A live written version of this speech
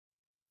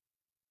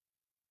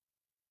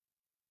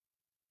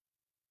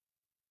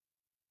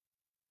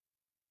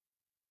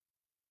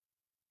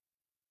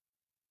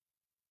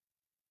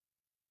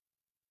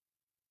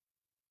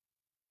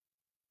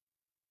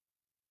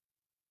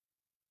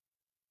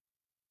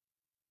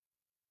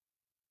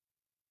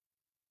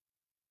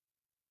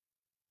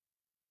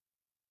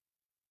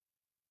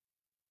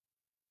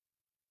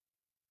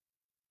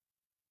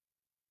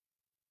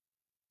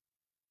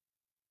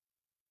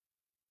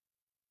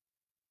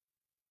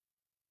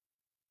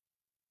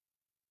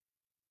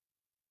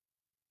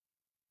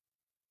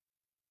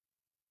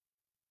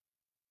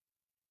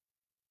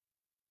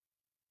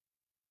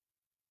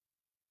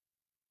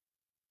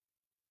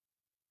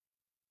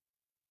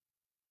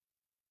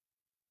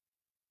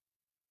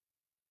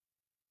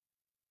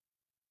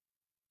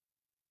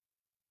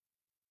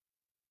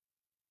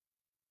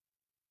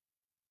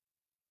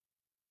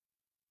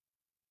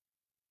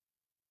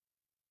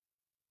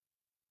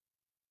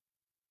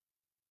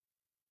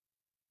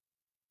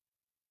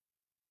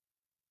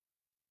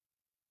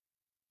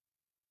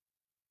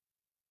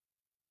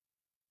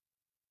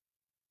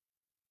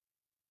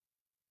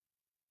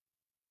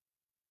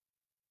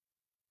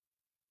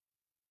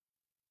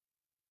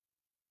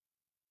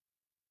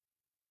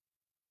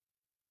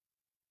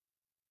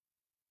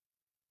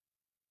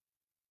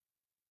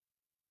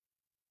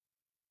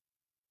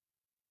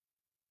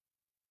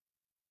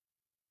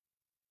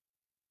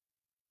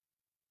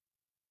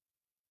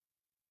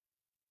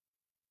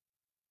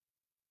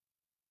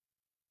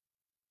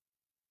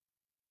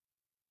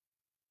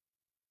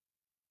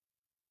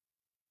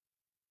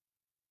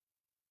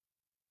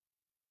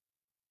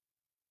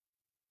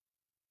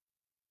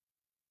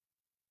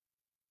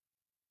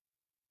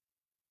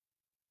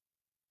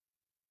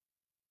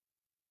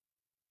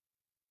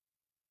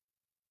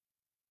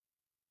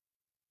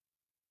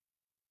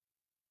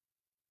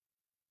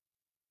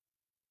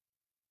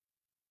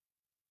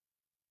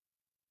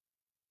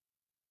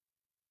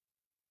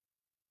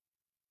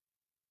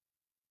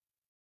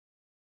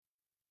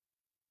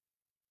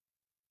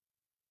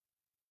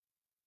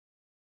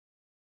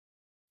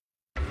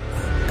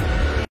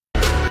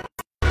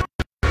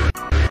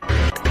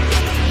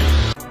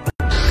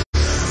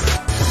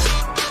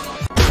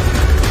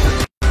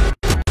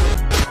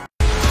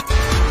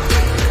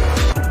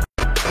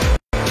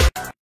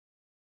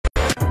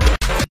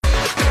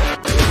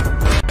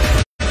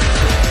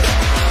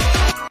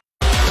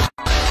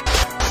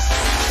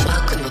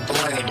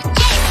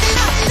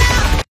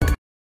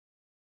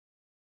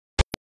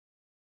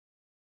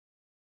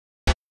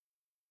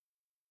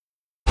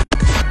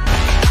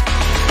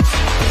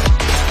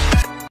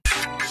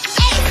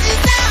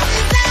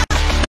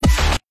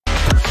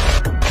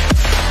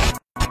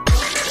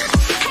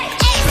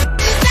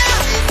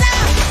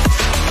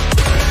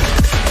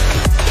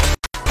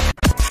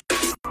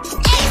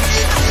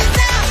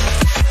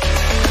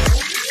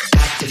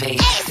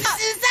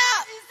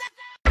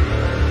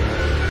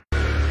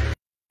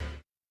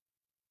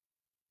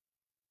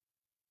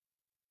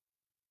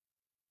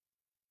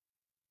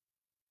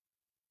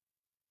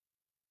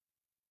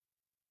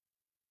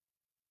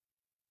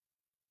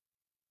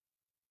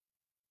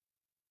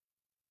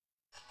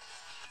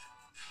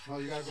No,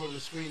 you gotta go to the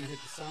screen and hit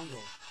the sound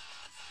off.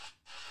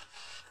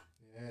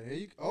 Yeah, there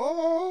you go.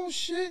 Oh,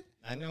 shit.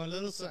 I know a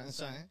little something,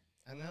 something.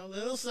 I know a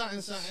little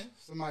something, something.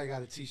 Somebody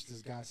gotta teach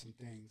this guy some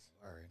things.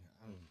 Word.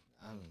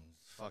 I'm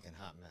a fucking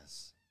hot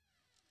mess.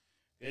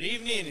 Good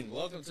evening and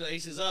welcome to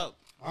Aces Up.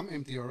 I'm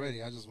empty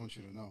already. I just want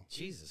you to know.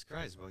 Jesus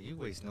Christ, bro. You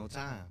waste no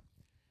time.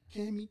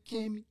 Kimmy.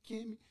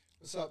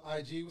 What's up,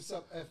 IG? What's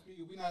up,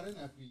 FB? We not in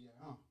FB yet,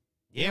 huh?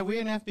 Yeah,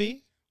 we're in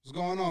FB. What's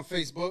going on,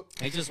 Facebook?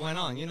 It just went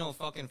on. You know,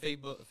 fucking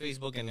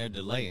Facebook and their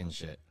delay and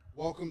shit.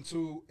 Welcome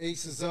to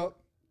Aces Up.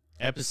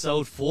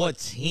 Episode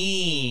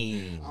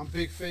 14. I'm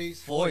Big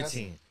Face.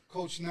 14. That's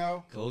Coach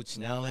Nell. Coach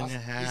Nell in the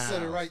house. He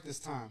said it right this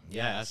time.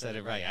 Yeah, I said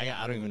it right.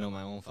 I don't even know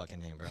my own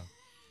fucking name, bro.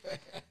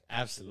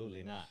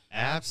 Absolutely not.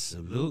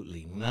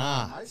 Absolutely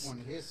not. I might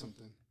want to hear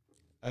something.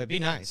 It'd be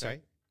nice,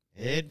 right?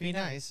 It'd be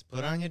nice.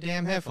 Put on your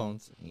damn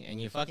headphones and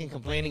you're fucking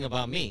complaining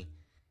about me.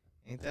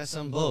 Ain't that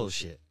some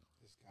bullshit?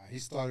 This guy, he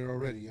started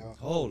already, y'all.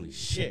 Holy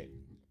shit.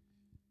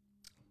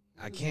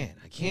 I can't.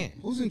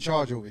 Who's in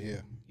charge over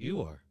here?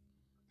 You are.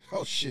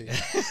 Oh, shit.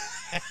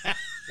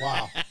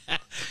 Wow.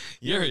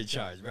 You're in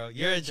charge, bro.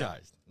 You're in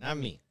charge. Not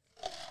me.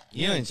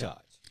 You're in charge.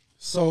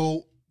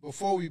 So,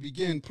 before we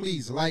begin,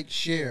 please like,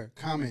 share,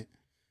 comment.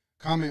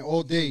 Comment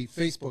all day,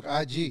 Facebook,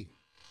 IG.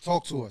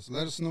 Talk to us.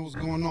 Let us know what's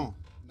going on.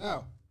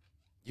 Now.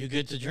 You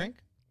good to drink?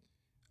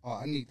 Oh,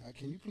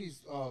 can you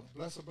please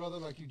bless a brother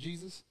like you,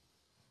 Jesus?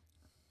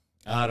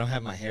 I don't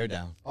have my hair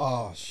down.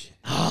 Oh, shit.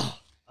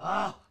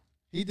 Oh.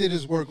 He did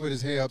his work with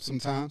his hair up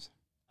sometimes.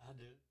 I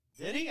do.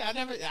 Did he?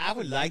 I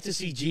would like to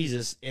see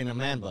Jesus in a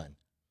man bun.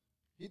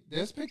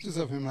 There's pictures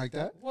of him like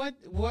that.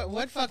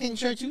 What fucking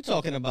church you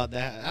talking about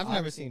that? I've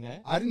never seen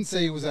that. I didn't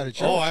say he was at a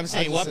church. Oh, I'm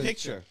saying what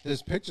picture?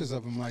 There's pictures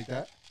of him like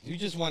that. You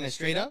just want it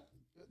straight up?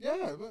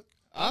 Yeah, but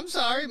I'm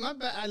sorry, my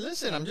bad.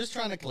 Listen, I'm just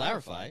trying to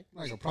clarify.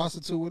 Like a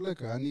prostitute with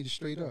liquor. I need it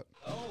straight up.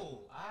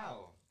 Oh,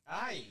 ow.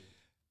 I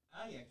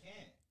can't.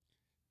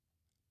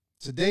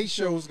 Today's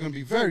show is going to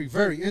be very,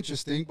 very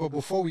interesting. But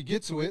before we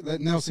get to it,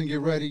 let Nelson get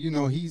ready. You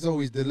know, he's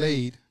always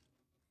delayed.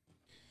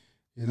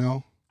 You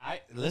know?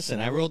 Listen,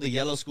 I rode the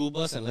yellow school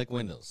bus and licked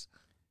windows.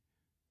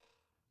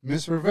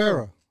 Miss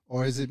Rivera,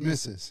 or is it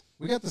Mrs.?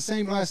 We got the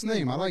same last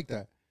name. I like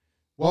that.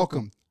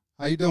 Welcome.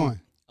 How you doing?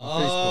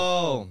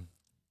 Oh,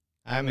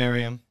 hi,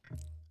 Miriam.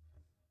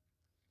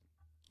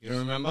 You don't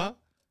remember?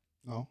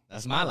 No.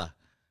 That's Mala.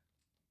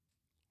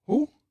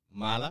 Who?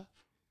 Mala.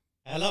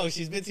 Hello,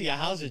 she's been to your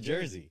house in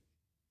Jersey.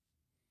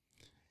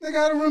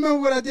 Nigga, I don't remember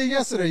what I did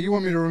yesterday. You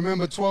want me to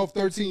remember 12,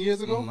 13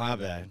 years ago? My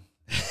bad.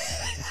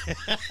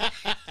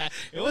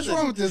 What's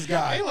wrong with this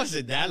guy? It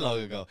wasn't that long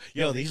ago.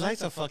 Yo, these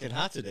lights are fucking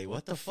hot today.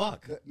 What the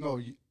fuck? No,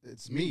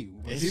 it's me.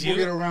 When It's people you?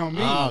 get around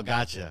me, Oh,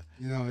 gotcha.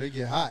 you know, they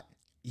get hot.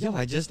 Yo,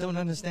 I just don't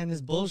understand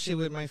this bullshit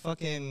with my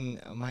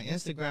fucking my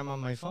Instagram on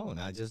my phone.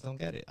 I just don't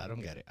get it. I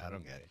don't get it.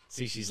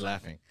 See, she's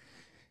laughing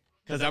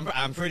because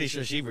I'm pretty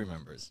sure she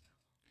remembers.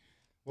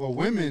 Well,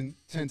 women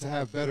tend to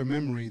have better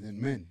memory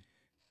than men.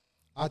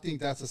 I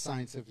think that's a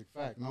scientific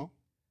fact, no?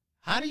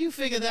 How do you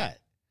figure that?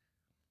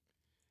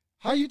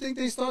 How you think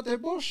they start their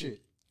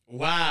bullshit?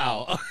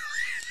 Wow.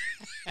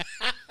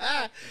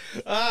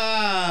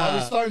 Are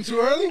we starting too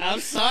early?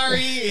 I'm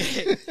sorry.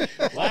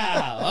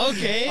 Wow.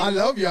 Okay. I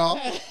love y'all,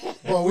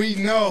 but we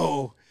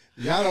know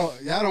y'all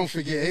don't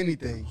forget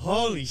anything.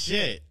 Holy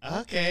shit.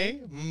 Okay.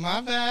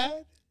 My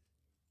bad.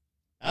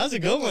 That was a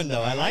good one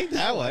though. I like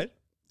that one.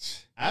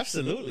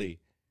 Absolutely.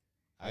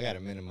 I gotta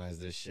minimize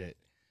this shit.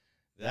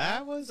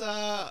 That was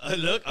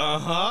look,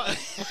 I'm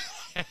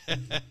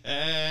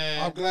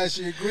glad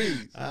she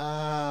agrees.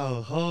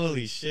 Oh,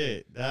 holy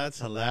shit. That's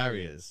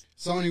hilarious.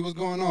 Sony, what's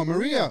going on?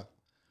 Maria,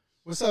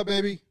 what's up,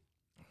 baby?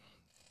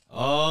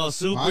 Oh,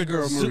 super My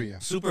girl,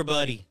 Maria. Super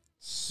buddy.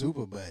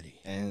 Super buddy.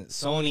 And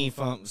Sonia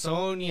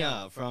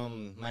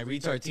from my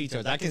retard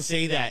teachers. I can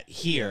say that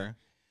here.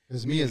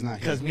 Because Mia's not here.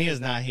 Because Mia's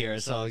not here,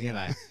 so you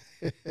know.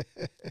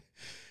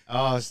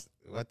 Oh,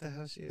 what the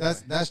hell she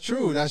is? That's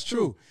true. That's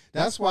true.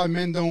 That's why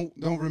men don't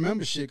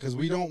remember shit, because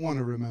we don't want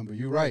to remember.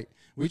 You're right.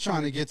 We're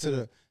trying to get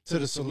to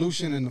the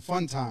solution and the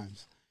fun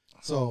times.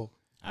 So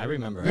I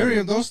remember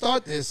Miriam, don't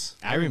start this.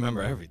 I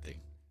remember everything.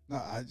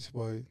 No,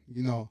 well,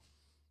 you know,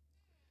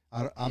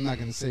 I'm not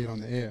gonna say it on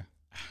the air.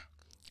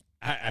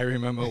 I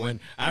remember when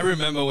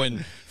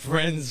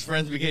friends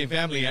became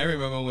family. I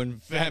remember when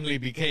family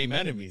became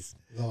enemies.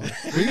 Lord.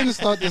 We're gonna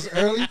start this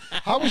early.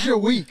 How was your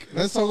week?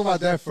 Let's talk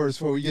about that first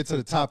before we get to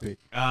the topic.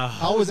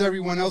 How was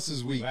everyone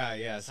else's week? Wow,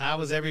 yes. How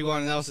was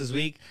everyone else's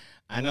week?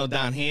 I know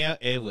down here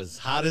it was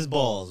hot as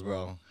balls,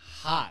 bro.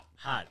 Hot.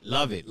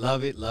 Love it.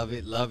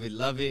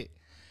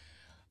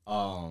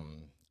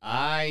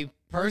 I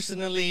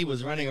personally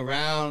was running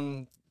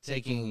around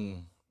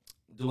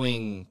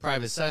doing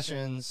private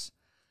sessions,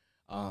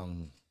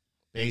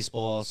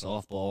 baseball,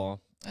 softball,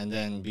 and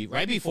then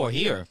right before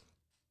here,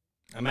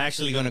 I'm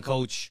actually going to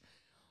coach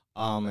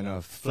in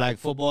a flag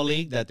football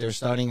league that they're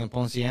starting in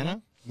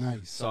Ponciana.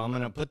 Nice. So I'm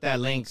going to put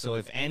that link. So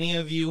if any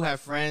of you have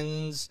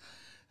friends,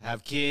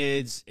 have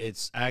kids,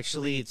 it's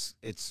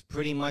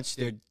pretty much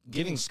they're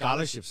giving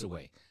scholarships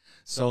away.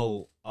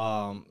 So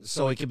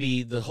so it could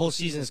be the whole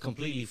season is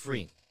completely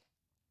free.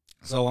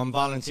 So I'm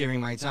volunteering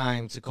my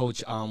time to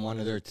coach one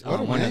of their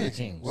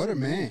teams. What a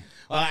man!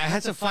 Well, I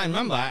had to find.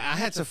 Remember, I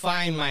had to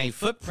find my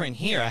footprint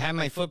here. I had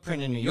my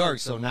footprint in New York,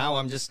 so now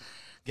I'm just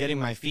getting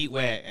my feet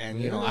wet.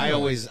 And you know, I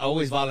always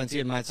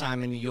volunteered my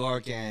time in New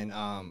York and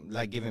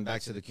like giving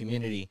back to the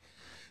community.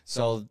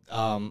 So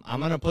I'm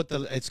gonna put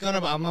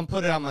I'm gonna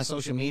put it on my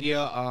social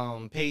media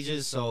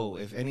pages. So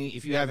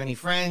if you have any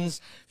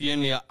friends, if you're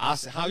in the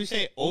how you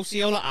say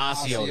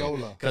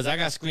Osceola, because I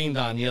got screamed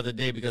on the other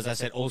day because I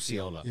said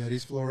Osceola. Yeah,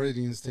 these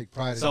Floridians take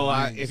pride in So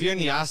their names. if you're in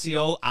the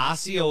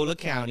Osceola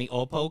County,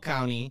 Opo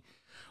County,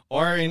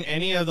 or in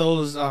any of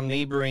those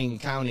neighboring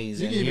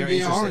counties, you and can you're even be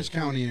in interested, Orange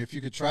County if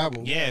you could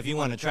travel. yeah, if you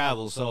want to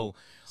travel, so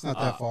It's not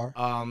that far.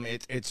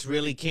 it's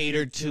really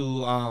catered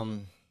to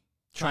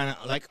trying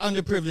to like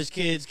underprivileged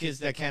kids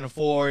that can't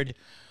afford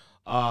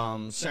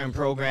certain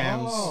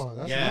programs. Oh,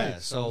 that's yeah,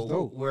 nice. so That's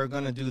dope. we're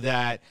gonna do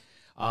that.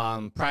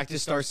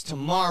 Practice starts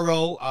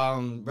tomorrow.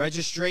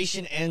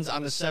 Registration ends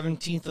on the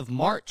 17th of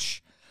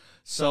March,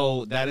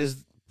 so that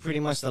is pretty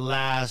much the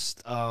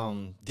last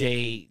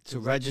day to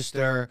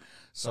register.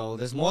 So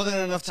there's more than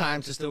enough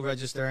time to still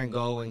register and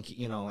go and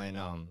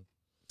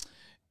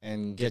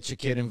and get your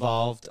kid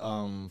involved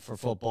for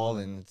football,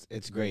 and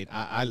it's great.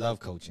 I love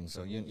coaching,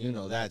 so you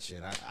know that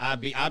shit.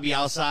 I'll be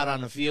outside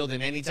on the field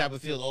in any type of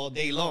field all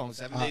day long,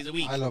 7 days a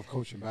week. I love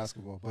coaching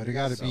basketball, but it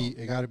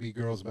gotta be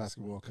girls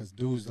basketball because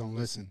dudes don't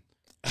listen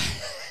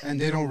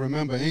and they don't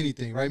remember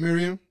anything, right,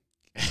 Miriam?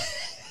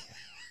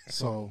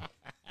 So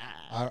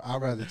I'd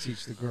rather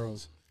teach the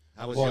girls.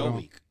 How was But, your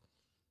week?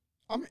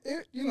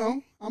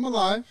 I'm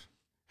alive.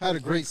 Had a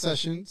great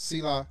session.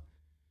 Sela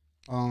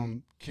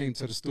came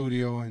to the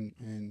studio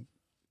and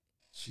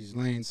she's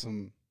laying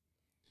some.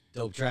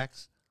 Dope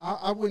tracks.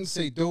 I wouldn't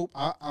say dope.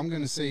 I'm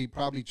gonna say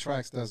probably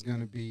tracks that's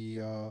gonna be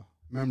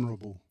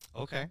memorable.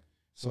 Okay.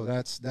 So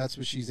that's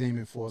what she's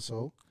aiming for.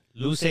 So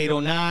Loose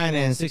 809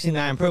 and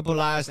 69 Purple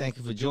Eyes. Thank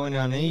you for joining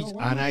on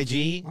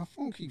IG. my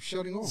phone keeps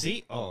shutting off.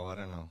 See? Oh, I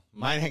don't know.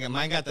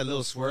 Mine got the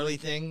little swirly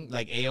thing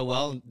like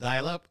AOL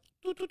dial up.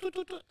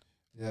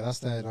 Yeah, that's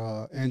that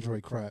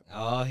Android crap.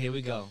 Oh, here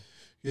we go.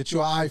 Get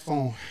your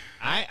iPhone.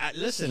 I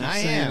listen. Keep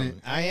I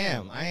saying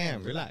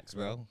am. Relax,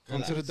 bro.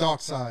 Come to the Relax.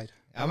 dark side.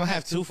 I'm gonna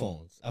have two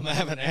phones. I'm gonna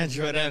have an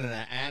Android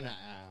and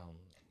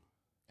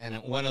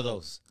one of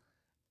those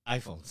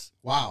iPhones.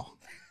 Wow.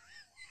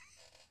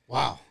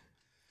 Wow.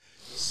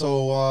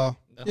 So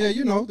yeah,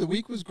 the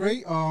week was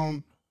great.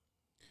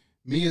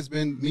 Mia's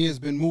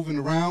been moving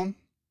around.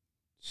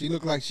 She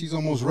looked like she's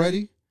almost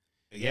ready.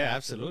 Yeah,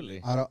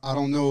 absolutely. I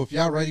don't know if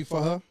y'all ready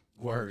for her.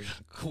 Word.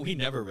 We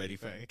never ready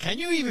for her. Can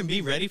you even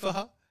be ready for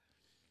her?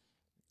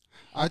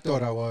 I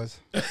thought I was.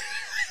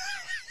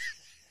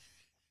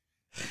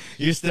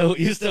 You still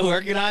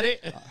working on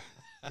it?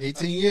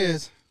 18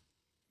 years.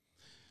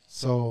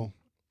 So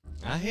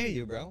I hear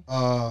you, bro.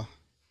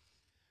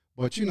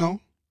 but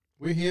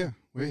we're here.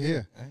 We're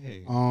here. I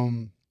hear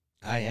you.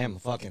 I am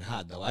fucking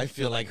hot though. I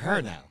feel like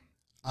her now.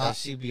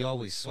 She be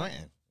always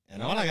sweating,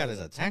 and all I got is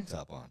a tank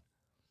top on.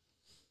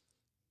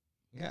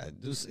 Yeah,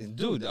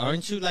 dude,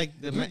 aren't you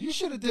like the man? You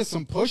should have did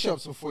some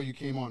push-ups before you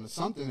came on or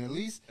something at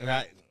least.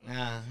 Right?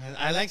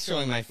 I like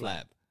showing my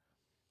flab.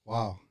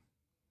 Wow.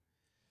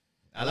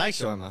 I like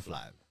showing my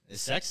flab.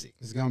 It's sexy.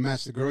 Is it gonna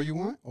match the girl you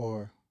want,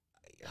 or?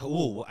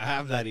 Ooh,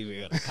 I'm not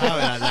even gonna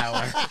comment on that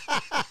one.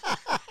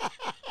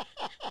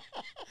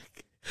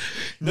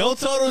 No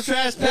total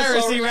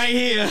transparency right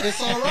here.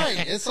 It's all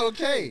right. It's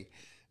okay.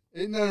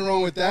 Ain't nothing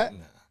wrong with that. Nah.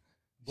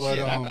 But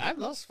shit, I've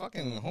lost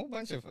fucking a whole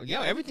bunch of.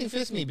 Yo, everything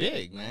fits me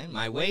big, man.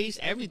 My waist,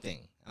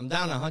 everything. I'm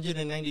down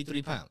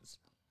 193 pounds.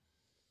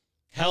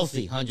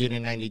 Healthy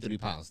 193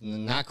 pounds.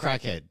 Not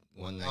crackhead.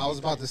 I was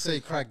about to say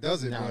crack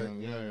does it, No.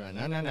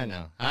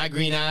 but Hi,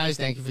 Green Eyes.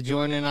 Thank you for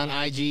joining on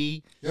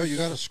IG. yo, you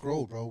gotta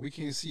scroll, bro. We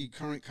can't see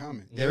current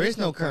comment. There is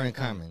no current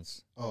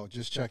comments. Oh,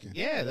 just checking.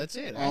 Yeah, that's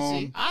it.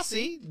 I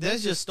see.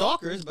 There's just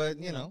stalkers, but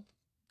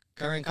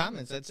current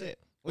comments. That's it.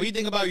 What do you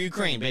think about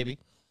Ukraine, baby?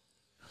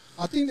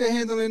 I think they're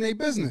handling their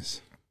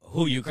business.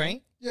 Who,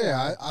 Ukraine?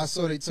 Yeah, I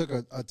saw they took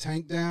a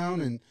tank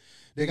down, and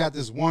they got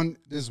this one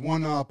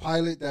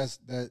pilot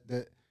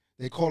that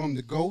they call him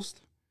the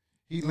Ghost.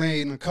 He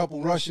laying a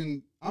couple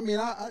Russian. I mean,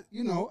 I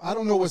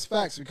don't know what's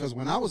facts because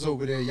when I was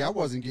over there, y'all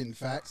wasn't getting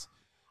facts.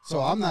 So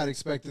I'm not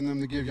expecting them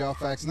to give y'all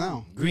facts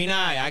now. Green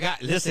Eye,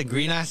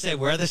 Green Eye said,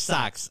 where are the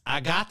socks? I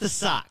got the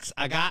socks.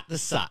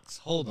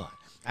 Hold on.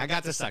 I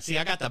got the socks. See,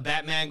 I got the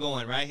Batman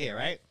going right here,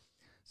 right?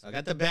 So I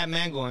got the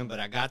Batman going, but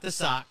I got the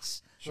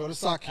socks. Show the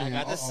sock cam. I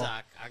got the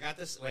sock. I got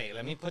this. Wait,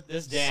 let me put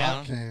this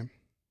down. Sock cam.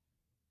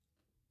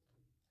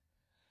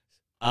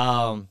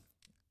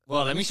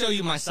 Well, let me show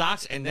you my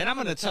socks, and then I'm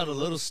going to tell a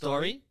little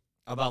story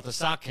about the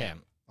sock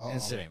cam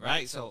incident,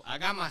 right? So I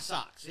got my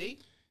socks, see?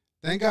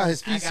 Thank God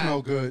his feet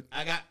smell good.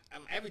 I got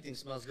everything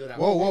smells good.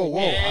 Whoa.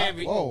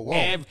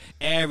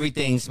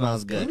 Everything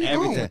smells good. Where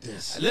we going Everything. with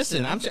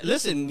this?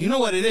 Listen. You know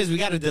what it is? We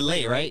got a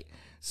delay, right?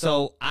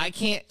 So I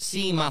can't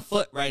see my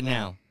foot right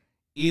now.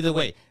 Either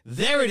way,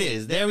 there it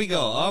is. There we go.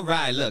 All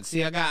right, look,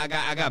 see, I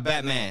got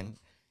Batman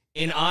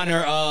in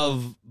honor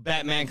of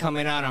Batman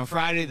coming out on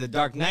Friday, The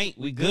Dark Knight.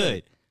 We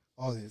good.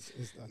 Oh, it's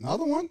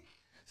another one.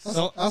 That's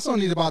So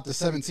only about the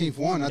 17th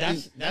one. I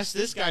think that's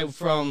this guy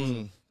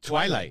from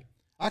Twilight.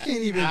 I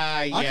can't even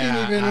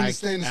Yeah,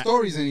 understand the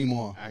stories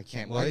anymore. I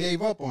can't. Well, I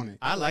gave up on it.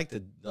 I like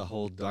the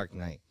whole Dark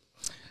Knight.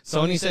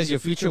 Sony says your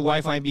future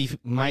wife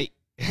might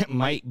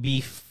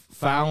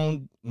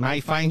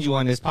find you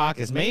on his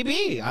pockets.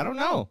 Maybe, I don't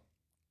know.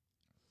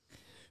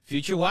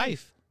 Future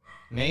wife,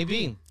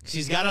 maybe.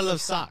 She's gotta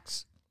love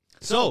socks.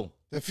 So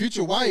The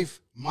future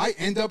wife might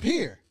end up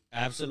here.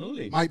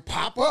 absolutely. Might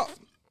pop up.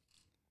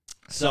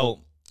 So,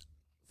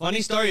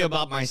 funny story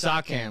about my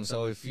sock cam.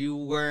 So if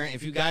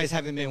you guys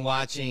haven't been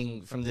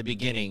watching from the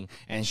beginning,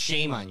 and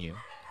shame on you.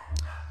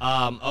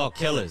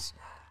 Killers.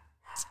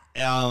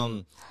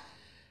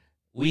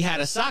 We had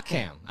a sock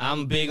cam.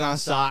 I'm big on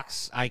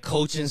socks. I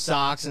coach in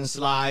socks and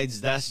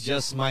slides. That's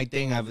just my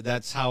thing.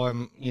 That's how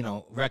I'm,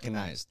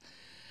 recognized.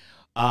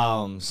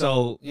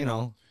 So,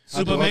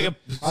 I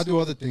do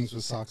other things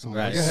with socks on.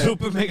 right. Go ahead.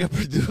 Super mega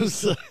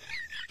producer.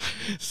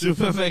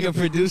 Super mega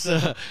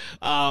producer,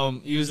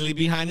 usually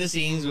behind the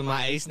scenes with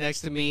my ace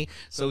next to me.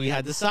 So we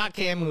had the sock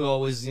cam. We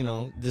always,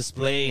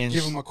 display and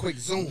Give him a quick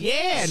zoom.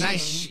 yeah,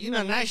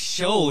 nice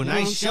show,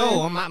 nice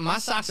show. My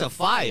socks are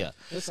fire.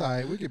 That's all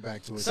right. We get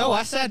back to it. So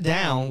I sat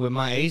down with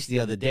my ace the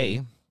other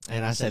day,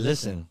 and I said,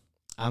 "Listen,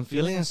 I'm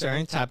feeling a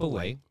certain type of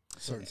way."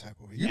 Certain type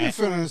of way. You've been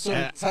feeling a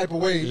certain type of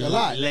way a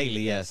lot.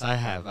 Lately. Yes, I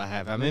have.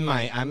 I'm in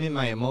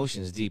my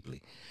emotions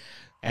deeply,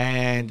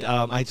 and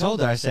I told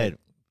her, I said,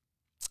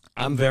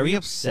 I'm very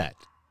upset.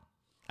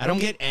 I don't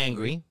get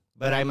angry,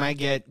 but I might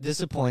get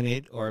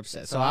disappointed or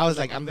upset. So I was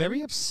like, I'm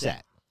very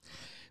upset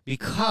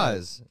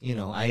because,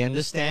 I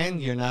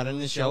understand you're not in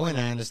the show and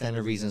I understand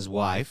the reasons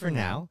why for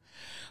now.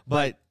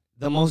 But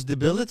the most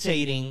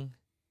debilitating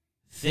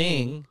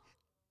thing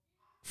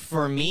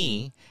for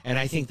me, and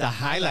I think the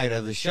highlight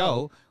of the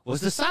show,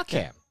 was the sock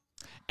cam.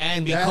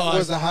 And because That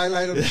was the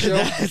highlight of the show.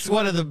 that's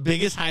one of the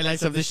biggest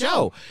highlights of the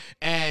show.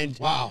 And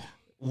Wow.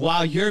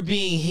 while you're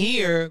being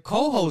here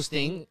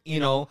co-hosting,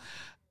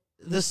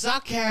 the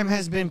sock cam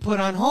has been put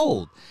on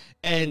hold.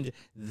 And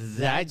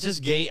that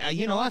just gave,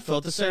 I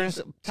felt a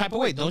certain type of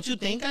way. Don't you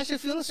think I should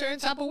feel a certain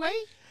type of way?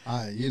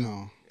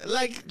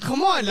 Like,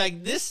 come on, like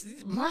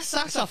my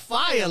socks are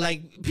fire.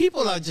 Like,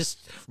 people are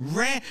just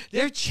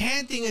they're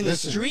chanting in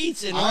Listen, the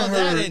streets and I all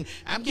that. heard- And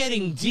I'm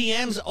getting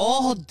DMs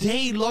all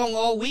day long,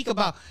 all week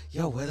about,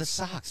 yo, where the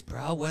socks,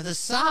 bro? Where the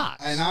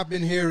socks? And I've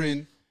been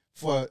hearing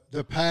for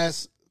the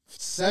past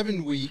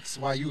 7 weeks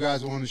while you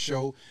guys were on the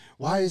show,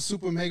 why is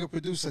Super Mega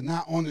Producer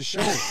not on the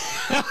show?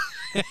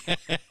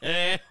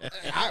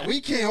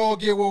 We can't all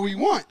get what we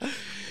want.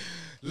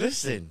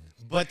 Listen,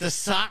 but the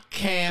sock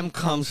cam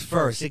comes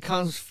first. It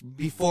comes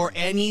before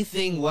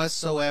anything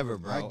whatsoever,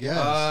 bro. I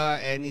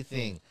guess.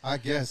 Anything. I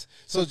guess.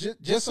 So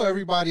just so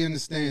everybody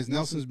understands,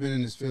 Nelson's been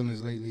in his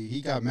feelings lately.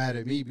 He got mad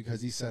at me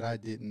because he said I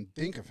didn't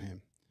think of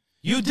him.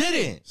 You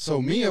didn't.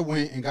 So Mia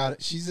went and got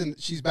it.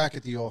 She's back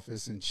at the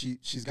office, and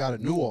she's got a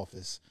new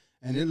office,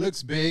 and it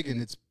looks big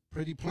and it's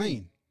pretty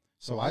plain.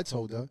 So I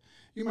told her,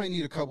 you might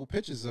need a couple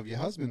pictures of your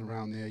husband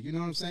around there. You know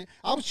what I'm saying?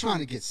 I was trying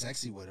to get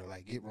sexy with her,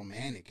 like get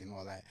romantic and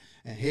all that.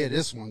 And here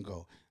this one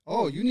go.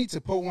 Oh, you need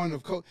to put one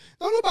of Don't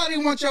nobody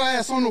want your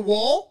ass on the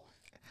wall.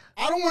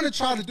 I don't want to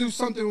try to do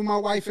something with my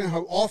wife in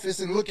her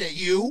office and look at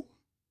you.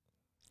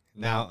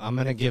 Now I'm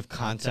gonna give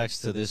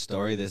context to this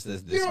story. This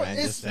man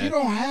just said. You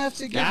don't have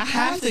to give. I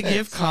have to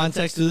give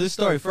context to this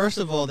story. First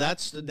of all,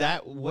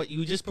 what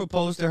you just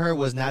proposed to her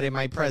was not in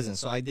my presence,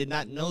 so I did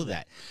not know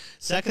that.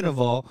 Second of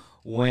all,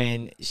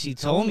 when she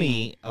told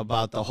me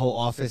about the whole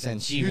office and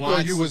she You wants,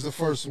 thought you was the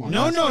first one.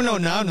 No. That's I'm gonna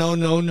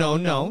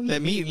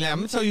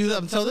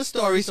tell the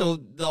story so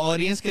the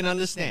audience can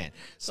understand.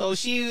 So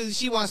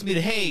she wants me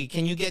to, hey,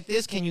 can you get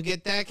this? Can you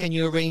get that? Can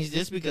you arrange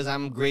this? Because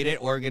I'm great at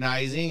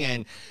organizing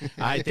and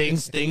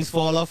things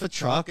fall off a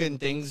truck and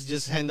things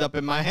just end up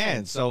in my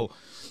hands. So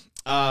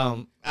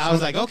I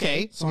was like,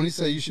 okay. Sony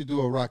said you should do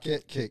a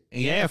rocket kick.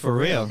 Yeah, for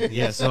real.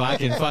 Yeah, so I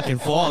can fucking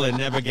fall and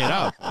never get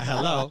up.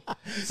 Hello.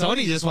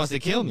 Sony just wants to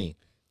kill me.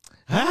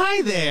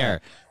 Hi there.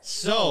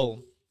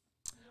 So,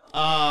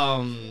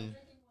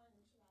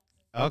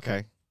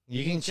 okay.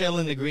 You can chill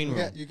in the green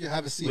room. You can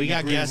have a seat. We in the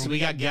got green guests. room. We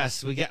got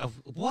guests.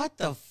 What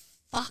the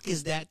fuck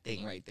is that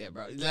thing right there,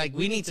 bro? Like,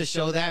 we need to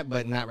show that,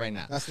 but not right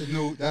now. That's the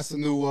new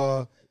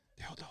dildo.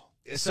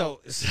 So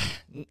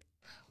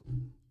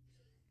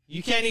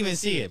you can't even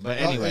see it, but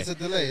anyway. It's a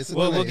delay.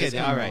 We'll get it.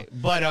 All right.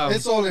 But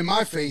it's all in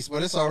my face,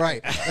 but it's all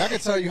right. I can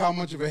tell you how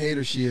much of a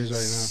hater she is right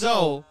now.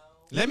 So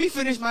let me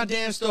finish my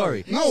damn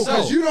story. No,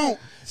 because you don't.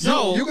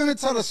 So you're gonna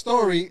tell a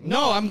story.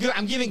 No, I'm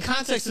giving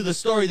context to the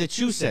story that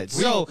you said.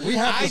 We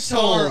have the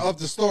star of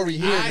the story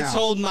here now. I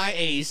told my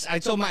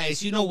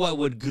ace, you know what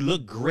would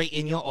look great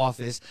in your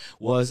office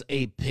was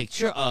a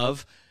picture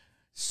of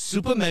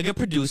Super Mega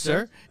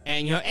Producer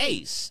and your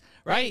ace,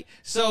 right?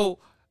 So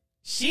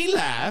She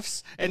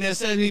laughs and then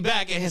sends me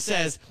back and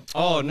says,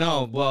 "Oh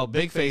no, well,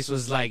 Big Face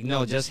was like,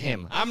 no, just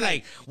him." I'm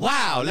like,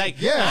 wow, like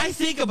Yeah. I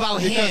think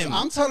about Because him.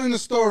 I'm telling the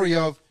story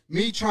of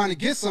me trying to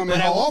get some in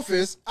But her I-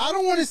 office. I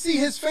don't want to see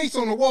his face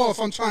on the wall if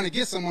I'm trying to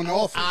get some on the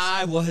office.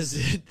 I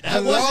wasn't.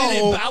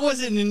 Hello? I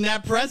wasn't in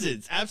that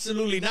presence.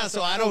 Absolutely not.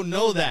 So I don't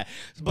know that.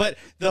 But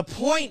the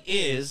point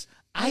is,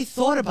 I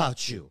thought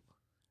about you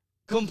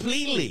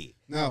completely.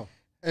 No.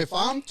 If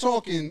I'm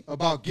talking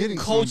about getting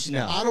Coach some,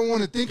 now. I don't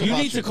want to think You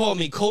about need to call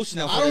me coach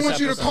now. For I don't this want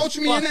you to episode. coach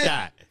me Fuck in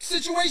that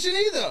situation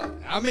either.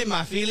 I'm in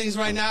my feelings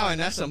right now,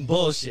 and that's some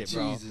bullshit,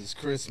 bro. Jesus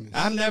Christmas.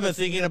 I'm never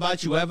thinking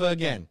about you ever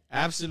again.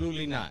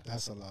 Absolutely not.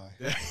 That's a lie.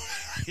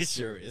 It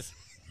sure is.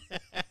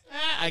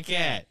 I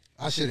can't.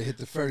 I should have hit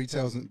the fairy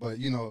tales, but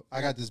you know,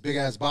 I got this big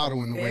ass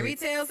bottle in the Fairy way.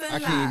 tales and I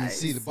can't even lies.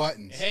 see the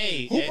buttons.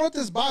 Hey, Who brought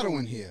this bottle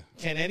in here?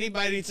 Can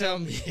anybody tell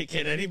me?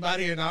 Can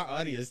anybody in our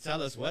audience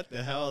tell us what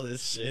the hell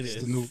this shit is?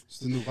 It's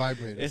the new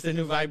vibrator. It's the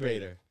new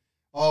vibrator.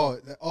 Oh,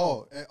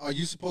 are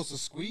you supposed to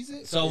squeeze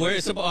it? So where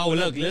it's supposed? Oh,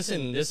 look,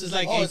 listen. This is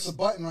like. Oh, it's a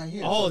button right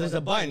here. Oh, there's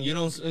a button. You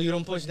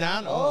don't push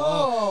down.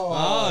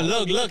 Oh. Oh,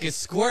 look, it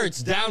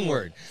squirts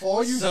downward. For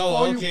all you- so for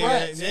all you okay,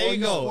 brats, there for all you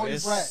you go. spoiled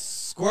It brats.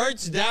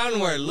 squirts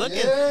downward. Look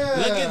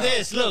Yeah. at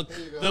this. Look, There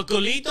you go. the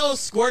culitos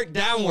squirt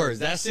downwards.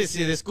 That's it.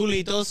 See, this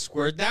culitos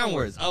squirt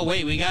downwards. Oh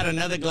wait, we got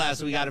another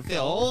glass we gotta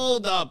fill.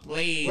 Hold up,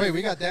 please. Wait,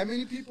 we got that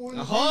many people in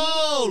the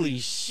Holy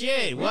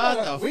shit! we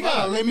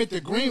gotta limit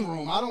the green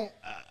room.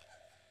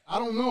 I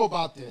don't know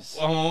about this.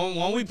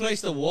 When we place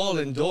the wall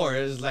and door,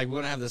 it's like we're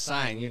gonna have the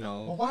sign, you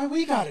know. But why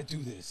we gotta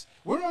do this?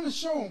 We're on the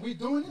show and we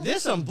doing this.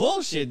 This some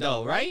bullshit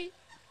though, right?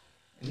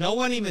 No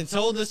one even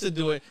told us to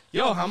do it.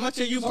 Yo, how much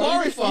are you So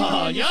pouring you for?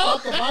 can- when you Yo,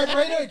 stop the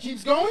vibrator, it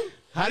keeps going.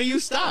 how do you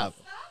stop?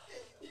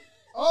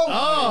 Oh,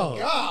 Oh. my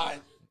God!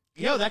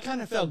 Yo, that kind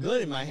of felt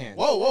good in my hand.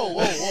 Whoa!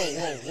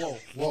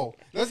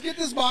 Let's get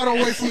this bottle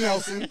away from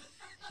Nelson.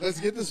 Let's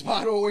get this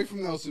bottle away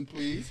from Nelson,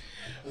 please.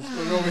 Let's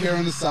put it over here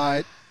on the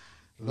side.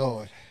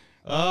 Lord.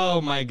 Oh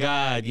my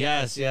God!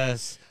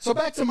 Yes. So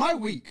back to my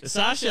week.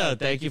 Sasha,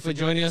 thank you for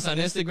joining us on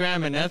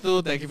Instagram, and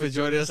Ethel, thank you for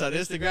joining us on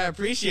Instagram.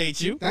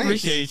 Appreciate you. Thanks.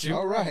 Appreciate you.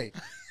 All right.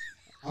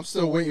 I'm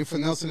still waiting for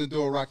Nelson to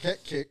do a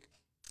rocket kick.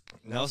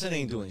 Nelson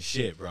ain't doing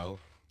shit, bro.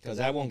 Because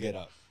I won't get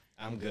up.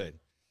 I'm good.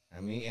 I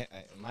mean,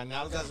 my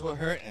nalgas will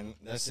hurt, and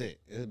that's it.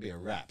 It'll be a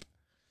wrap.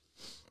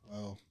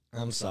 Well,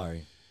 I'm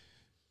sorry.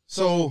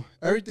 so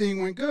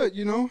everything went good,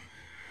 you know.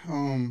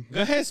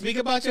 Go ahead, speak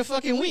about your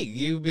fucking week.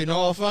 You've been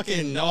all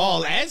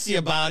antsy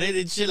about it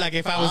and shit. Like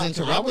if I was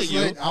interrupting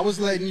you. I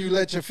was letting you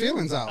let your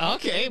feelings out.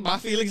 Okay, my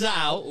feelings are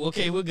out.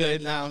 Okay, we're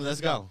good. Now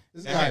let's go.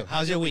 This Okay, guy-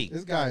 how's your week?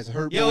 This guy's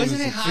hurt. Yo,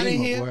 isn't it hot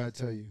in here? Boy, I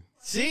tell you.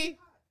 See?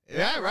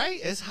 Yeah, right?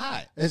 It's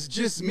hot. It's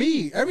just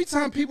me. Every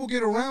time people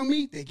get around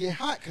me, they get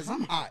hot because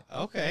I'm hot.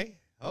 Okay.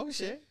 Oh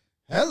shit.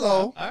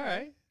 Hello. All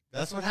right.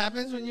 That's what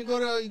happens when you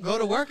go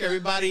to work.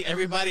 Everybody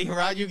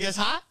around you gets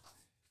hot.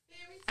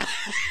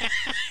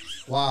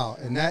 Wow.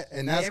 And that's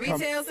Fairy coming.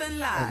 tales and And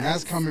lies.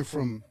 that's coming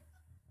from.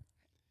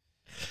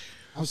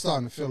 I'm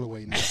starting to feel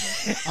away now.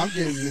 I'm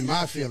getting in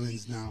my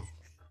feelings now.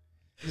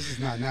 This is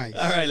not nice.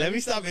 All right, let me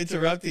stop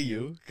interrupting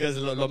you because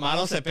lo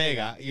malo se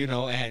pega, you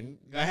know. And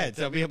go ahead,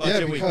 tell me about Yeah,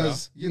 your week, bro.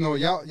 because you know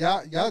y'all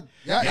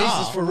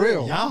aces for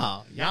real.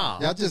 Yeah.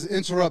 Y'all just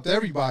interrupt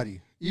everybody,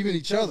 even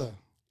each other.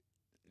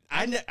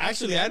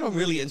 Actually, I don't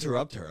really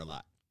interrupt her a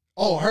lot.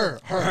 Oh, her.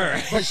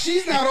 Her. But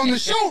she's not on the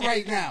show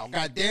right now.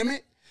 God damn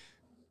it.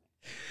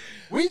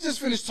 We just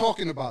finished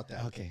talking about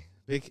that. Okay,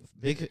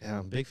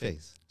 big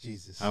face.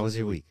 Jesus. How was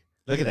your week?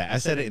 Look at that. I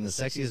said it in the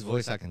sexiest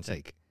voice I can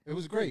take. It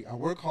was great. I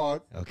worked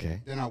hard.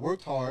 Okay. Then I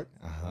worked hard.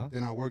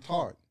 Then I worked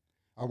hard.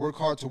 I work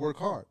hard to work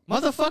hard.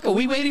 Motherfucker,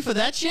 we waiting for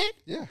that shit?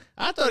 Yeah.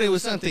 I thought it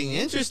was something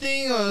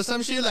interesting or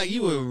some shit like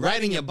you were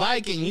riding your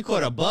bike and you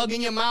caught a bug in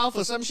your mouth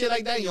or some shit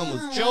like that. You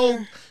almost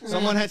choked.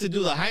 Someone had to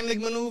do the Heimlich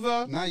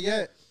maneuver. Not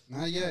yet.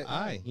 Not yet. All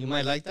right, you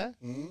might like that.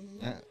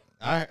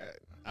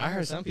 I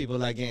heard some people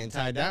like getting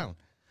tied down.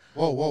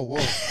 Whoa.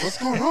 What's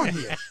going on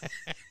here?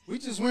 We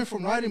just went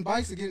from riding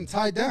bikes to getting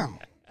tied down.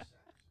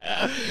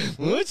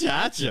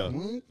 Muchacho.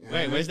 Mm,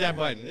 Wait, where's that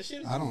button? This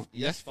shit is, I don't-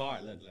 Yes, far.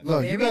 Look.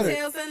 Look, you Fairy better.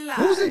 tales and lies.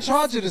 Who's in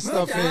charge of this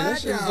stuff here? That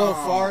shit is all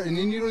far, and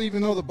then you don't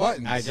even know the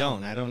buttons. I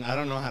don't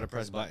know how to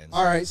press buttons.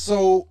 All right,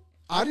 so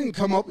I didn't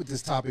come up with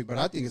this topic, but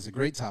I think it's a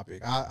great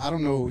topic. I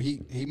don't know.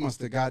 He must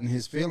have gotten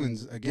his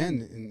feelings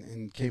again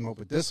and came up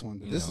with this one.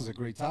 But this is a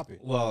great topic.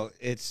 Well,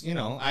 it's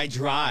I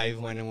drive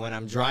when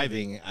I'm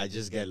driving, I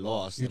just get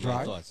lost You in my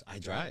drive? thoughts. I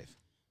drive.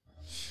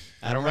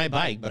 I don't ride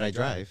bike, but I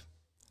drive.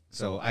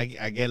 So I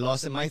get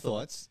lost in my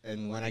thoughts,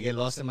 and when I get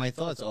lost in my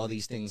thoughts, all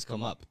these things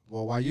come up.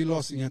 Well, while you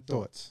lost in your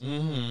thoughts,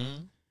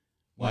 Mm-hmm.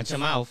 Watch your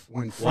mouth.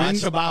 when Watch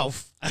friends- your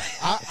mouth.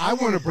 I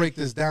want to break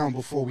this down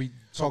before we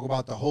talk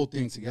about the whole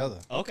thing together.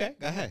 Okay,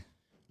 go ahead.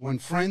 When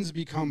friends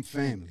become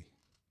family,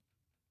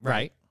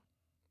 Right.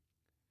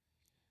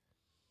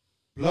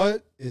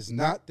 blood is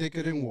not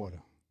thicker than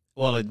water.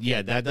 Well,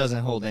 yeah, that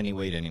doesn't hold any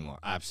weight anymore.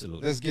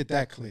 Absolutely. Let's get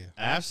that clear.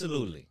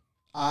 Absolutely.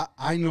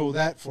 I know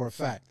that for a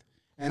fact.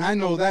 And I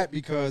know that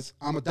because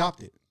I'm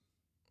adopted.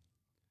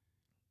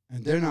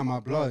 and they're not my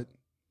blood,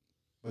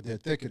 but they're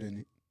thicker than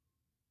it.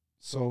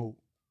 So,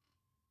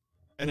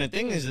 And the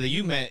thing is that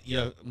you met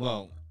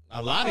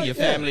a lot of your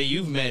yeah. family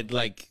you've met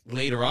like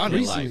later on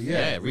Recently, in life.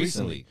 yeah,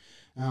 Recently.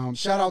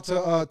 shout out to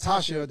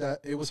Tasha, that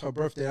it was her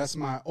birthday. That's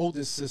my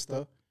oldest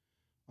sister,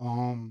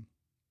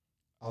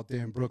 out there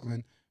in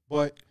Brooklyn.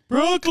 But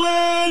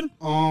Brooklyn.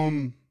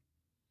 and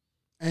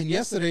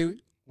yesterday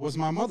was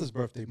my mother's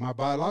birthday, my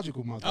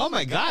biological mother. Oh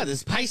my God,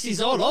 there's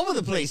Pisces all over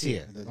the place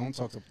here. Don't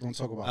talk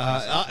about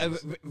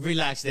Pisces.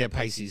 Relax there,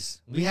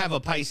 Pisces. We have a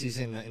Pisces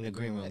in the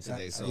green room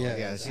today. So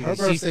yeah, her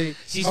birthday.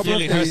 She's her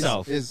feeling birthday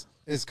herself.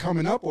 Is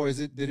coming up, or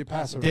did it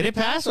pass already? Did it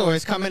pass, or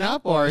it's coming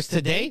up, or it's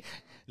today?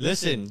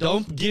 Listen,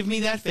 don't give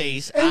me that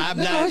face. Hey, I'm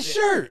look not. at her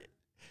shirt.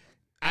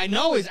 I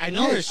know her Get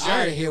out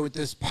shirt. of here with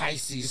this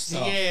Pisces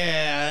stuff.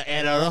 Yeah,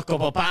 el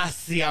horóscopo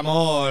Pasi,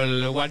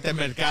 amor. Walter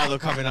Mercado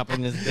coming up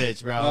in this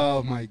bitch, bro.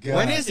 Oh my God.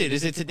 When is it?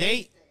 Is it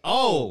today?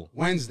 Oh.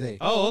 Wednesday.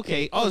 Oh,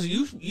 okay. Oh, so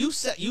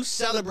you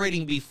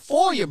celebrating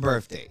before your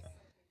birthday?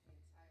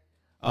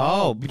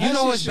 Oh, but you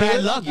know it's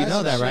bad luck. You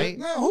know that, right?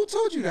 No, who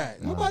told you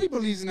that? Nobody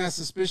believes in that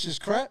suspicious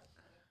crap.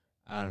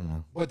 I don't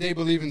know. But they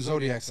believe in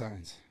zodiac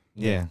signs.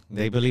 Yeah,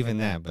 they believe in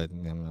that, but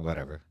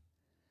whatever.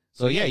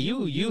 So yeah,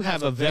 you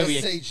have a very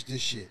Let's sage this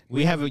shit.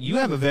 you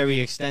have a very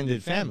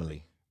extended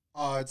family,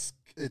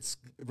 It's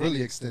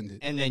really extended.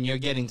 and then you're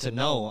getting to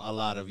know a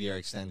lot of your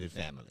extended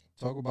family.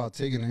 Talk about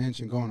taking an inch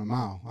and going a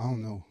mile. I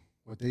don't know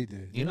what they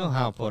did. You know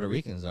how Puerto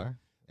Ricans are.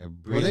 They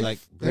breed Well, like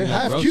they're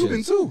half roaches.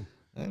 Cuban too.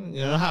 And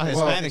you know how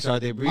Hispanics are.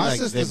 They breed My like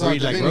sisters are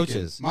Dominican.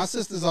 roaches. My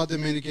sisters are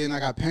Dominican. I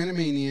got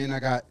Panamanian.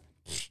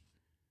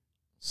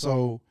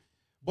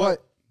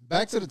 But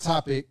back to the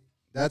topic.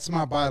 That's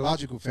my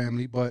biological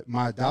family, but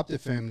my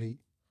adopted family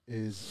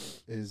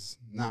is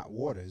not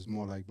water. It's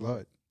more like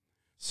blood.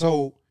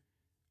 So,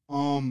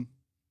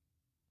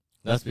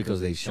 That's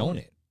because they've shown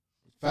it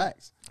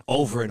facts.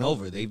 over and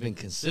over. They've been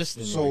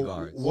consistent in So,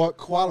 regards. what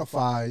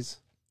qualifies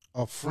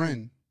a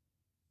friend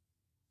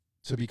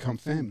to become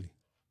family?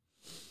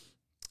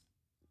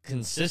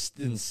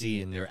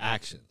 Consistency in their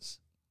actions.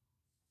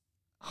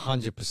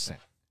 100%.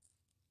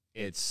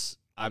 It's.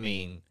 I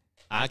mean,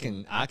 I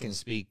can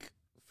speak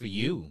for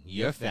you,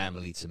 your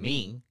family, to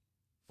me,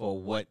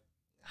 for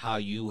how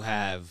you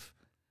have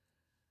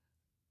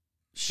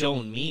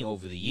shown me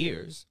over the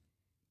years.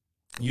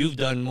 You've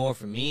done more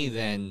for me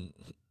than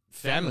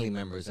family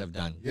members have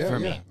done for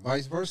me.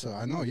 Vice versa.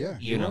 I know. Yeah,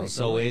 You You're know, right,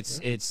 so you're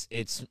right, it's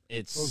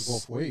goes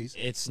both ways.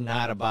 It's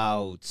not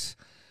about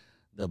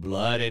the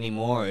blood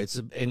anymore. It's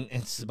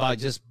about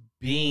just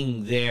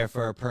being there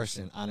for a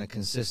person on a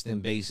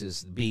consistent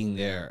basis, being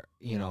there,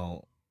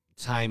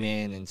 time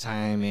in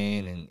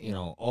and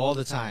all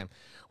the time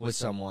with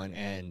someone,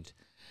 and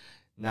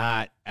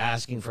not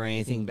asking for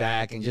anything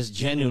back, and just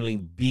genuinely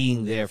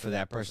being there for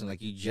that person,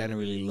 like you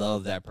genuinely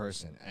love that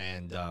person.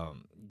 And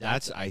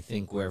that's, I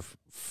think, where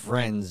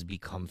friends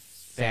become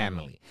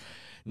family.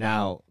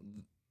 Now,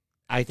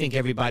 I think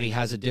everybody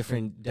has a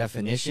different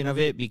definition of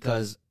it,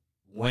 because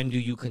when do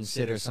you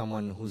consider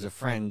someone who's a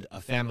friend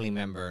a family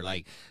member?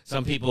 Like,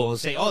 some people will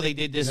say, oh, they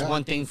did this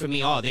one thing for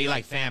me. Oh, they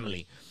like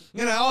family.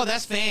 Oh,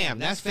 that's fam.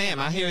 That's fam.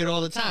 I hear it all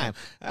the time.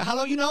 How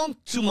long you know him?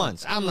 2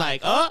 months. I'm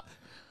like,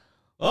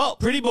 oh,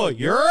 pretty boy,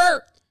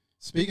 you're.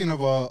 Speaking of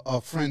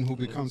a friend who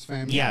becomes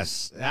family.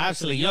 Yes,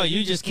 absolutely. Yo,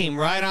 you just came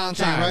right on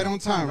time. Right on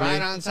time, Ray.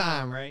 Right on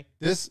time, Ray.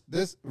 This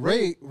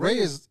Ray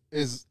is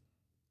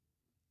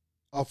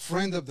a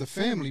friend of the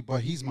family,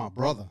 but he's my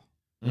brother.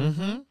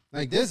 Mm-hmm.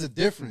 Like, there's a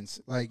difference.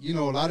 Like, a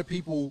lot of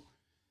people,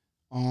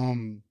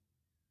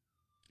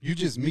 you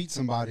just meet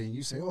somebody and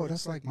you say, oh,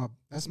 that's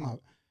my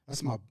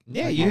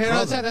Yeah, like you my hear all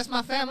the brother. time. That's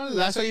my family.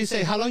 That's what you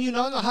say. How long you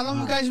know? How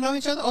long you guys know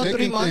each other? Oh, Thick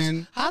 3 and months.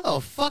 thin. How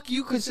the fuck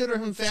you consider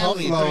him Tough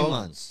family in love, 3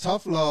 months?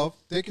 tough love,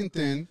 thick and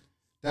thin.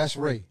 That's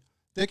Ray.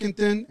 Thick and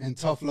thin and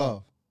tough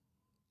love.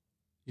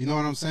 You know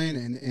what I'm saying?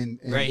 And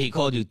Ray, he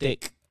called you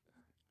thick.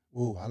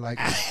 ooh, I like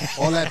that.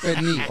 all that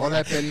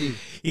petni.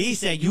 He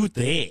said you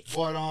thick.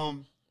 But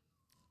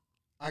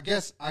I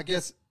guess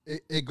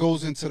it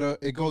goes into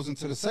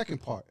the second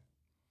part,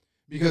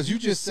 because you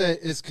just said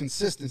it's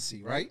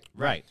consistency, right?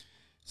 Right.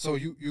 So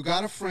you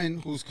got a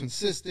friend who's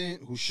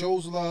consistent, who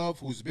shows love,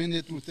 who's been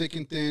there through thick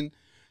and thin.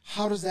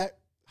 How does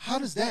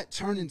that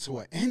turn into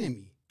an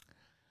enemy?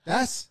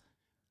 That's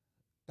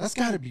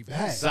got to be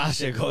bad.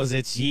 Sasha goes,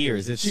 it's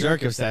years, it's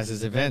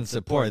circumstances, events,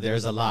 support.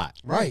 There's a lot.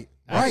 Right.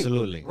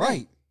 Absolutely.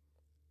 Right.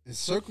 It's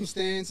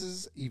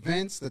circumstances,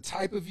 events, the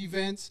type of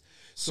events,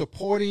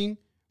 supporting.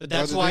 But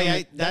that's Brother why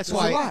Dylan, there's a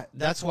lot.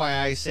 that's why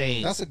I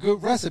say That's a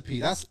good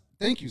recipe.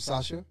 Thank you,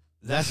 Sasha.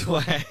 that's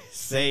why I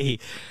say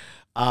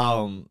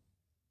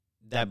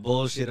that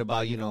bullshit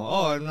about,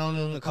 oh, I've known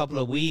in a couple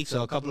of weeks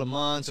or a couple of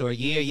months or a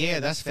year. Yeah,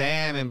 that's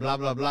fam and blah,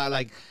 blah, blah.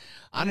 Like,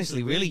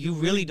 honestly, really, you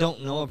really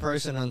don't know a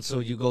person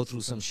until you go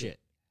through some shit.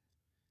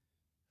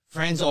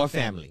 Friends or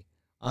family.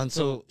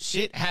 Until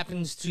shit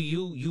happens to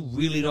you, you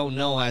really don't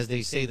know, as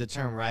they say the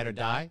term, ride or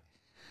die.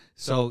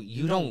 So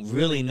you don't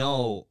really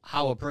know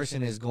how a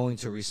person is going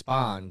to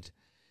respond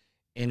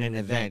in an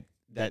event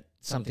that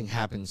something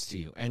happens to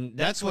you. And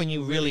that's when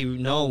you really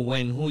know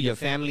who your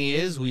family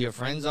is, who your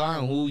friends are,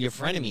 and who your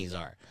frenemies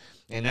are.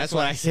 And that's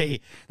what I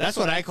say. That's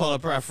what I call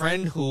a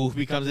friend who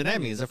becomes an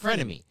enemy, is a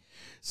frenemy.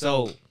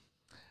 So,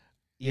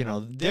 you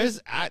know,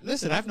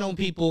 listen, I've known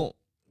people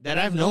that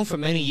I've known for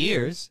many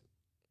years,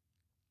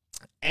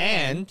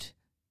 and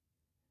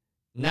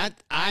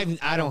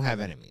I don't have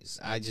enemies.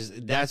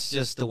 That's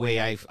just the way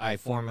I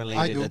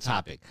formulated the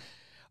topic.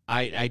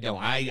 I don't.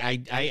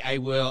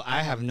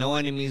 I have no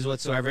enemies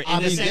whatsoever. I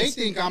mean, they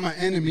think I'm an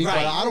enemy, right,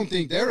 but I don't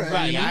think they're an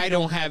enemy. I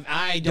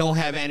don't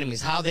have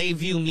enemies. How they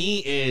view me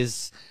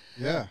is,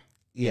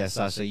 yeah,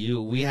 Sasha.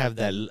 We have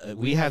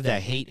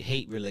that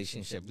hate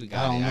relationship. We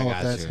got. I don't know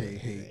if that's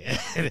hate.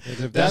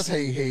 If that's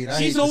hate,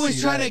 she's always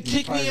trying to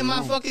kick me in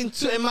my fucking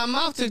in my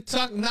mouth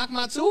to knock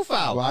my tooth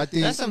out. Well, I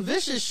think that's some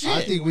vicious shit.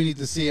 I think we need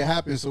to see it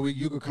happen so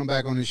you could come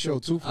back on the show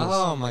too.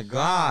 Oh my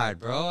God,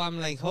 bro! I'm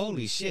like,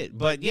 holy shit.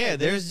 But yeah,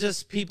 there's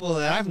just people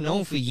that I've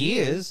known for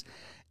years,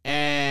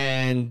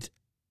 and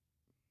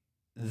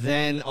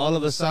then all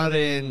of a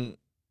sudden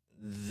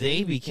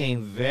they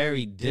became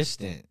very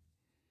distant.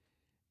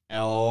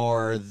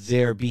 Or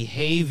their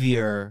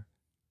behavior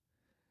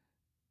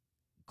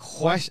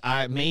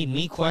made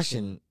me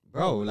question,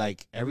 bro,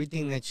 like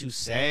everything that you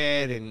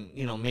said, and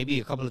you know, maybe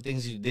a couple of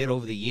things you did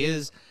over the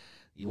years,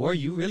 were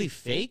you really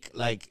fake?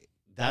 Like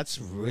that's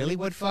really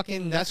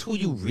that's who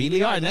you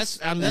really are, and that's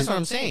what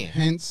I'm saying.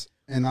 Hence,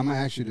 and I'm gonna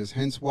ask you this,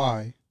 hence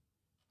why,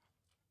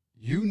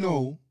 you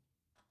know,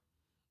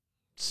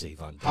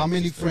 how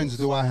many friends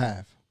do I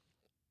have?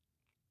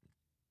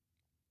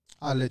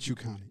 I'll let you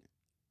count it.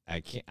 I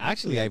can't.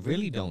 Actually, I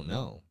really don't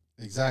know.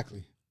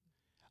 Exactly.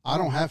 I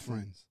don't have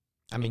friends.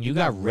 I mean, you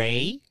got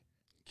Ray.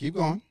 Keep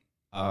going.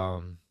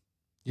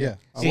 Yeah.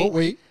 I See, won't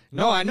wait.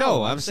 No, I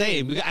know. I'm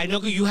saying, I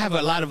know you have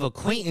a lot of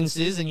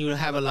acquaintances and you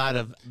have a lot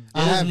of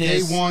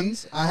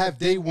business. I have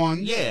day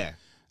ones. Yeah.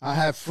 I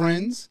have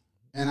friends,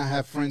 and I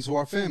have friends who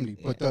are family.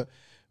 Yeah. But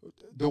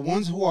the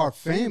ones who are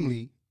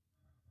family,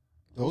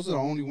 those are the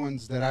only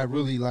ones that I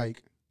really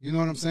like. You know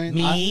what I'm saying?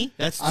 Me?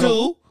 That's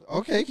two.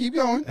 Okay, keep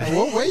going. I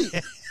won't wait.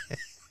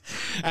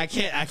 I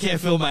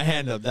can't fill my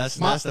hand up. That's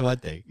the one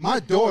thing. My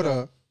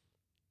daughter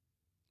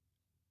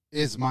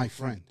is my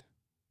friend.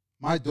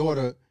 My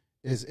daughter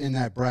is in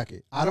that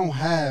bracket. I don't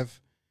have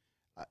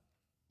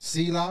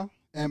Sila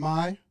and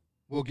I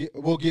will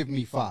give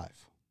me 5.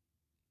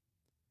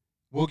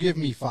 Will give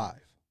me 5.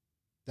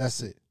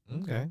 That's it.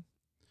 Okay.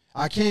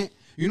 I can't.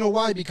 You know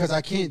why? Because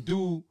I can't.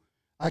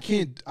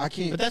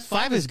 But that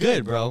 5 is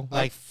good, bro.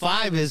 Like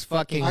 5 is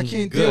fucking. I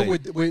can't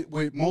good. deal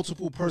with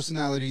multiple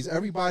personalities.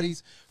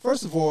 Everybody's.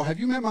 First of all, have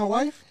you met my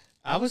wife?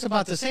 I was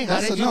about to say,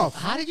 that's enough.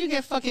 How did you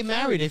get fucking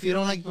married if you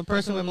don't like a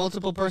person with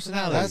multiple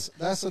personalities?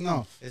 That's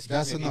enough.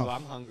 That's enough.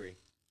 I'm hungry.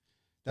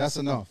 That's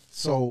enough.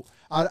 So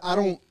I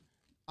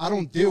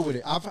don't deal with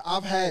it.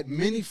 I've had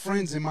many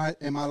friends in my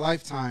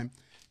lifetime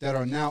that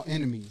are now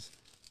enemies,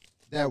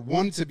 that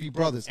wanted to be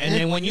brothers. And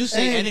then when you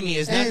say enemy,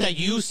 it's not that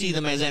you see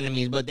them as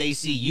enemies, but they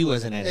see you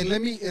as an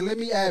enemy. And let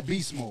me add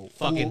Beast Mode,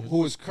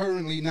 who is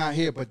currently not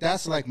here, but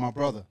that's like my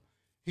brother.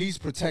 He's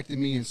protected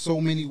me in so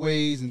many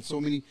ways, and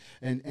so many,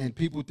 and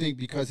people think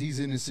because he's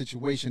in this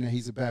situation that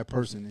he's a bad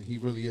person, and he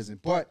really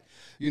isn't. But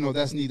you know,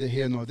 that's neither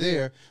here nor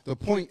there. The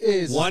point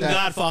is one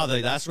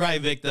Godfather. That's right,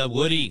 Victor.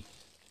 Woody.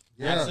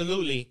 Yeah.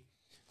 Absolutely.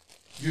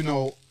 You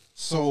know,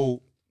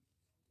 so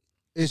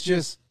it's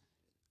just,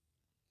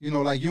 you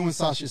know, like you and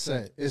Sasha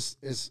said, it's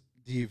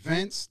the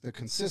events, the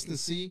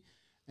consistency,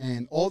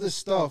 and all this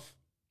stuff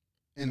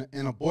in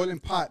a boiling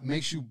pot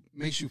makes you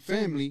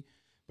family.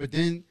 But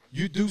then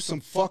you do some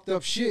fucked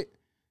up shit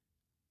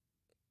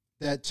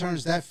that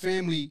turns that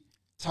family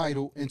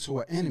title into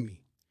an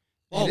enemy.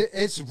 Well, and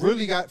it's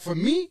really got, for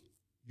me,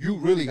 you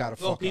really got to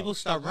fuck up. People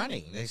start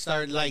running. They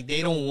start like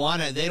they don't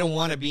want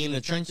to be in the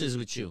trenches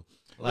with you.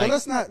 Like,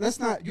 well, let's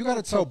not. You got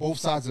to tell both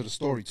sides of the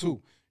story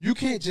too. You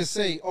can't just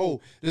say,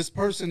 "Oh, this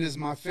person is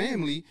my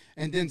family,"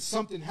 and then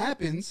something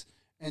happens,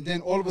 and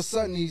then all of a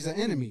sudden he's an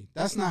enemy.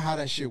 That's not how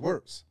that shit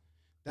works.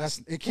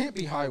 It can't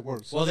be how it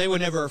works. Well, they were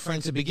never a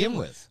friend to begin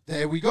with.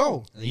 There we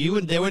go.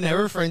 They were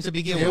never a friend to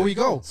begin with. There we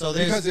go. So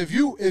because if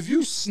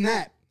you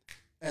snap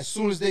as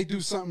soon as they do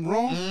something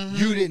wrong,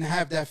 you didn't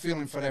have that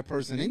feeling for that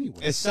person anyway.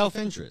 It's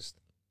self-interest.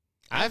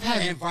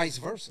 And vice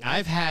versa.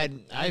 I've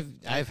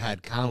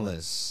had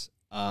countless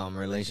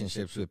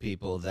relationships with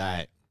people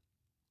that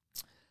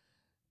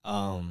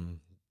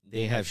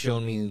they have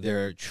shown me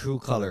their true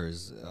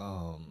colors,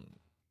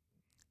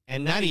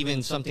 and not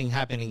even something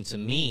happening to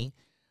me.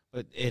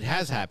 But it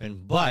has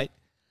happened. But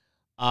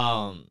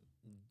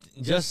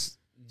just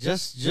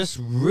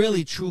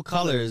really true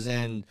colors.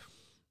 And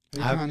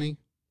hey,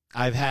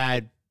 I've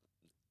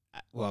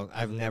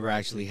never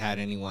actually had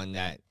anyone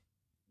that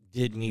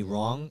did me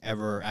wrong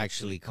ever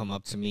actually come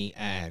up to me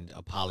and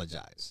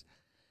apologize,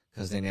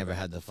 because they never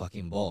had the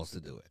fucking balls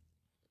to do it.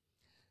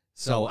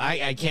 So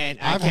I can't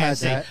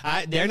say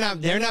they're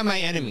not my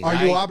enemies. Are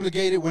you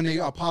obligated when they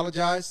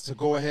apologize to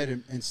go ahead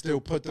and still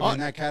put them in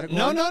that category?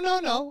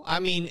 No. I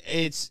mean,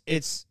 it's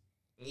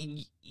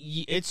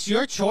it's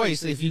your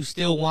choice if you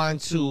still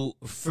want to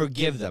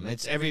forgive them.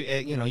 It's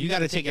you got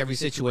to take every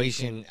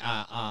situation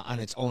on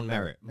its own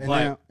merit.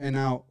 And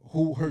now,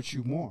 who hurts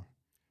you more?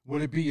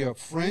 Would it be a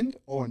friend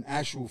or an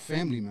actual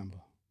family member?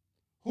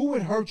 Who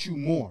would hurt you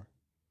more?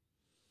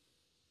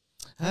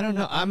 I don't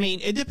know. I mean,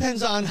 it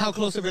depends on how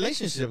close the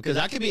relationship. Because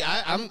I could be,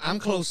 I'm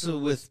close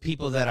with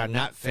people that are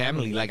not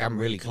family. Like I'm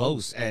really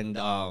close, and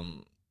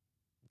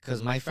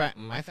because my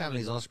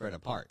family's all spread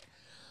apart.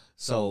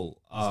 So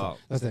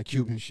that's that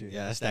Cuban shit.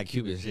 Yeah, that's that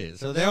Cuban shit.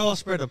 So they're all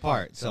spread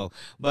apart. So,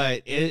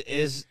 but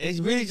it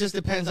really just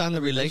depends on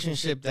the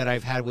relationship that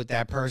I've had with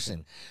that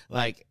person.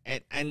 Like,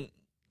 and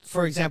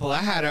for example, I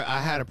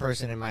had a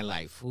person in my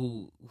life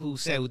who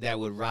said that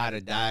would ride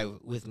or die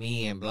with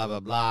me and blah blah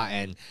blah,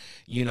 and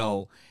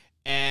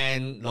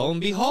and lo and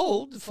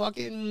behold,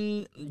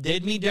 fucking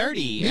did me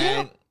dirty. Mia?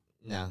 And,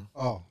 no.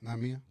 Oh, not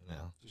Mia?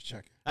 No. Just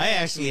checking. I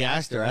actually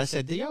asked her, I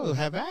said, yo,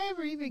 have I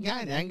ever even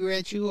gotten angry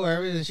at you or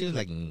everything? She was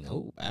like,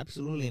 no,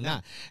 absolutely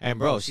not. And,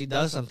 bro, she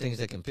does some things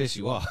that can piss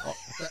you off. Oh,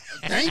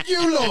 thank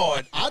you,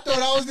 Lord. I thought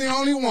I was the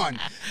only one.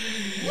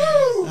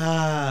 Woo!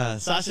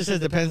 Sasha says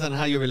depends on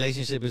how your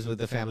relationship is with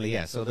the family.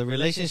 Yeah, so the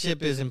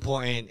relationship is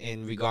important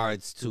in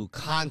regards to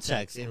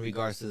context, in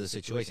regards to the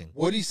situation.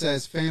 Woody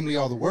says family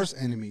are the worst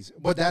enemies,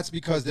 but that's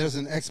because there's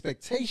an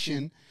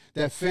expectation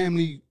that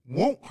family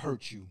won't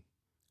hurt you.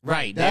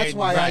 Right. That's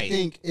why right. I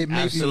think it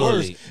may be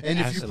worse. And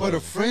if you put a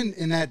friend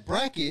in that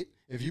bracket,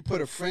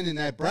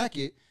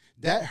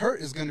 that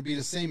hurt is going to be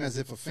the same as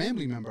if a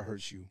family member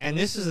hurts you. And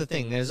this is the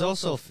thing.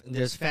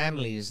 There's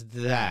families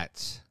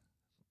that,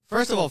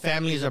 first of all,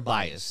 families are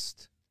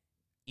biased,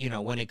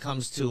 when it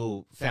comes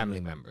to family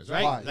members,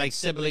 right? Why? Like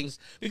siblings,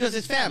 because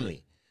it's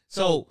family.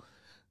 So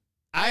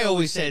I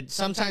always said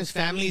sometimes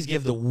families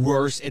give the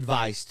worst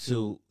advice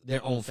to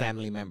their own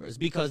family members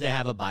because they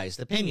have a biased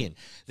opinion.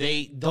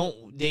 They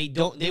want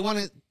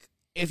to,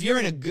 if you're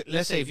in a good,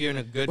 let's say if you're in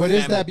a good But family.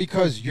 Is that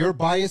because you're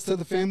biased to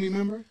the family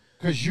member?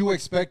 Because you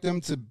expect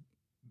them to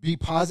be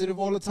positive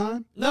all the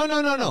time? No.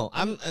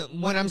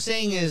 What I'm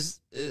saying is,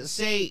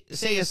 say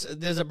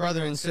there's a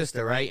brother and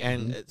sister, right?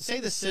 And say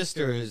the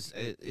sister is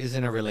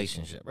in a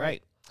relationship,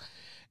 right?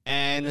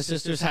 And the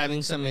sister's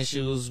having some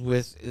issues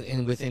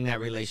within that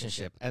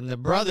relationship, and the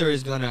brother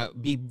is gonna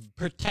be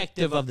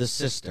protective of the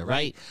sister,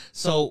 right?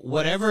 So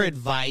whatever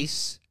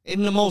advice,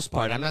 in the most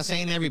part, I'm not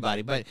saying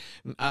everybody, but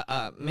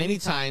many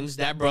times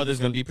that brother's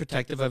gonna be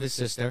protective of his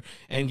sister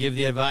and give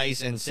the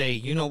advice and say,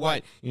 you know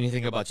what, you need to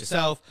think about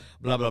yourself,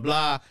 blah blah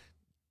blah,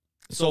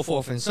 so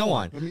forth and so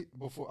on.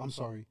 I'm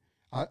sorry,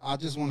 I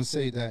just want to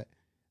say that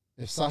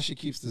if Sasha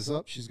keeps this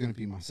up, she's gonna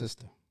be my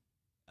sister.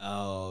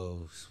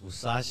 Oh,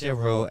 Sasha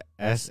wrote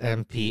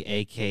SMP,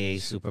 aka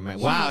Superman.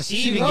 Wow,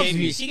 she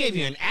gave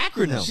you an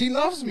acronym. She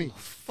loves me.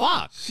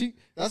 Fuck.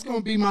 That's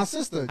gonna be my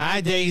sister. Hi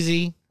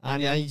Daisy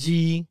on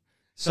IG.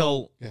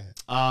 So,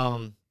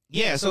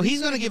 yeah. So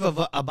he's gonna give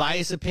a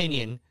biased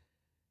opinion,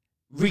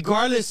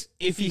 regardless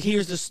if he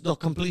hears the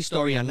complete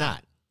story or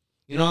not.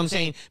 You know what I'm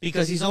saying?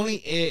 Because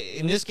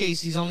in this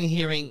case, he's only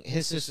hearing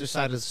his sister's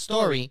side of the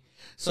story.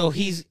 So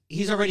he's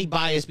already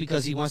biased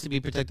because he wants to be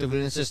protective of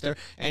his sister,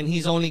 and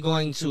he's only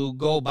going to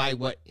go by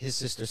what his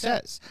sister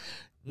says.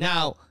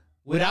 Now,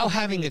 without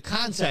having the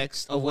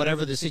context of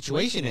whatever the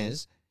situation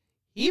is,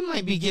 he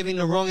might be giving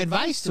the wrong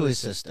advice to his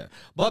sister.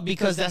 But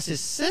because that's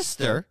his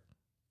sister,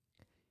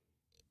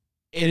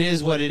 it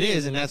is what it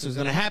is, and that's what's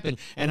going to happen.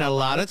 And a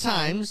lot of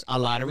times, a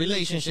lot of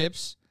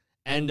relationships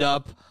end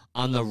up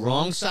on the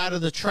wrong side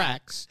of the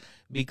tracks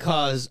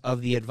because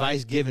of the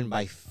advice given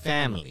by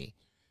family.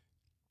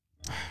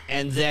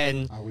 And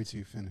then I'll wait till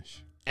you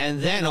finish.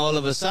 And then all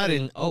of a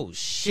sudden, oh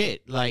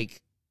shit,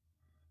 like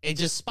it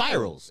just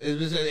spirals.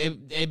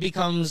 It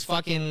becomes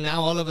fucking,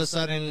 now all of a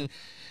sudden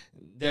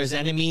there's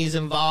enemies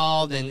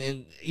involved,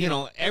 and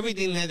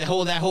everything that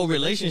whole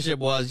relationship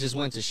was just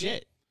went to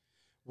shit.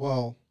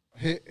 Well,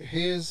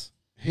 here's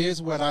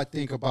what I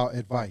think about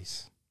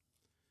advice.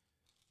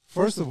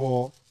 First of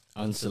all,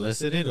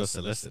 unsolicited or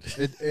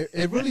solicited?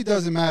 It really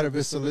doesn't matter if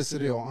it's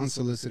solicited or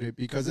unsolicited,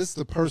 because it's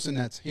the person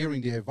that's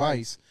hearing the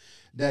advice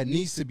that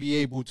needs to be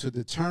able to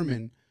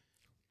determine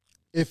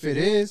if it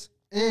is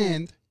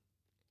and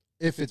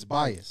if it's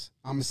biased.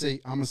 I'm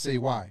gonna say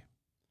why.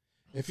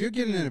 If you're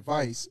getting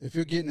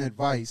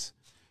advice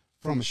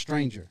from a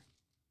stranger,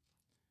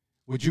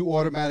 would you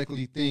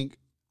automatically think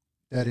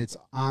that it's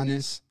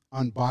honest,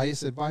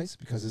 unbiased advice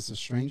because it's a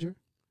stranger?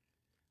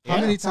 Yeah.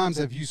 How many times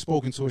have you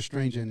spoken to a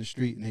stranger in the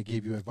street and they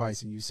gave you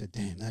advice and you said,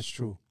 "Damn, that's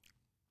true"?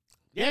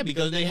 Yeah,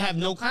 because they have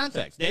no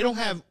context. They don't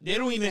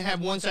even have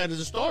one side of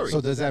the story.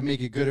 So does that make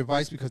it good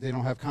advice because they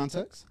don't have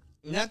context?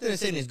 Not that I'm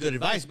saying it's good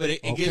advice, but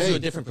it gives you a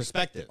different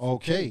perspective.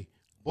 Okay.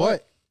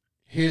 But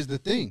here's the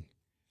thing.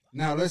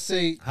 Now let's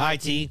say hi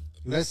T.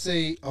 Let's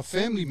say a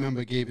family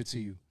member gave it to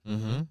you.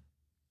 Mm-hmm.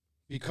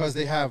 Because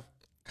they have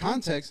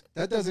context,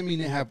 that doesn't mean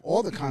they have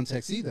all the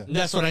context either.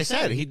 That's what I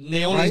said.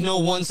 They only know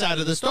one side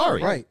of the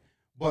story. Right.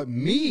 But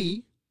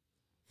me,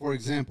 for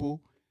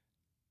example,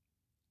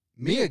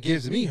 Mia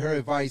gives me her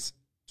advice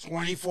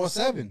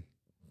 24/7.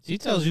 She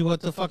tells you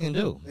what to fucking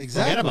do.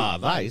 Exactly. Forget about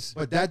advice.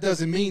 But that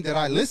doesn't mean that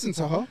I listen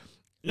to her.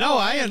 No,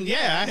 I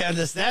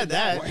understand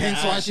that.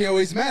 Hence why she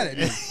always mad at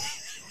me,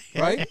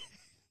 right?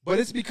 But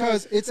it's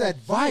because it's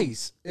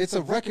advice. It's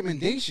a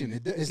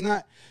recommendation. It's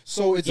not.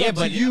 So it's up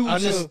to you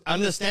to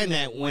understand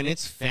that when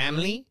it's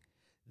family,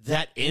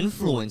 that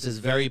influence is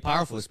very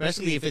powerful,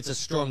 especially if it's a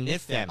strong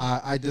knit family.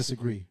 I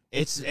disagree.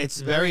 It's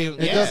very.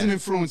 It doesn't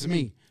influence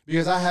me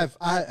because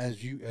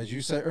as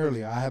you said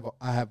earlier,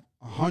 I have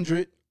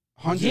hundreds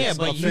of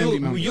family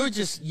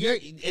members.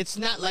 It's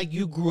not like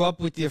you grew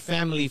up with your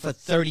family for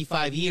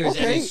 35 years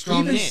and it's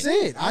strong even knit.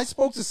 Sid. I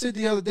spoke to Sid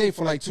the other day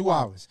for like 2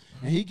 hours,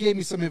 and he gave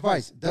me some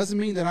advice. Doesn't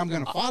mean that I'm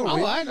going to follow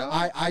it. I know.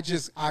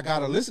 I got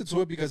to listen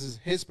to it because it's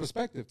his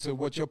perspective. To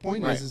what your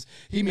point is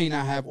he may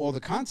not have all the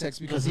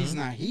context because he's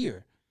not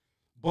here.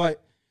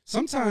 But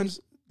sometimes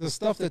the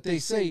stuff that they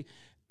say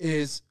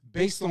is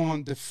based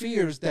on the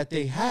fears that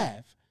they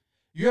have.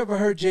 You ever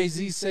heard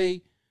Jay-Z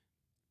say,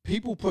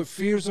 people put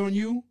fears on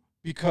you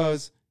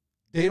because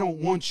they don't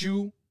want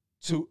you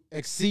to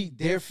exceed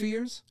their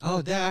fears?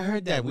 Oh, I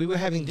heard that. We were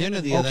having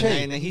dinner the other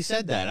night, and he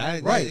said that.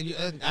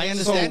 I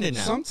understand it now.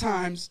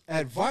 Sometimes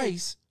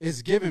advice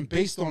is given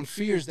based on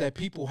fears that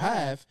people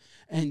have,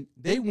 and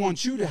they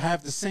want you to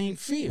have the same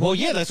fear. Well,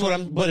 yeah,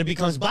 but it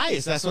becomes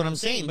biased. That's what I'm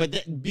saying.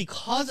 But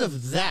because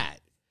of that,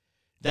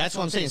 that's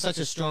what I'm saying. Such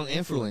a strong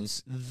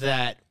influence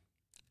that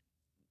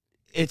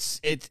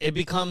it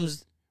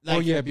becomes.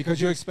 Like,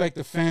 because you expect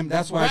the fam.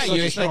 That's why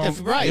you expect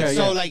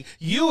So like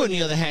you, on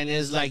the other hand,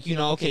 is like,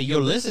 okay, you'll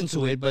listen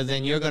to it, but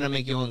then you're gonna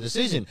make your own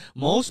decision.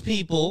 Most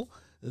people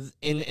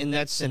in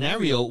that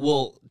scenario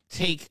will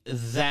take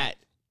that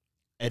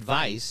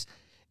advice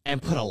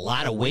and put a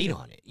lot of weight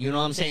on it. You know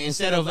what I'm saying?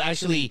 Instead of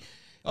actually,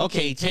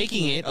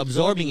 taking it,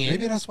 absorbing it.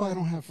 Maybe that's why I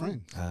don't have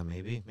friends.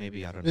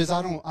 Maybe I don't know. Because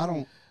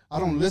I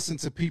don't listen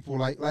to people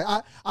like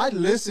I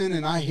listen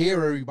and I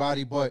hear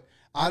everybody, but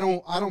I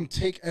don't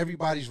take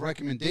everybody's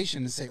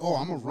recommendation and say, oh,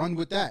 I'm gonna run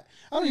with that.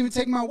 I don't even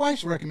take my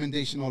wife's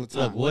recommendation all the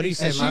time. Look, what he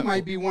said, and she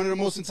might be one of the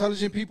most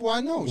intelligent people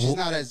I know. She's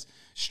not as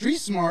street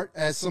smart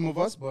as some of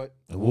us, but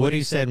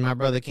Woody said, my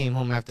brother came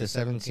home after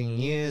 17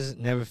 years,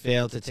 never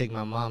failed to take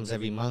my mom's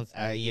every month.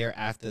 A year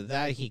after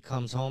that, he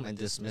comes home and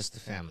dismissed the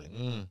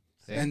family.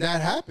 And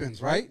that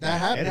happens, right? That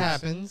happens. It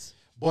happens.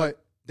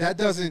 But that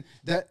doesn't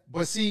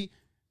but see,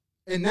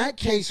 in that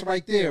case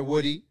right there,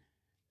 Woody,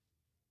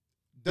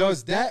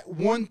 does that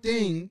one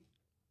thing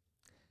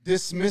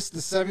dismiss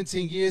the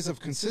 17 years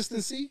of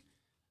consistency?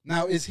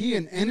 Now, is he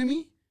an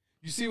enemy?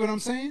 You see what I'm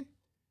saying?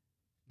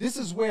 This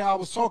is where I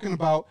was talking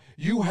about.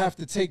 You have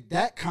to take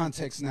that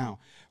context now.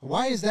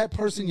 Why is that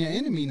person your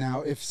enemy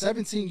now? If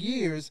 17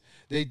 years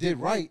they did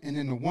right, and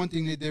then the one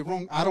thing they did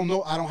wrong, I don't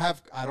know. I don't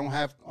have.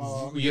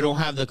 You don't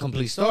have the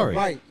complete story,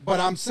 right?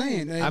 But I'm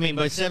saying.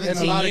 But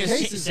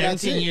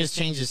 17 years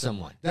changes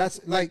someone.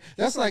 That's like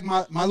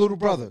my little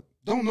brother.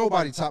 Don't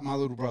nobody top my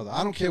little brother.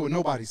 I don't care what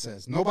nobody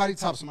says. Nobody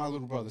tops my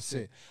little brother.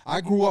 Sid. I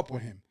grew up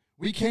with him.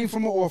 We came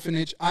from an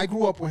orphanage. I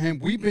grew up with him.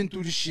 We've been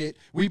through the shit.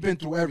 We've been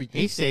through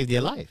everything. He saved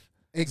your life.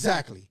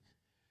 Exactly.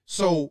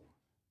 So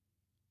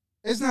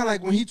it's not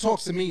like when he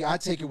talks to me, I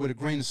take it with a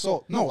grain of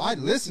salt. No, I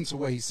listen to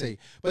what he say.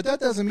 But that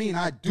doesn't mean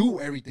I do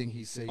everything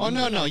he say. Oh,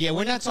 no. Yeah,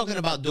 we're not talking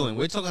about doing.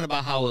 We're talking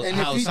about how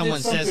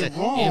someone says it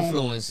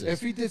influences. If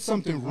he did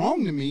something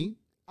wrong to me,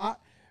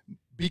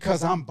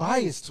 because I'm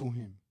biased to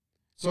him.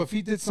 So if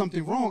he did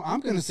something wrong, I'm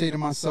going to say to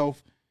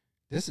myself,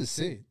 this is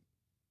Sid.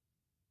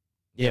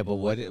 Yeah, but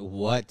what?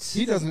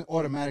 He doesn't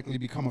automatically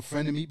become a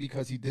friend of me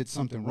because he did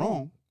something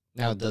wrong.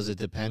 Now, does it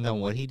depend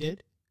on what he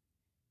did?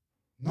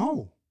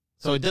 No.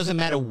 So it doesn't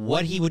matter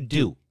what he would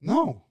do?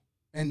 No.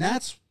 And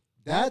that's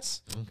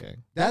okay.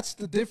 That's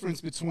the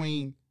difference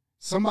between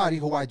somebody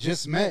who I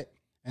just met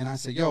and I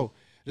say, yo,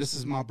 this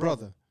is my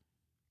brother.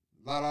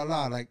 La, la,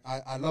 la. Like,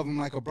 I love him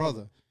like a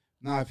brother.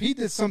 Now, if he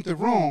did something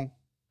wrong,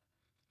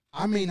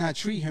 I may not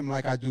treat him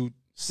like I do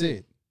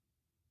Sid.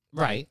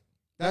 Right.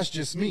 That's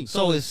just me.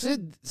 So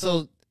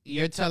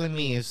you're telling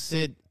me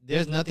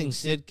there's nothing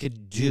Sid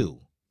could do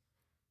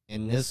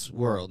in this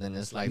world, in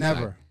this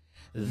lifetime,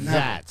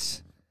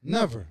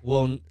 Never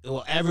will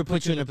ever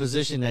put you in a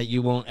position that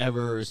you won't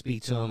ever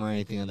speak to him or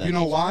anything of that. You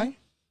know why?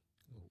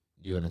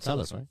 You're gonna tell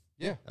us, right?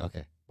 Yeah.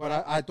 Okay.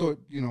 But I thought,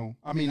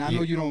 I mean, I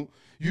know you don't.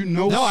 You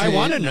know. No, Sid, I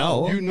want to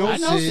know. You know, I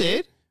know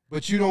Sid.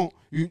 But you don't.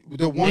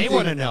 The one they thing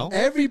want to know.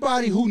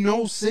 Everybody who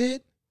knows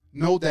Sid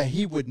know that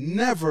he would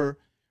never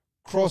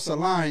cross a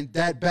line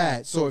that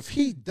bad. So if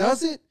he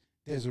does it,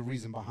 there's a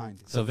reason behind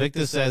it. So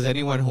Victor says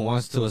anyone who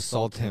wants to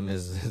assault him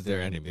is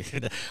their enemy.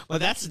 Well,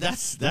 that's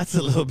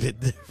a little bit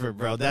different,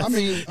 bro. That's, I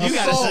mean,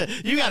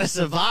 you gotta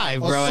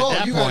survive, bro. Assault, at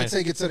that you point, gotta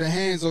take it to the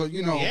hands, or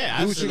do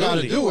absolutely. what you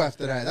gotta do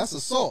after that. That's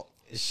assault.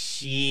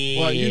 Shit.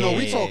 But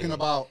we talking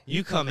about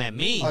you come at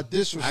me. A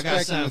disrespect I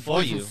got something in a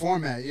for different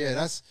format. Yeah,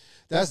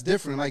 that's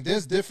different. Like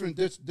there's different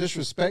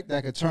disrespect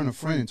that could turn a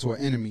friend into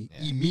an enemy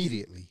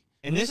immediately.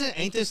 And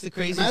ain't this the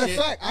crazy Matter shit?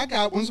 of fact, I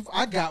got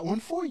one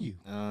for you.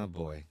 Oh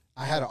boy.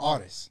 I had an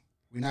artist.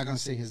 We're not gonna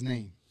say his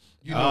name.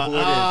 You know who it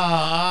is.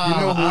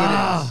 You know who it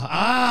is.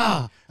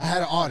 I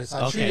had an artist.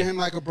 I treated him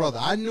like a brother.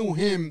 I knew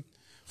him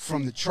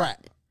from the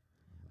trap.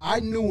 I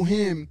knew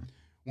him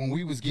when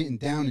we was getting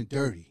down and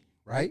dirty,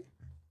 right?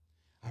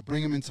 I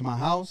bring him into my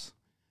house.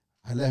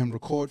 I let him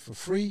record for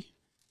free.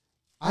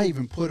 I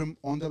even put him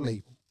on the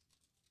label.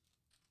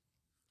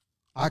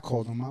 I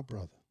called him my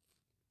brother.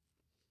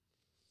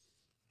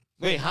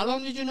 Wait, how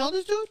long did you know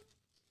this dude?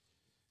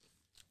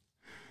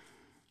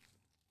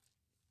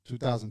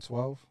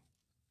 2012.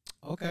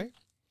 Okay.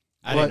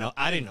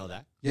 I didn't know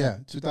that. Yeah,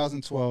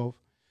 2012,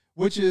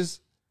 which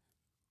is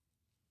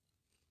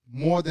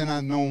more than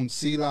I've known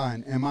Sela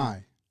and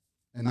MI,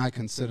 and I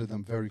consider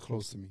them very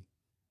close to me,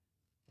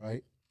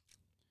 right?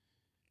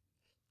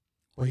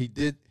 But he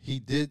did,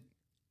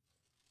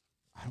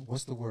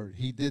 what's the word?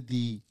 He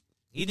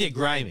did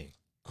grimy.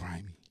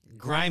 Grimy.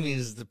 Grimy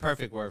is the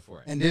perfect word for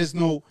it. And there's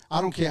no,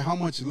 I don't care how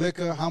much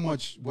liquor, how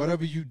much,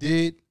 whatever you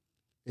did,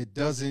 it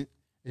doesn't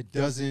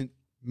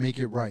make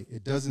it right.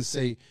 It doesn't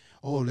say,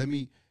 oh, let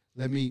me,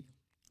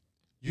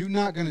 you're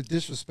not going to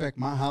disrespect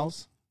my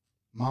house,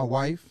 my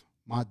wife,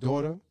 my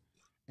daughter,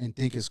 and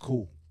think it's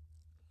cool.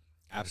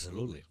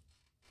 Absolutely.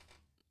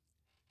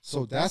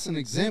 So that's an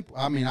example.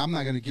 I mean, I'm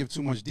not going to give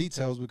too much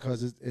details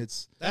because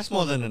it's that's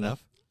more than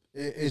enough.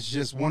 It's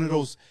just one of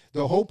those.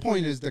 The whole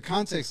point is, the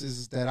context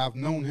is that I've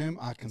known him.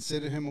 I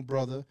consider him a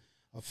brother,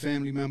 a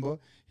family member.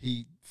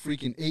 He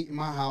freaking ate in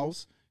my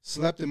house,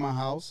 slept in my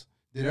house,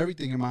 did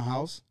everything in my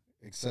house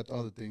except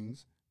other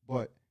things.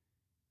 But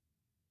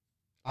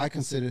I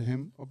considered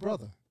him a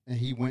brother, and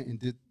he went and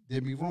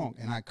did me wrong,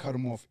 and I cut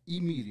him off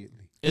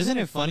immediately. Isn't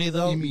it funny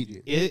though?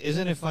 Immediately.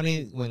 Isn't it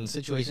funny when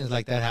situations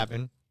like that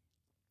happen,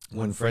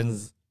 when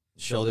friends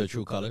show their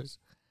true colors?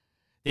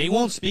 They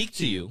won't speak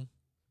to you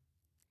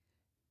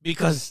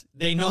because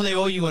they know they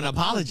owe you an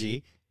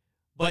apology,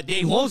 but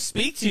they won't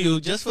speak to you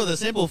just for the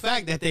simple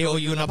fact that they owe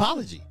you an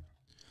apology.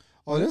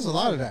 Oh, there's a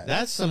lot of that.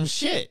 That's some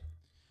shit.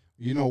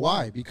 You know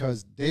why?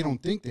 Because they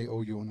don't think they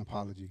owe you an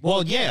apology.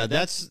 Well, yeah,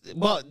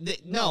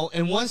 no.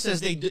 In one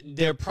sense,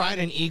 their pride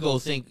and ego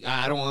think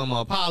I don't owe them an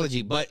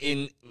apology, but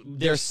in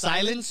their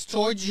silence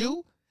towards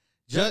you,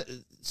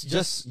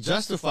 just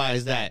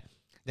justifies that.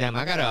 Damn,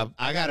 I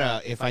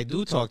gotta. If I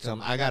do talk to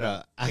them, I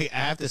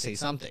have to say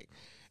something,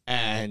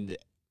 and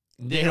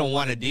they don't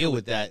want to deal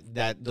with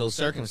those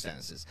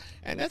circumstances,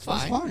 and that's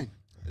fine. That's fine.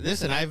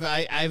 Listen, I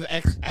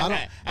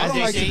don't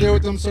like to deal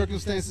with them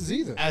circumstances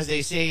either. As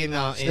they say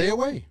stay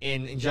away.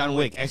 In John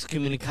Wick,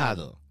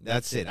 excommunicado.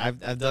 That's it.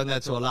 I've done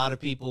that to a lot of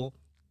people.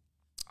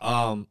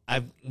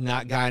 I've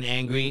not gotten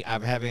angry. I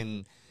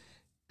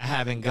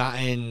haven't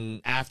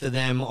gotten after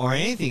them or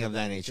anything of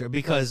that nature,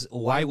 because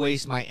why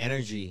waste my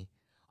energy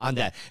on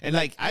that? And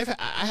like I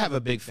have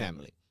a big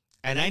family,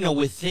 and I know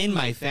within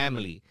my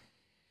family,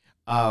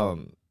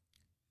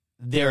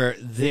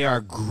 there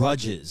are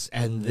grudges,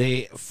 and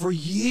they for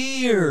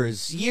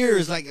years,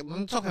 like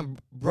I'm talking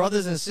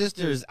brothers and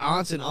sisters,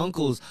 aunts and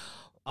uncles,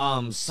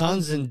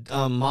 sons and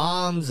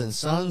moms and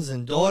sons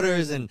and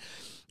daughters, and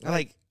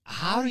like,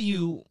 how do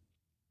you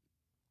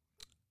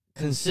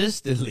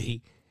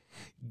consistently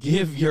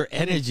give your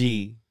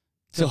energy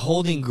to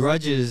holding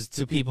grudges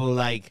to people?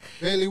 Like,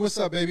 Bailey, what's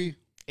up, baby?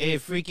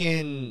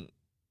 Freaking,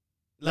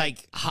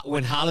 like,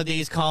 when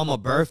holidays come or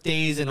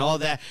birthdays and all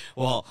that,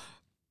 well,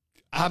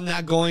 I'm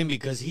not going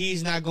because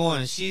he's not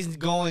going, she's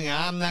going,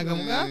 I'm not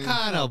going. That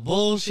kind of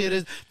bullshit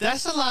is,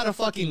 that's a lot of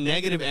fucking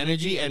negative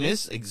energy, and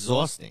it's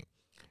exhausting.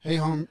 Hey,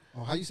 how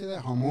you say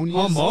that?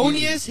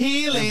 Harmonious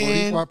healing.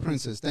 And Boricua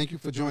Princess, thank you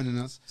for joining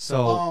us.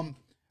 So,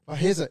 but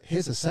here's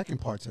a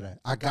second part to that.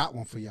 I got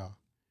one for y'all.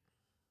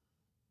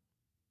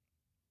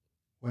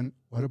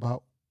 What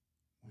about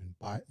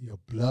when your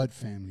blood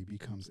family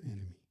becomes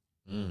enemy?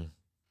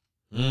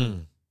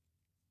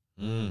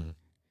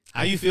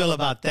 How you feel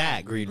about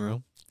that, Green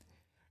Room?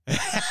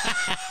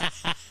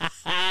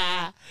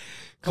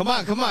 Come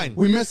on.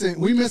 We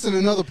missing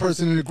another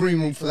person in the green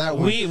room for that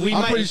one.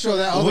 I'm pretty sure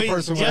that other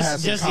person would have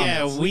some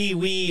comments.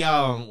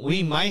 Yeah,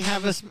 we might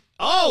have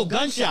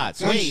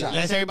gunshots. Wait,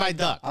 let's everybody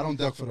duck. I don't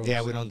duck for those.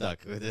 Yeah, we don't duck.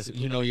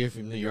 You know you're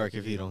from New York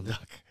if you don't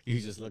duck. You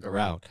just look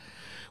around.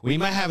 We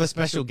might have a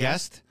special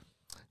guest.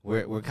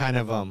 We're kind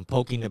of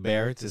poking the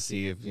bear to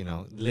see if,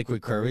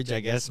 Liquid Courage, I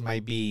guess,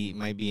 might be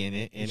in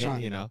it.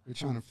 We're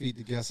trying to feed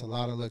the guests a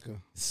lot of liquor.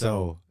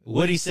 So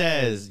Woody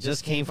says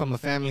just came from a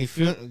family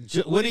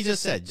Woody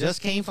just said just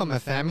came from a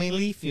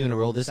family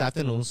funeral this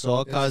afternoon.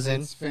 Saw a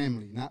cousin. It's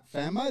family, not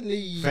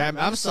family.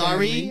 I'm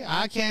sorry,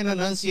 I can't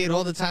enunciate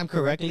all the time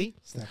correctly.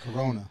 It's that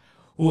Corona.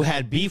 Who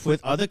had beef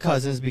with other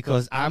cousins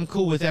because I'm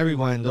cool with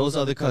everyone and those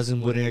other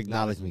cousins wouldn't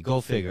acknowledge me.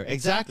 Go figure.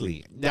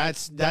 Exactly.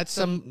 That's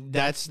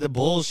the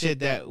bullshit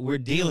that we're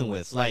dealing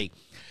with. Like,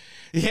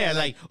 yeah,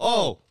 like,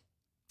 oh,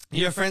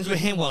 you're friends with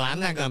him. Well, I'm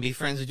not gonna be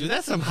friends with you.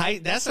 That's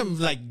some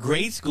like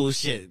grade school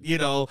shit,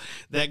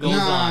 that goes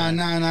on.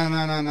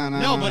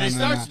 No, but it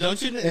starts,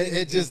 don't you?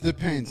 It just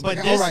depends. But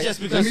this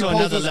just becomes to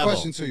another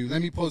level.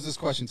 Let me pose this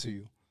question to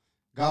you.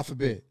 God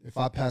forbid, if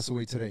I pass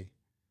away today,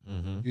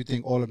 you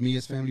think all of me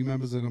as family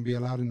members are going to be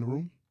allowed in the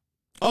room?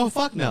 Oh,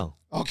 fuck no.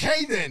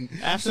 Okay, then.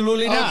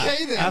 Absolutely not.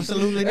 Okay, then.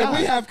 Absolutely And not.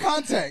 we have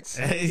context.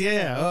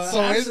 Yeah. So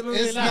absolutely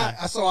it's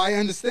not. So I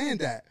understand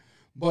that.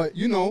 But,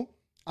 you know,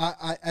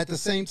 I at the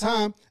same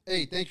time,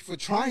 hey, thank you for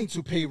trying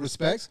to pay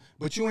respects,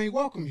 but you ain't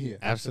welcome here.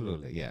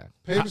 Absolutely, yeah.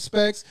 Pay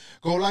respects.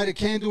 Go light a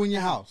candle in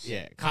your house.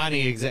 Yeah,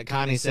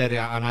 Connie said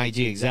on IG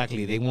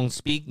exactly. They won't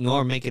speak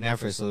nor make an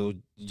effort, so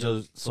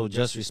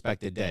just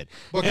respect the dead.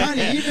 But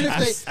Connie, even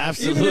if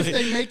Absolutely.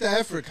 they make the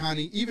effort,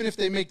 Connie, even if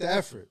they make the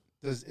effort,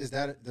 does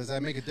that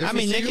make a difference?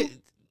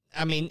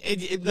 I mean, to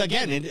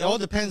you? it all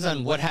depends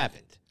on what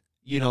happened.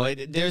 You know,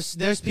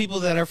 there's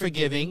people that are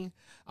forgiving.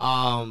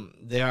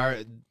 There are.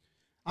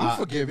 I'm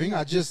forgiving.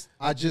 I just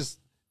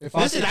if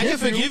Listen, I can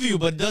forgive forgive you,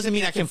 but doesn't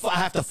mean I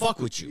have to fuck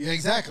with you. Yeah,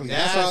 exactly.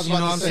 That's what I was you know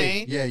about what I'm to say.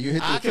 saying? Yeah, you hit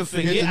the, I can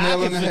forgive. hit the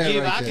nail on the head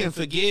right I there. can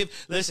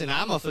forgive. Listen,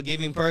 I'm a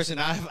forgiving person.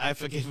 I've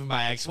forgiven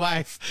my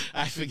ex-wife.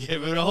 I've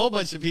forgiven a whole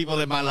bunch of people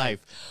in my life.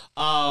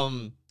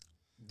 Don't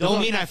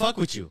mean I fuck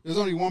with you. There's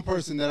only one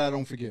person that I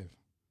don't forgive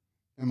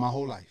in my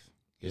whole life.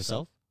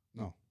 Yourself?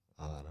 No.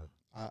 Oh,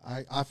 no.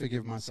 I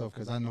forgive myself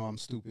because I know I'm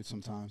stupid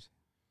sometimes.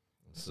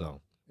 So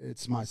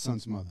it's my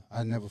son's mother.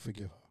 I never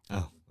forgive her.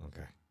 Oh,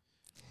 okay.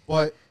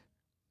 But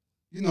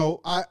you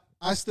know,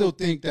 I still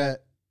think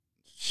that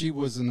she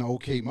was an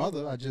okay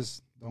mother. I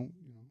just don't,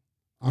 you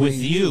know. With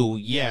you,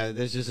 yeah,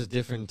 there's just a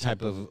different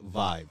type of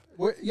vibe.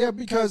 Well, yeah,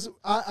 because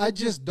I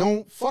just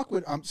don't fuck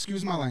with.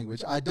 Excuse my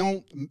language. I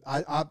don't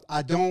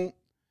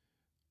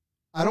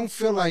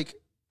feel like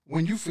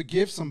when you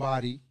forgive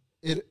somebody,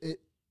 it.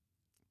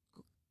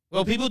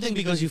 Well, people think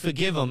because you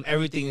forgive them,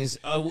 everything is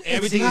peachy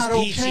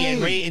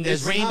okay. and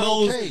there's It's not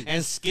rainbows okay.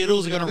 and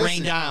Skittles are gonna rain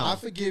Listen, down. I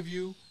forgive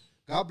you.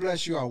 God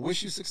bless you. I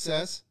wish you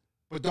success,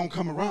 but don't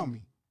come around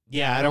me.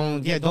 Yeah, I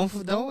don't. Yeah, don't.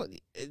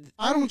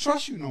 I don't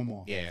trust you no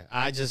more. Yeah,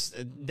 I just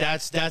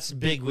that's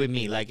big with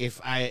me. Like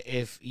if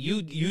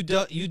you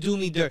do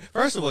me dirty.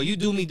 First of all, you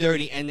do me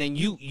dirty, and then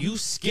you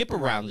skip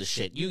around the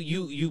shit.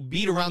 You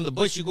beat around the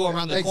bush. You go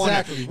around the corner.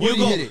 Exactly.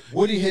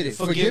 Woody hit it.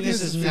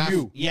 Forgiveness is for not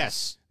you.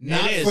 Yes.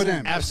 Not it is. for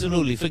them.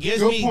 Absolutely.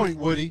 Good point,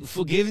 Woody.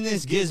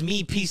 Forgiveness gives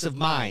me peace of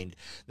mind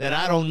that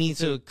I don't need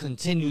to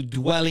continue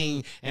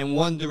dwelling and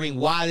wondering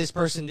why this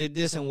person did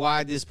this and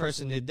why this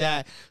person did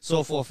that,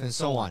 so forth and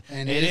so on.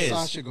 And it is.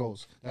 Sasha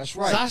goes. That's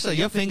right. Sasha,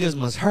 your fingers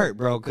must hurt,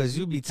 bro, because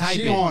you be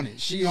typing. She on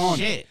it. She on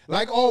Shit. it.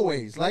 Like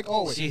always.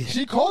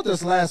 She called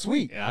us last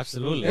week. Yeah,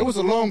 absolutely. It was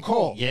a long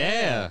call.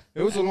 Yeah.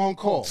 It was a long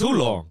call. Too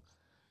long.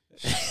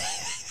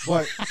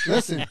 But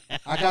listen,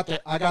 I got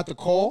the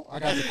call. I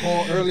got the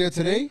call earlier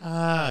today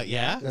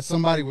Yeah. that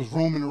somebody was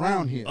roaming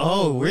around here.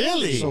 Oh,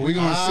 really? So we're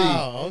gonna see.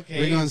 Oh, okay.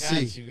 We're gonna got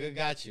see. You.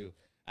 Got you.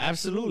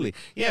 Absolutely.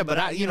 Yeah, but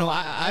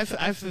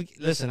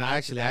listen.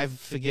 I've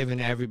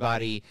forgiven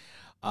everybody.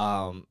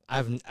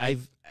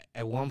 I've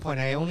at one point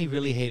I only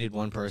really hated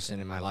one person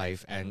in my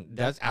life, and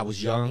I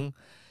was young,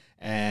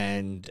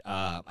 and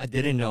I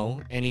didn't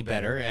know any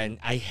better, and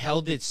I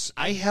held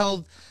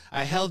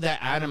that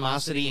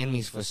animosity in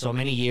me for so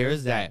many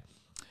years that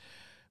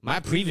my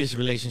previous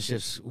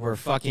relationships were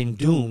fucking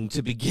doomed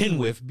to begin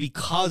with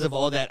because of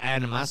all that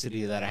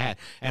animosity that I had.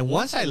 And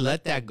once I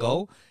let that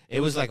go,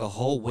 it was like a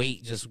whole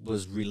weight just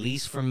was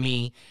released from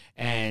me,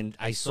 and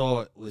I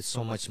saw with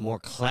so much more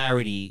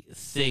clarity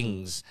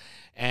things,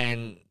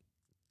 and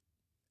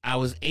I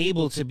was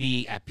able to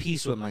be at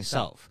peace with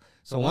myself.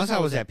 So once I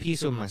was at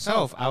peace with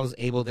myself, I was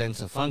able then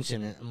to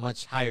function in a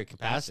much higher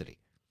capacity.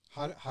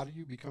 How do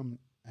you become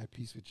at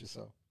peace with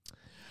yourself?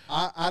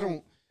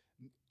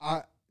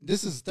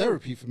 This is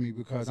therapy for me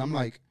because I'm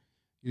like,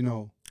 you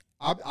know,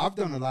 I've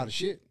done a lot of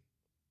shit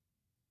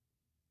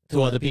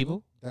To other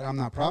people? that I'm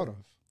not proud of.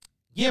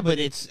 Yeah, but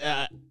it's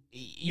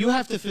you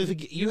have to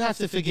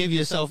forgive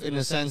yourself in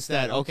the sense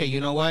that, okay, you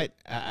know what,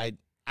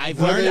 I've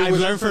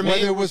learned from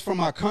whether it. it was for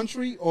my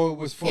country or it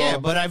was for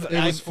it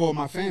was for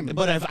my family.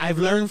 But I've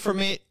learned from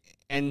it,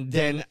 and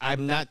then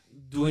I'm not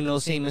doing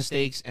those same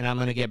mistakes, and I'm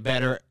gonna get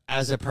better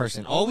as a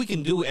person. All we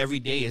can do every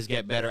day is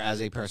get better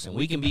as a person.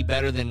 We can be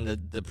better than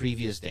the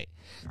previous day.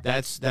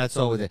 That's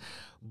all with it.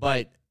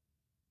 But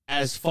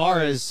as far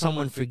as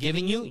someone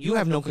forgiving you, you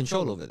have no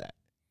control over that.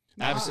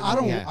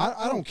 Absolutely.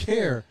 I don't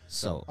care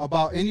So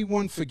about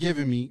anyone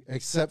forgiving me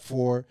except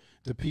for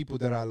the people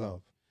that I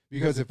love.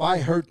 Because if I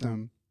hurt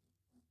them,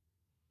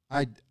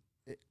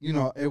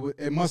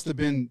 it must have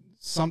been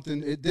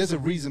something. There's a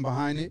reason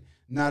behind it,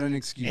 not an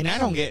excuse. And I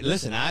don't get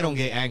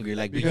angry.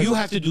 Like, Because you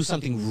have to do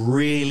something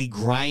really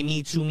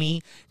grimy to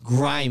me,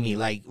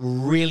 like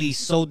really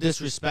so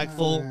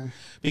disrespectful,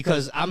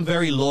 because I'm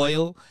very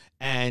loyal.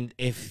 And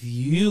if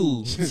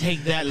you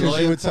take that Because you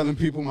loyal, were telling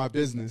people my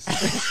business.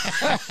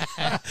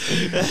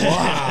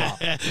 Wow.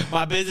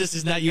 My business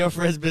is not your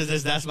friend's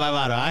business. That's my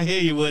motto. I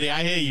hear you, Woody.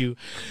 I hear you.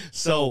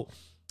 So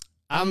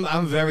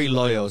I'm very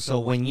loyal.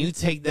 So when you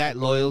take that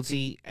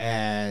loyalty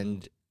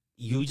and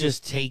you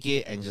just take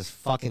it and just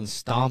fucking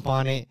stomp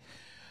on it,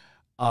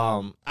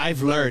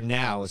 I've learned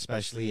now,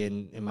 especially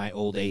in my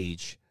old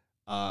age,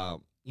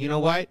 you know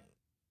what?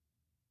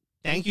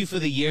 Thank you for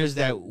the years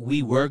that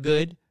we were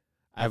good.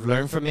 I've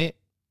learned from it.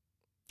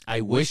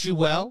 I wish you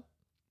well.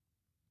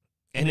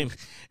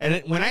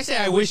 when I say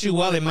I wish you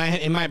well in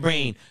my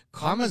brain,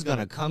 karma's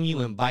gonna come you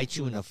and bite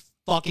you in the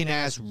fucking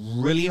ass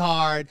really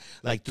hard,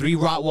 like 3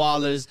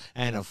 Rottweilers,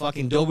 and a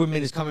fucking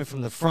Doberman is coming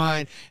from the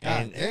front,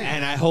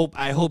 and I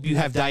hope you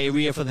have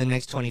diarrhea for the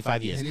next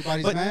 25 years.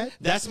 Anybody's but mad?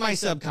 That's my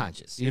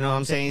subconscious. You know what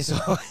I'm saying? So,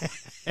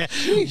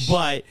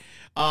 but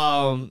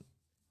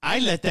I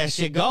let that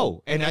shit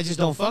go, and I just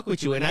don't fuck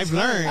with you. And I've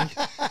learned.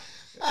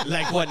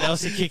 Like what,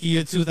 Elsie kicking you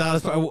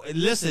 $2,000?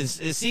 Listen,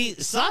 see,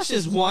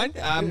 Sasha's one.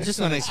 I'm just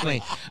gonna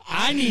explain.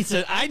 I need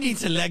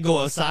to let go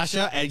of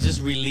Sasha and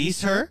just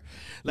release her,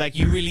 like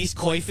you release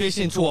koi fish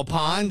into a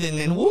pond, and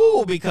then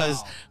woo,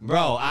 because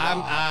bro,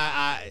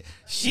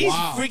 she's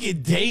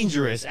freaking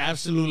dangerous.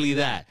 Absolutely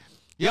that.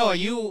 Yo, are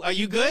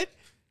you good?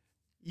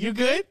 You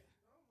good?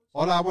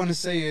 All I want to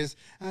say is,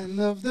 I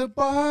love the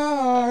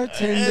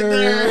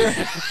bartender.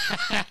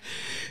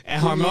 And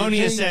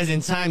Harmonia says,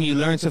 in time, you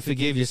learn to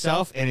forgive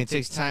yourself, and it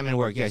takes time and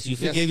work. Yes, you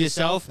forgive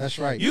yourself. That's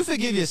right. You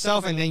forgive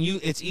yourself, and then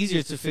it's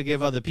easier to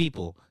forgive other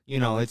people. You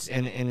know, it's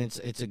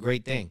a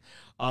great thing.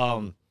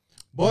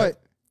 But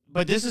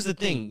this is the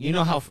thing. You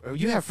know how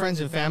you have friends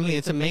and family.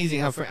 It's amazing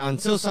how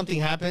until something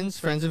happens,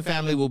 friends and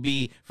family will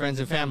be friends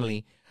and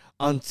family,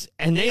 and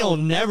they'll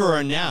never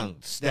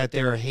announce that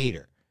they're a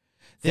hater.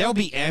 They'll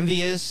be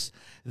envious.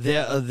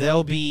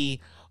 They'll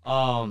be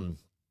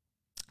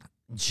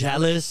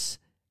jealous.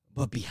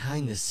 But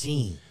behind the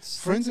scenes,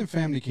 friends and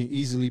family can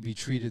easily be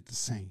treated the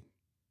same.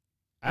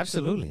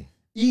 Absolutely.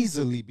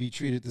 Easily be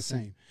treated the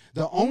same.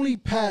 The only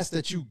pass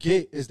that you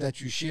get is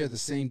that you share the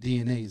same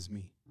DNA as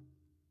me.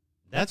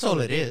 That's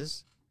all it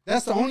is.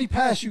 That's the only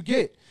pass you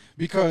get,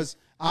 because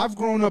I've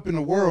grown up in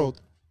a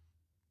world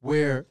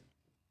where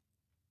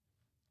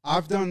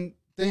I've done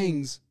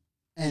things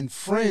and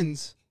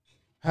friends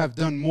have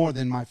done more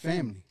than my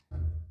family.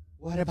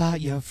 What about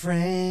your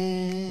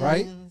friends?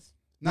 Right?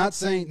 Not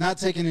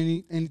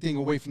taking anything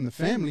away from the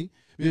family,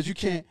 because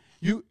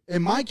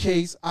in my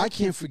case, I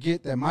can't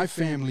forget that my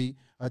family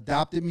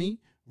adopted me,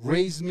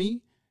 raised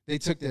me. They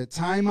took their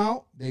time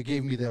out. They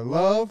gave me their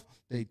love.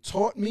 They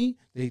taught me.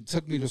 They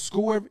took me to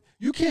school.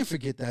 You can't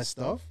forget that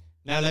stuff.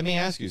 Now, let me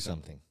ask you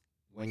something.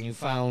 When you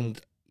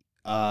found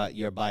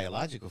your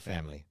biological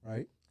family,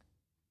 right?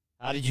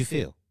 How did you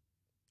feel?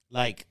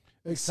 Like,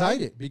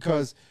 excited,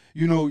 because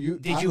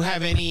did you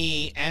have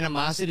any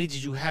animosity?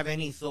 Did you have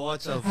any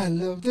thoughts of, I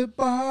love the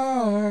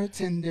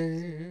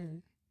bartender?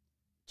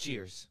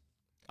 Cheers.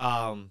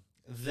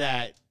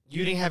 That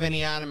you didn't have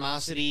any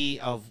animosity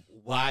of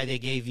why they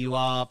gave you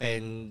up,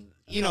 and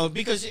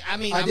because I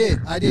mean, I did.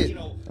 I think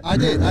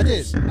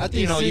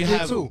you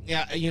have too.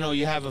 Yeah,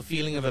 you have a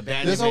feeling of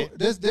abandonment.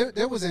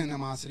 There was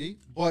animosity,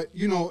 but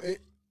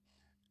it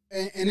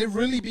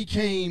really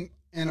became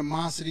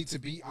animosity, to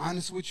be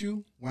honest with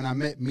you, when I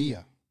met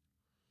Mia.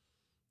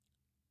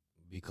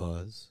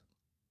 Because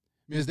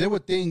there were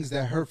things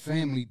that her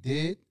family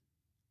did.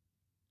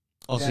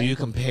 Oh, so you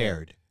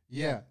compared.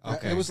 Yeah.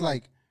 Okay. It was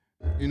like,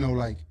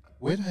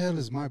 where the hell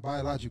is my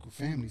biological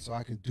family so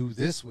I can do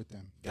this with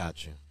them?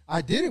 Gotcha.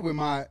 I did it with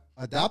my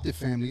adopted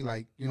family,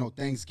 like,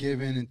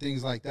 Thanksgiving and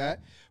things like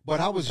that. But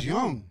I was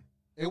young.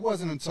 It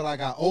wasn't until I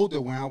got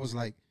older when I was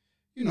like,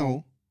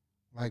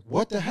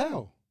 what the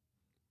hell?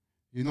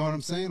 You know what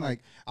I'm saying? Like,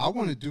 I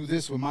want to do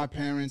this with my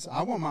parents.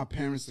 I want my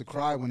parents to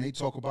cry when they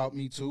talk about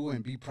me too,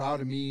 and be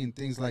proud of me and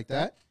things like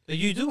that. But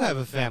you do have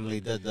a family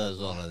that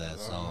does all of that.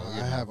 So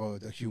I have a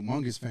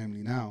humongous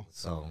family now.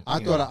 So I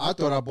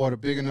thought I bought a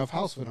big enough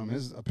house for them.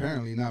 It's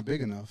apparently not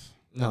big enough.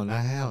 No,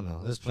 not hell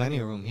no. There's plenty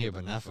of room here,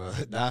 but not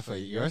for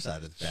your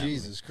side of the family.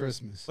 Jesus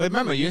Christmas. But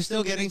remember, you're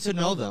still getting to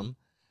know them,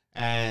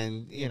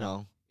 and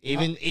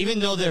even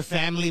though they're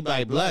family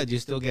by blood, you're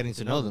still getting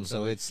to know them.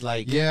 So it's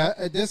like, yeah,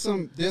 there's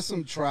some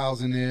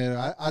trials in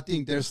there. I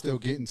think they're still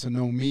getting to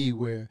know me.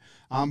 Where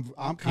I'm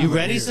kind of. You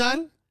ready, weird.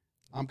 son?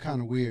 I'm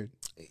kind of weird.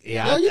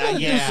 Yeah, you gotta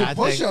do some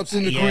push-ups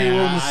in the green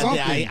room or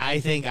something. I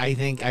think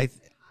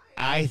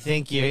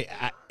you.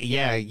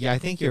 I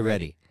think you're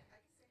ready.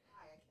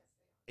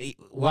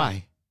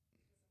 Why?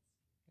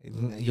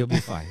 You'll be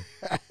fine.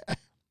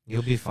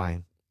 You'll be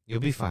fine. You'll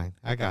be fine.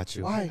 I got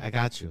you. Why? I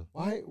got you.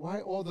 Why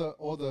all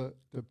the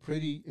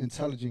pretty,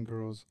 intelligent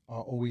girls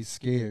are always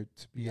scared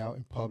to be out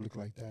in public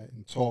like that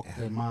and talk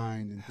their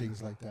mind and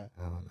things like that?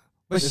 I don't know.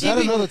 But is that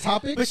another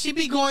topic? But she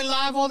be going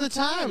live all the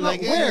time.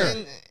 Like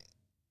where?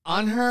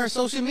 On her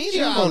social media. She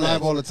don't go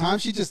live all the time.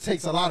 She just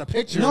takes a lot of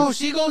pictures. No,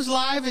 she goes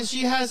live and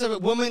she has a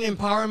woman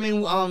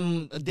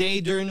empowerment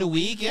day during the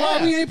week. Yeah.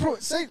 Well, we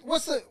ain't say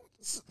what's the.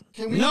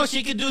 Can we? No,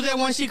 she could do that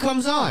when she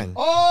comes on.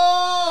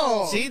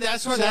 Oh, see,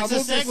 that's a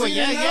segue.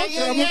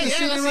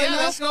 Yeah.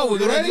 Let's go.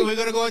 We're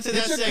gonna go into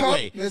that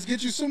segue. Let's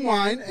get you some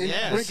wine.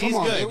 And she's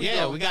good.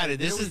 Yeah, we got it.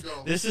 This is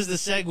the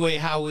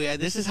segue.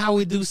 This is how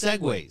we do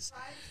segues.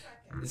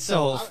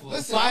 So,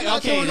 listen, I'm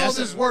not doing all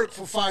this work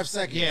for 5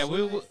 seconds. Yeah,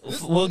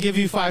 we'll give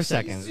you 5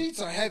 seconds. These seats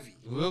are heavy.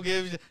 We'll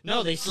give you.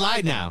 No, they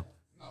slide now.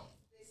 No,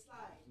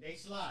 they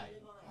slide.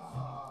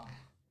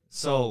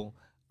 So,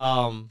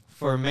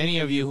 for many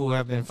of you who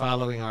have been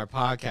following our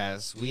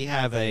podcast, we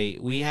have a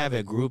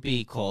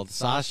groupie called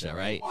Sasha,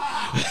 right?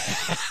 Wow.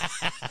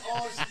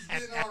 Oh, she's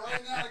getting on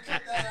right now to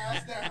cut that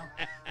ass down.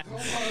 Don't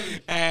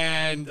worry.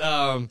 And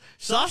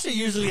Sasha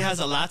usually has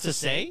a lot to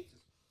say.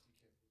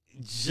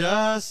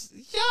 Just.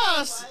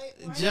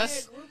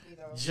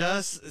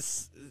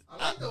 I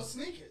like those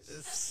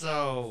sneakers.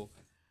 So,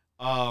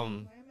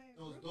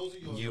 Those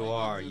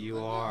are yours. you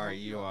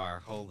are.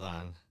 Hold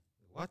on.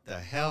 What the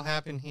hell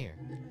happened here?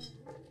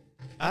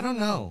 I don't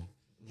know.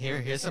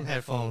 Here's some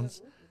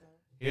headphones.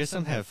 Here's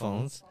some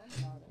headphones.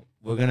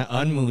 We're gonna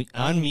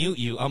unmute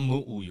you.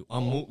 Whoa.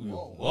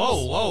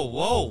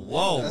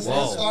 Let's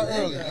start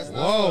early.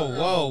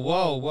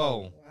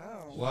 Whoa.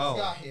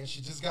 Wow.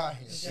 She just got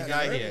here. She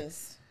got here.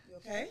 You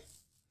okay?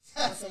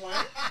 Want some wine?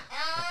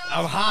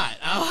 I'm hot,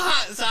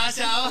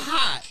 Sasha.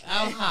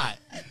 I'm hot.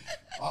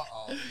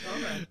 Uh-oh.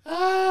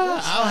 I'm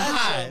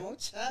hot.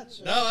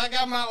 Muchacho. No, I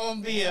got my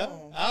own beer.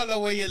 I don't know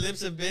where your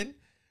lips have been.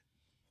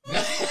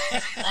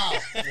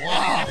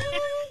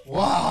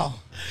 Wow.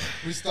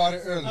 We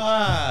started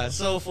early.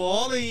 So for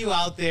all of you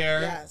out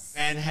there Yes.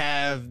 and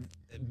have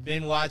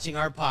been watching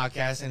our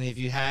podcast, and if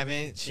you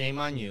haven't, shame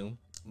on you.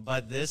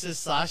 But this is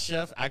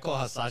Sasha. I call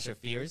her Sasha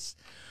Fierce.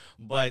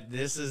 But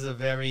this is a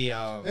very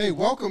Hey,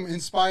 welcome,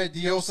 Inspired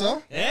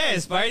Diosa. yeah,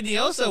 Inspired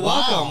Diosa.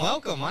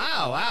 Welcome.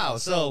 Wow.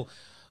 So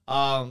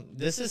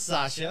this is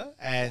Sasha,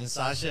 and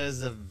Sasha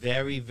is a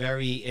very,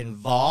 very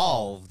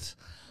involved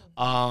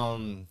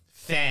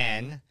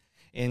fan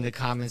in the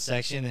comment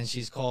section, and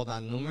she's called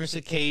on numerous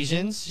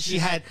occasions. She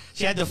had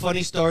the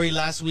funny story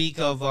last week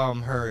of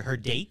her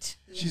date.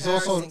 She's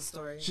also Embarrassing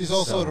story. she's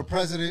the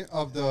president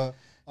of the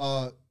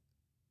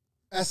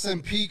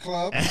SMP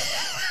Club.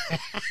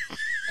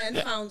 And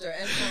founder.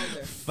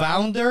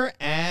 Founder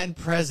and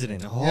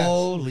president.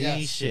 Holy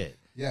yes. shit.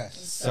 Yes.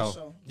 So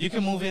Special. you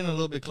can move in a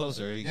little bit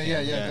closer. You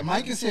Yeah. can, The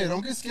mic is here.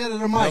 Don't get scared of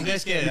the mic. Don't get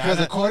scared. Because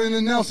according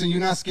to Nelson, you're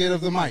not scared of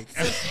the mic.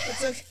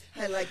 It's okay.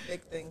 I like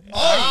big things.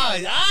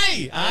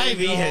 Aye,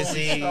 we have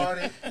seen.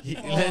 Started.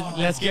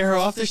 Let's get her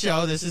off the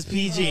show. This is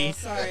PG. Oh,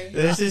 sorry.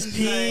 This is Oh,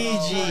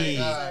 PG. my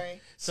God.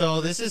 Sorry.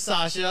 So this is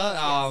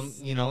Sasha.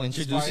 Introduce Inspired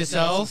Diosa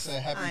yourself.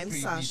 said, "Happy I'm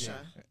pre-DJ." Sasha.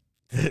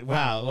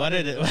 Wow, what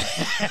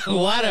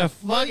a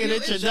fucking You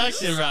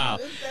introduction, introduced Rob.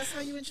 me. That's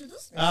how you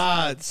introduce me.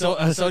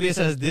 So Sonia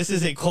says this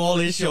is a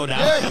call-in show now.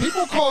 Yeah,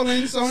 people call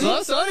in, Sony.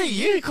 So Sonia,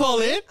 you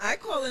call in. I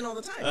call in all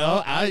the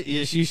time.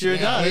 Yeah, she sure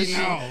Yeah, does. we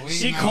know, we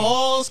She know.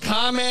 calls,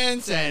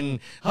 comments,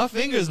 and her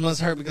fingers must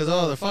hurt because of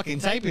all the fucking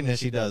typing that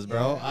she does,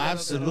 bro. Yeah,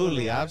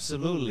 Absolutely. a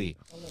little bit.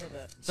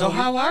 So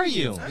how are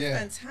you? I'm Yeah.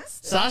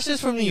 fantastic.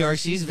 Sasha's from New York.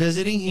 She's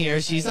visiting here.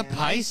 She's a I am.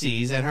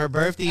 Pisces, and her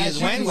birthday As is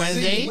you when? can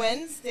Wednesday. see.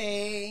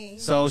 Wednesday.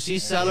 So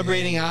she's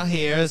celebrating out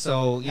here.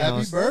 So you know,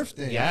 Happy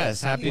birthday.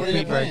 Yes, happy What are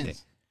your pre-birthday.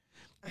 plans?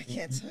 I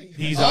can't tell you.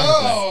 He's on.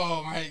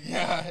 Oh my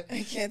God.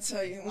 I can't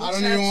tell you. I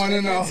don't even want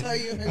to know. I can't tell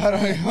you. I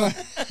don't even want.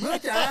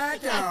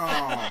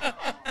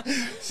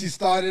 She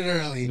started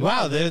early.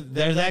 Wow, they're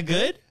that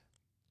good,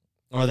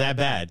 or that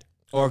bad,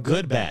 or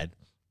good bad.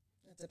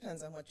 It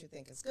depends on what you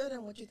think is good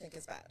and what you think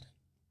is bad.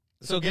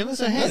 So give us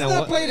a Let's hint. on not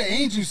what- play the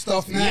angel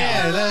stuff now.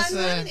 Yeah, let's, I'm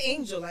not an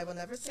angel. I will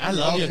never say I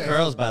love your Okay.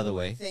 curls, by the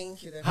way.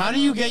 Thank you. They're How do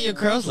you get your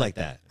curls like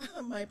that?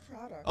 My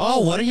product.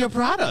 Oh, what are your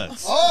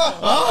products? Oh,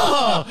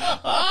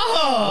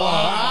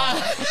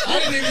 Oh, I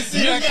didn't even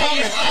see that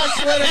coming. I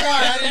swear to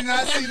God, I did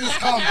not see this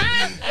coming.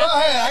 Go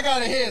ahead, I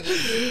gotta hear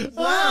this.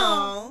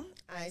 Well,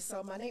 I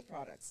sell Monat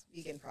products,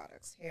 vegan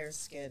products, hair,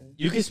 skin.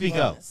 You can speak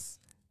up, wellness.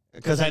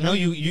 because I know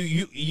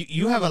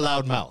you have a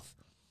loud mouth.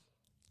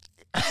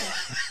 I'm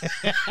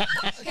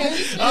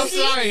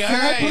sorry. All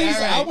Can I right, please?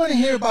 all right. I want to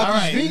hear about All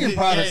these right. vegan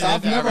products. Yeah,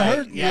 I've all never right.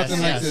 heard Yes,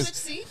 nothing like yes. this. Switch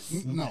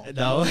seats? No,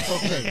 No. it's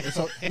okay. It's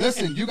okay.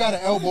 Listen, you got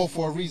an elbow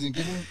for a reason.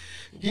 Give him.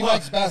 He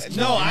likes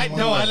basketball.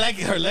 No, I like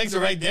her legs are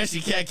right there. She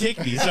can't kick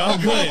me, so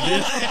I'm good.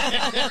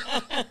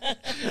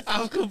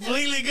 I'm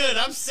completely good.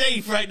 I'm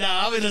safe right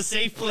now. I'm in a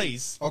safe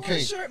place. Okay.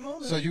 One short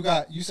moment. So you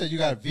said you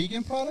got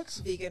vegan products.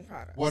 Vegan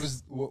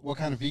products. What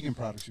kind of vegan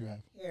products you have?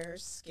 Hair,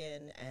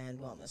 skin, and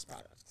wellness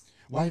products.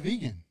 Why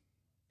vegan?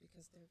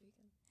 Because they're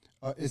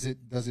vegan.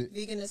 Does it?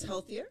 Vegan is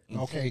healthier,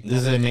 Okay.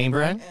 This is a name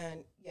brand?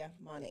 and yeah,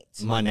 Monat.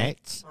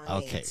 Monat.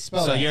 Monat. Okay.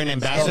 Spell So that. you're an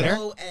Spell ambassador?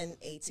 Monat.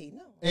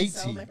 No. I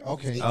sell 18, my products.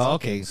 okay. 18. Oh,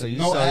 okay. So you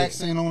No sell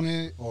accent on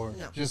it, or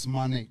No. just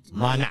Monet.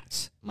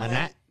 Monat.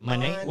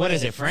 What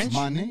is it? French?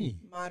 Monet.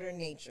 Modern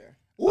nature.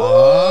 Ooh,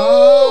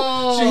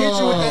 Oh. she hit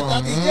you with that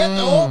Dr.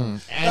 Ghetto.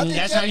 And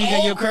that's how you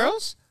get your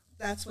curls?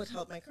 That's what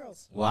helped my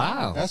curls.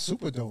 Wow. That's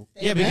super dope.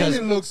 Yeah, because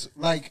and it looks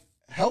like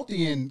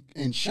healthy and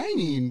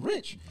shiny and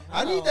rich.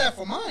 I need that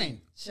for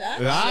mine.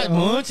 right,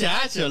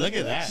 muchacho, look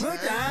at that. Woo!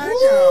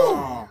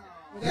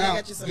 We gotta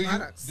get you some do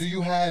products. do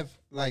you have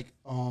like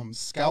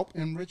scalp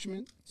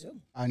enrichment? Too.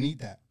 I need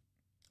that.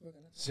 We're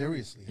gonna-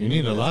 Seriously. You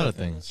need a lot of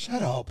things.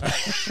 Shut up.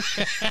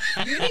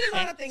 You need a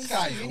lot of things.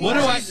 Guy, too. You what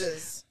need do I-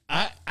 Jesus.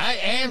 I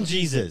am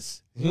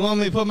Jesus. You want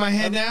me to put my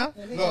head down?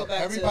 Let me Look, go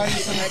back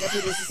everybody's to Mega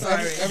People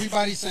Society.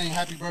 everybody's saying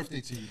happy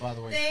birthday to you, by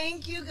the way.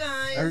 Thank you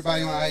guys.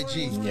 Everybody on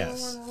IG.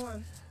 Yes.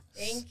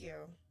 Thank you.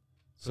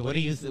 So what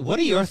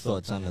are your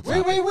thoughts on the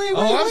topic? Wait.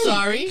 Oh, I'm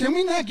sorry. Can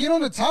we not get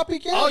on the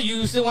topic yet? Oh,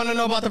 you still want to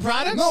know about the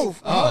products? No.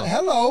 Oh.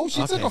 Hello.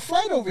 She Okay. took a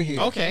flight over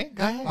here. Okay,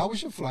 go ahead. How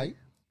was your flight?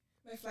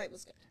 My flight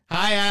was good.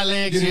 Hi,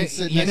 Alex. You didn't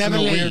sit You next to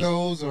never no leave.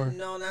 weirdos or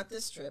No, not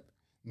this trip.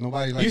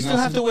 nobody like You still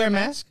have Nelson? to wear a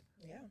mask?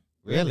 Yeah.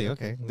 Really?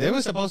 Okay. They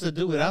were supposed to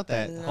do without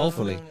that. No,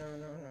 Hopefully. No.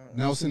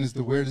 Nelson is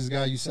the weirdest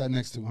guy you sat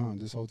next to, huh?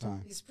 This whole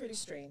time. He's pretty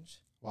strange.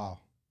 Wow.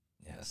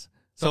 Yes.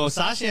 So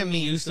Sasha and me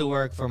used to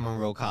work for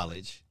Monroe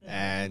College,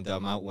 and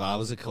I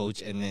was a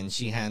coach, and then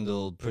she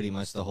handled pretty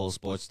much the whole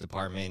sports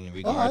department in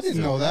regards. Oh, I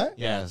didn't know that.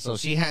 Yeah, so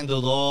she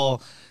handled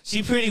all.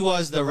 She pretty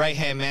was the right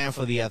hand man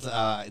for the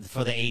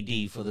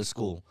AD for the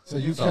school. So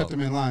you kept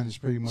him in line. It's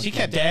pretty much. She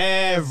kept like-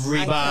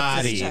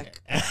 everybody. I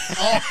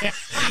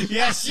kept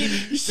Yeah, she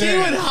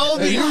Damn. would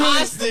hold If me you really-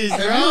 hostage, If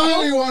bro. you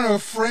really want a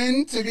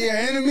friend to be an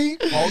enemy,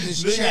 hold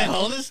his Look at check.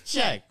 hold his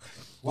check.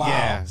 Wow.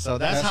 Yeah, so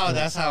That's cool.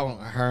 that's how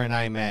her and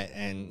I met,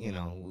 and you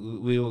know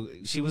we were,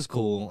 she was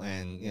cool,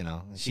 and you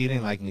know she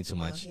didn't like me too Oh,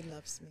 much. he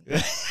loves me.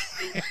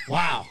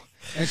 Wow.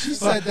 And she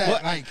said that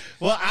Well- like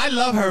Well, I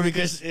love her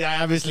because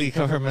obviously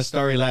from my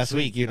story last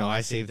week, you know,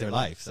 I saved her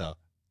life. So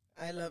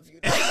I love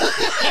you.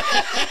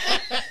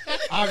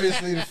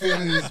 obviously the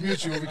feeling is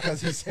mutual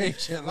because he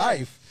saved your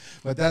life.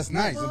 But that's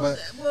nice. well,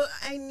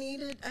 I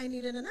needed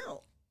an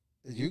out.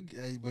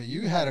 But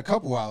you had a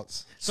couple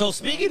outs. so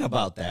speaking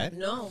about that,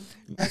 No.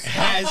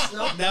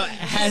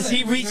 has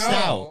he reached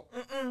out?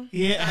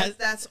 Yeah,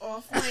 That's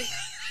off my.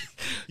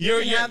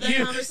 you're have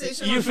that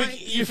conversation you on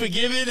mic? you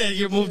forgiven and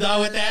you moved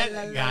on with La, la, that.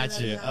 la, la,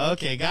 Gotcha. la.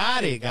 Okay,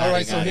 got it. All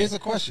right, so here's a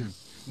question.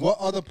 What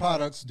other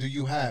products do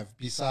you have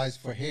besides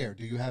for hair?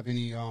 Do you have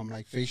any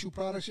like facial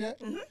products yet?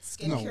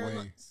 Skincare,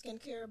 way.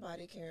 skincare,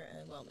 body care,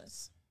 and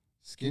wellness.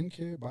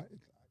 Skincare,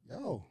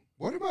 yo.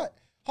 What about?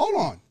 Hold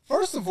on.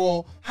 First of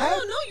all, I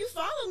don't know. You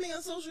follow me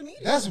on social media.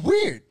 that's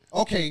weird.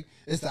 Okay,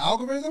 it's the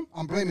algorithm.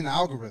 I'm blaming the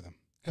algorithm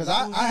because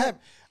I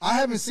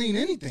haven't seen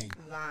anything.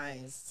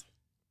 Lies.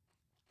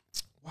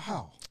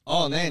 Wow.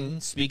 Oh, and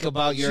then speak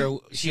about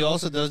your. She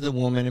also does the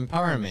woman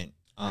empowerment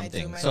I do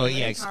thing. my So Women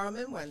yeah,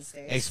 Empowerment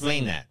Wednesdays.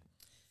 explain that.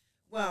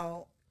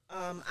 Well,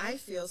 I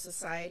feel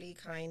society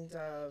kind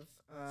of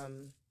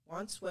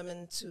wants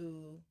women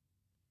to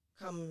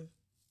come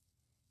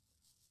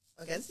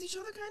against each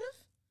other, kind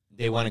of.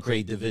 They want to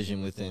create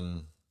division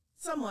within.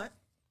 Somewhat,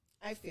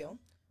 I feel.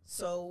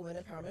 So,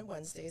 Women Empowerment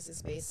Wednesdays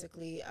is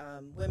basically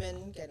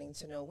women getting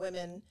to know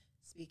women,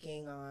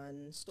 speaking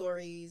on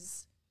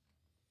stories,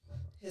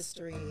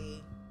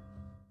 history,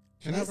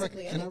 Can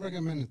Basically I anything.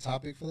 recommend a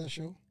topic for that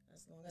show?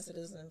 as long as it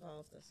doesn't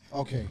involve this.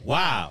 Okay,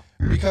 Wow.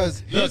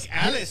 because Look, here's-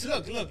 Alex.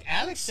 Look.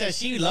 Alex says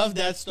she loved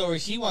that story.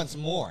 She wants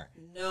more.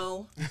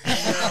 No.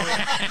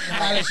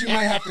 Alex, you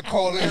might have to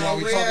call in while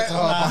we talking to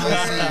her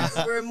behind the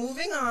scenes. We're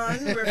moving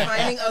on. We're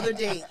finding other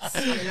dates.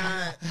 We're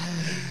not.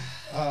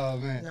 Oh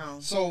man. No.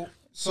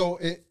 So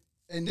it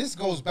and this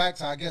goes back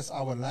to I guess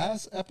our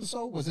last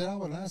episode. Was it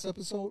our last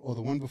episode or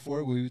the one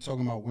before where we were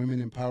talking about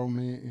women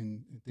empowerment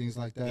and things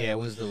like that? Yeah, it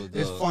was the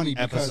It's funny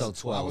because episode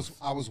 12.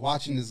 I was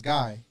watching this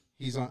guy.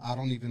 He's on. I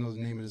don't even know the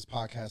name of this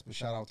podcast, but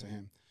shout out to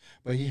him.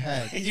 But he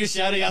had. You're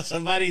shouting out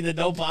somebody that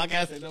no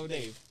podcast and no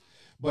name.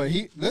 But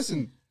he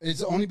listen.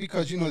 It's only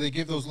because they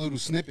give those little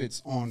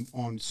snippets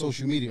on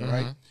social media,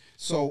 right?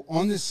 So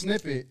on this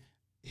snippet,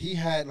 he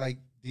had like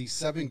these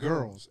 7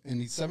 girls, and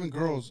these 7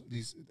 girls,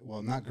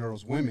 not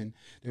girls, women,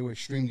 they were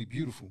extremely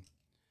beautiful,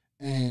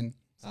 and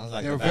Sounds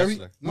like they a were very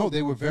bachelor.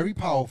 they were very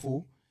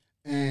powerful.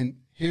 And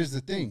here's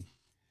the thing,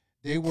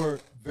 they were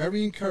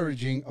very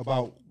encouraging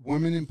about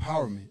women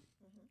empowerment,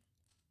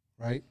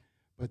 right?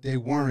 But they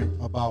weren't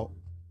about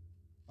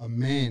a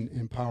man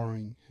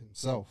empowering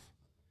himself.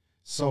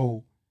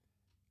 So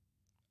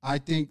I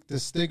think the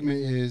stigma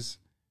is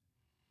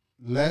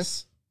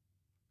let's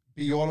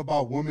be all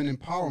about women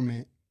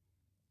empowerment,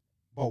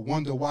 but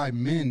wonder why the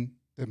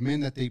men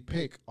that they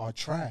pick are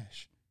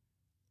trash.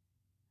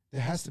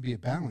 There has to be a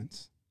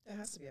balance, There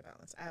has to be a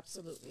balance.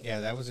 Absolutely.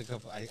 Yeah, that was a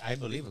couple. I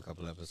believe a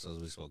couple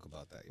episodes we spoke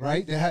about that.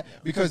 right?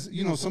 Because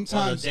Well,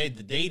 sometimes the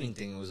dating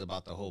thing was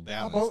about the whole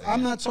balance. But thing.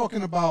 I'm not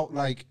talking about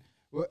like.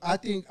 Well, I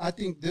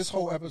think this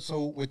whole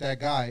episode with that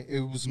guy, it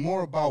was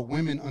more about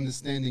women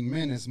understanding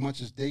men as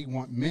much as they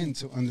want men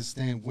to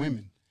understand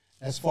women,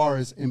 as far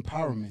as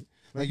empowerment.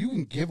 Like you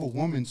can give a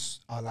woman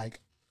like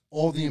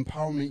all the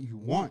empowerment you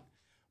want,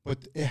 but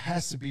it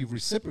has to be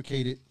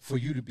reciprocated for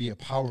you to be a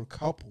power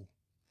couple.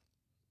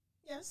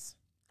 Yes.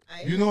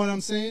 You know what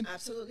I'm saying?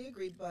 Absolutely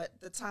agree. But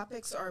the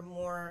topics are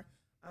more.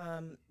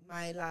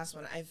 My last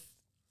one,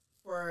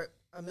 for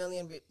a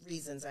million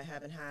reasons, I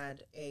haven't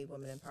had a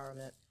women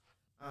empowerment.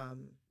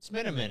 It's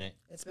been a minute.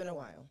 It's been a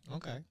while.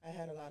 Okay. I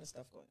had a lot of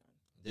stuff going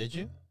on Did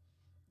you?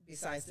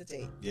 besides the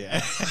date.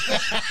 Yeah.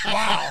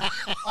 Wow,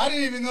 I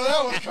didn't even know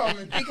that was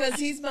coming. Because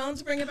he's bound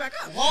to bring it back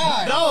up.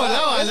 Why? No,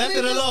 I Let's left leave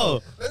it this-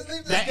 alone. Let's leave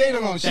this That- date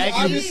alone. She thank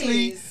you.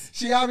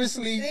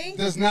 obviously Thank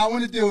does not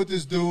want to deal with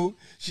this dude.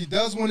 She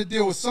does want to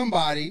deal with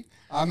somebody.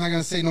 I'm not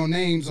gonna say no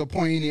names or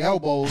point any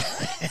elbows.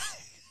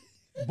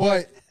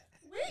 But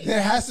Where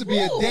There has to be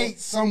a Ooh. date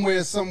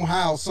somewhere,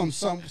 somehow,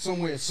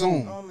 somewhere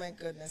soon. Oh my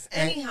goodness.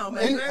 And- Anyhow,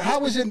 my and birthday. how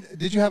was your?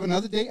 Did you have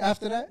another date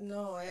after that?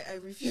 No, I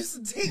refuse to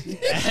date.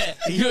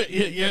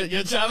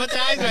 You're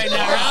traumatized right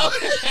now,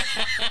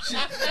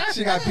 bro.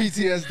 She got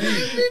PTSD.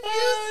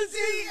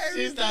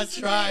 She's not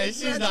trying.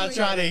 She's not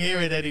trying to hear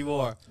it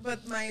anymore.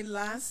 But my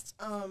last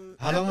How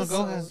long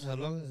ago episode- how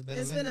long has it been?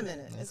 It's been a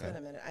minute. It's Okay. been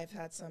a minute. I've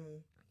had some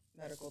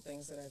medical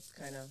things that I've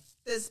kind of.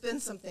 There's been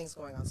some things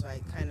going on, so I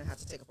kind of had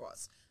to take a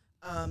pause.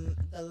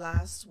 The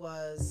last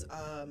was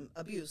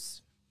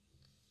abuse.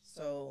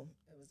 So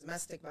it was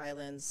domestic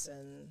violence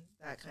and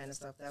that kind of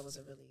stuff. That was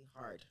a really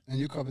hard. And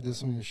you covered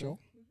this on your show.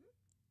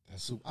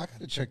 That's super. I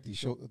gotta check these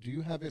shows. Do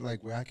you have it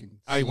like where I can?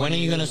 All right, when are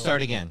see you it gonna or-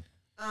 start again?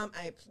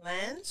 I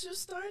plan to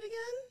start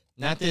again.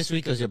 Not this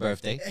week, 'cause your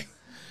birthday.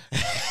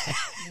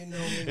 You know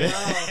me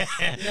well.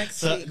 Next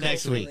So, week.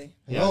 next hopefully. week.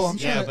 Hello, Yes. I'm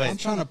trying. Yeah, to, but I'm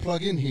trying to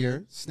plug in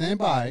here. Stand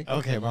by.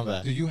 okay, my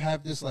bad. Do you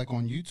have this like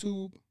on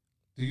YouTube?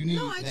 Do you need?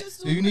 No, I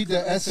just do you need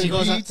the She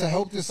goes on- SMB to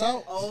help this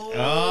out? Oh, Oh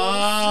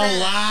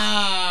snap.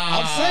 wow!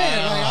 I'm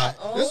saying, like,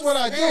 Oh, this is what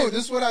I do. snap.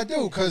 This is what I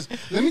do. Because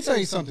let me tell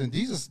you something.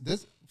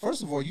 This.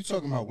 First of all, you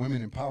talking about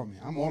women empowerment.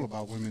 I'm all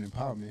about women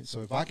empowerment.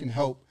 So if I can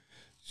help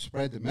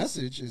spread the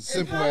message, as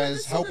simple Empower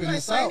as the helping women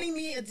us by out. Finding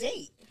me a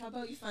date. How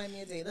about you find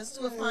me a date? Let's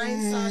do a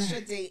Find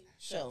Sasha date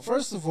show.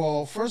 First of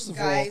all,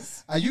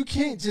 Guys. you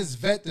can't just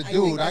vet the I think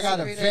dude. I that's a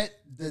gotta great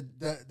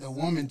vet the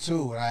woman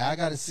too. I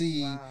gotta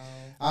see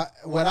Wow.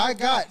 what I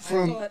got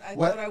from I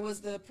what. thought I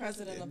was the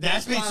president of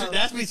That's the club.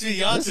 between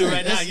y'all two Listen,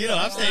 right now. it's- You know,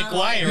 I'm staying Wow.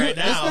 quiet right It's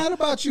now. not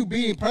about you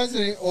being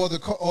president or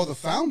the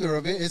founder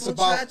of it. It's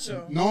about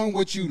Muchacho. knowing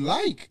what you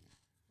like.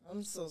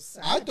 I'm so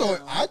sad. I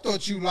now.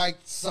 thought you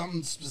liked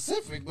something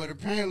specific, but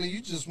apparently you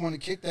just want to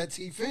kick that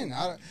teeth in.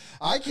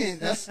 I can't.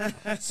 That's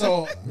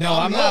so. No,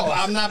 I'm not.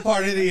 lost. I'm not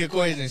part of the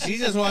equation. She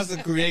just wants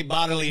to create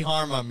bodily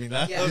harm on me.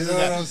 That's Yeah. You know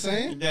what I'm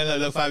saying? Yeah,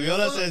 look,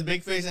 Fabiola says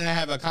Big Face and I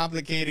have a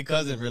complicated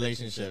cousin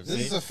relationship. This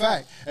See? is a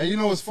fact. And you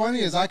know what's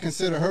funny is I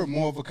consider her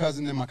more of a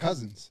cousin than my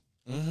cousins.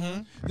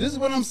 Mm-hmm. This is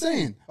what I'm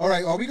saying. All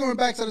right, are we going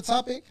back to the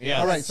topic? Yes.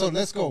 All right, so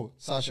let's go,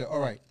 Sasha. All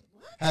right.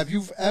 Have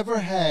you ever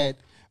had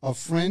a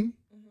friend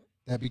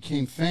that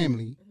became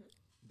family,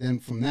 then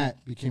from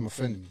that became a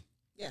friend of me?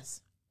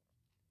 Yes.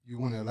 You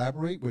want to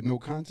elaborate with no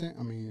content?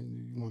 I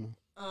mean, you want to?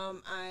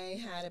 I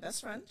had a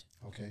best friend.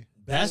 Okay.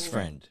 Best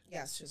friend.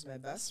 Yes, she was my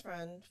best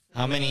friend.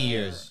 How many for,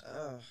 years?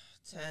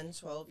 10,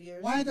 12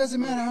 years. Why does it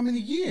matter how many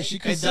years? She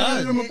does.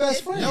 considered him a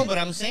best friend. No, but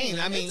I'm saying,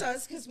 I mean, It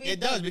does, because we... it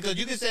does because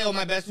you can say, "Oh,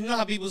 my best." You know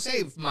how people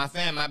say, "My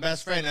my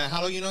best friend."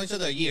 How long you know each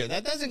other? A year.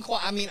 That doesn't.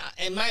 I mean,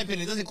 in my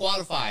opinion, it doesn't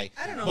qualify.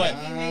 I don't know, But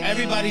maybe-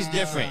 everybody's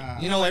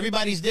different. You know,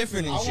 everybody's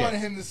different and I shit. wanted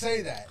him to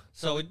say that.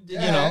 So you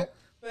Yeah. know.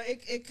 But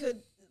it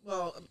could...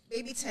 Well,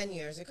 maybe 10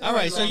 years. It could All be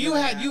right. So longer you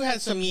than had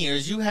that. some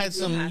years. You had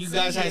some. had You some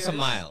guys had some years.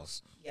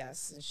 miles.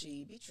 Yes, and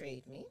she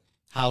betrayed me.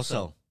 How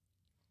so?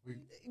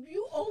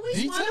 You always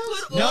want Details?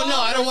 to put No, all no,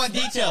 I don't the want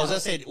details. I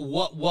stuff. said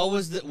what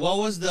was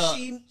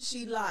the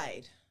She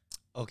lied.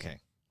 okay.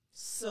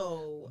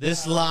 So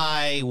This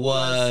lie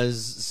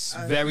was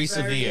a very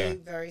severe.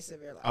 Very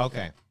severe lie.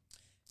 Okay.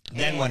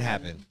 Then what And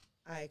happened?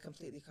 I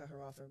completely cut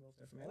her off and removed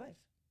her from my life.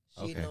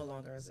 She Okay. no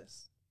longer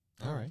exists.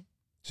 All right.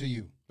 To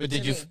you. But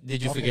did To you me.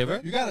 did you Okay. forgive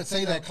her? You got to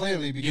say that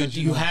clearly because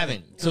You know-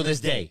 haven't to this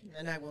day.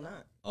 And I will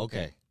not.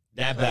 Okay.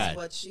 That Because bad.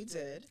 what she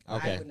did,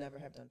 Okay. I would never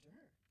have done to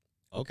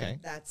her. Okay.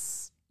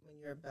 That's when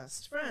you're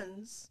best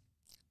friends,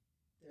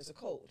 there's a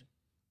code.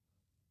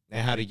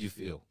 And how did you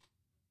feel?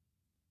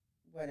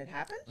 When it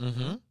happened,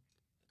 Mm-hmm.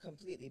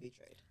 completely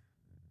betrayed.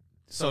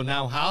 So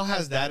now, how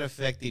has that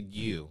affected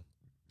you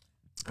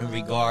in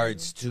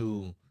regards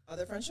to?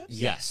 Other friendships?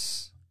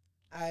 Yes.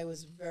 I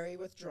was very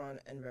withdrawn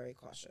and very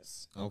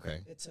cautious.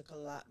 Okay. It took a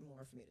lot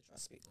more for me to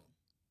trust people.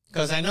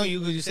 Because I know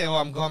you say, "Oh,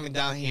 I'm coming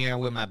down here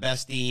with my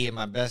bestie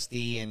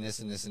and this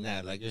and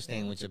that." Like you're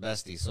staying with your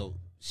bestie. So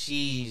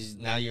she's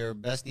now your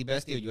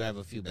bestie, or you have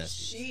a few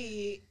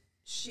besties.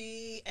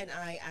 She and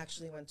I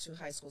actually went to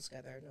high school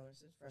together. No,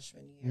 it's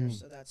freshman year,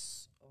 so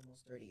that's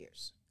almost 30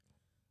 years.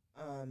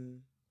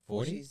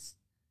 40? She's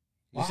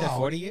You said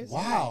 40 years?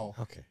 Wow.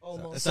 Okay.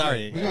 Almost.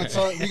 Sorry. We're gonna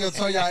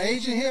tell y'all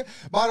age in here.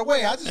 By the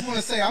way, I just want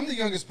to say I'm the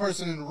youngest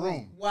person in the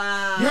room.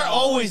 Wow. You're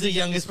always the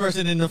youngest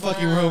person in the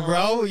fucking room,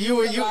 bro.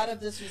 You. A lot of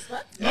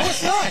disrespect. No,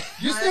 it's not.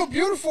 You're still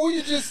beautiful.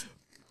 You just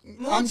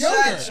I'm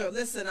younger. Muchacho.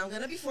 Listen, I'm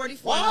gonna be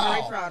 44. Wow. I'm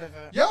very proud of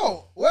her.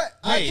 Yo, what?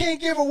 I Wait. can't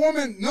give a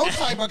woman no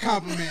type of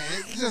compliment.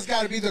 It just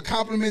got to be the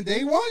compliment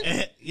they want.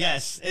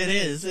 Yes, it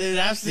is. It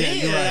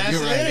absolutely you're right, is.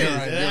 you're right, you're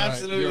right, It you're right,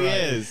 absolutely you're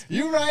right. is.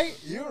 You're right.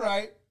 You're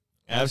right.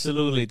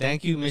 Absolutely.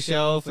 Thank you,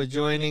 Michelle, for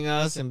joining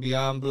us and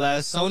Beyond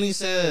Blessed. Sony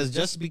says,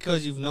 just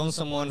because you've known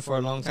someone for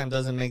a long time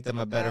doesn't make them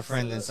a better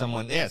friend than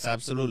someone. Yes,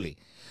 absolutely.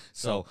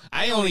 So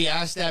I only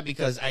asked that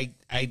because I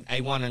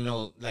want to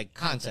know, like,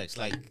 context,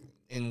 like,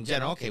 in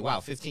general. Okay, wow,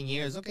 15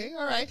 years. Okay,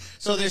 all right.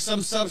 So there's some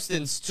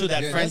substance to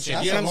that Yeah, friendship.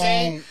 that's You know a what I'm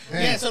saying? long- Yeah,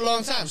 man. it's a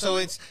long time. So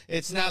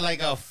it's not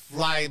like a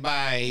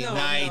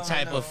fly-by-night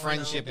type of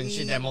friendship and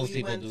shit that most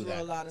people do We went that.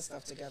 through a lot of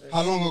stuff together.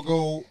 How long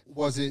ago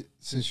was it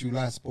since you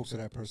last spoke to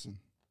that person?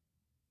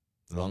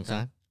 Long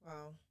time?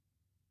 Wow.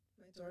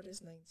 My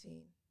daughter's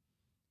 19.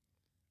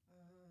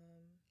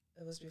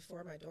 It was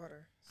before my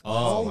daughter.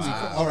 Oh, Holy wow.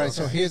 crap. All right,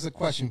 so here's a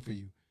question for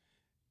you.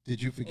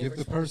 Did you forgive Over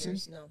the 20 person?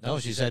 years, no. No,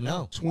 she said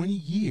no. 20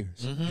 years.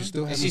 Mhm. You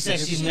still And haven't she said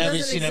forgiven she's her? never-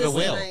 doesn't she never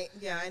exist in will.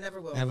 yeah, I never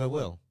will. Never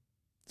will.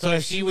 So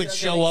if she would Doesn't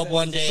show up exist.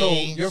 one day, So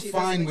you're She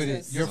fine doesn't with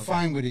exist. it. You're Okay.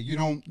 fine with it. You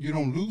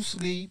don't lose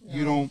sleep.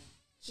 You No. don't.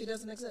 She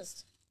doesn't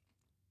exist.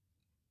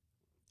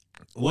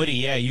 Woody,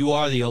 yeah, you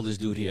are the oldest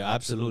dude here.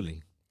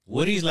 Absolutely.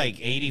 Woody's like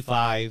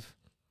 85,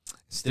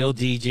 still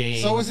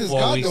DJing. So is his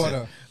 4 weeks in.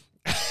 goddaughter.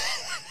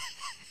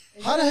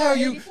 Is How she the hell not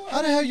you? 84?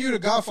 How the hell you the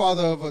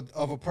godfather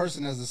of a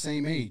person that's the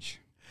same age?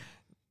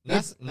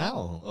 That's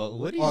no.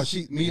 Woody. Oh,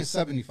 me is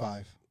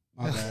 75.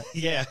 My bad.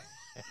 Yeah.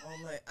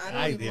 Oh my! I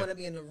don't I even do. want to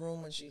be in the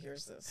room when she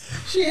hears this.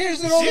 She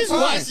hears it all She's the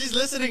time. she's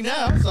listening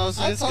now, so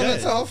I it's told her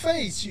good. to her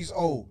face. She's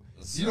old.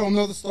 You don't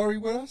know the story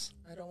with us?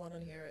 I don't want to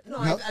hear it.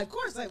 No, No. of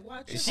course I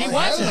watch it. She Oh,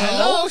 watches. hello.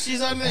 Hello,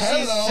 she's on the.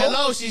 Hello.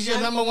 Hello, she's your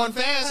number one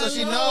fan, so she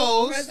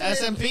Hello, knows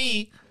President.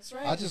 SMP. That's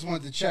right. I just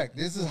wanted to check.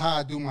 This is how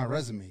I do my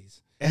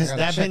resumes. I Has gotta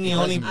that check been the the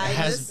only? resume. I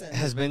Has listen.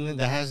 has been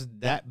that has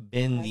that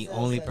been the Has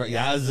only that- person?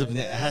 has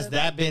Has that-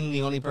 that been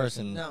the only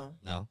person? No.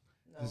 No. No.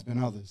 There's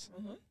been others.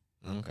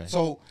 Okay.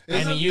 So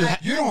And it's- you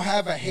you don't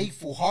have a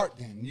hateful heart.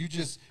 Then you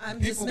just I'm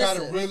people got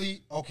to dismissive.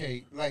 really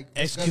okay. Like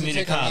Es does it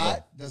take a comunicado.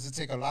 lot? Does it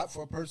take a lot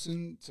for a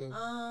person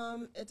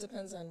to? It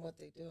depends on what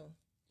they do,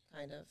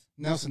 kind of.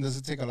 Nelson, does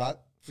it take a lot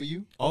for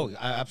you? Oh,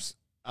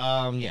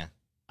 yeah.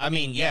 I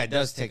mean, yeah, it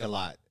does take a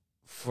lot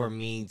for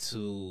me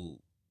to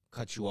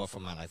cut you off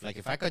from my life. Like,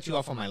 if I cut you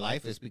off from my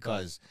life, it's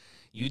because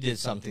you did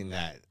something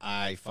that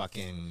I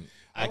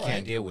All can't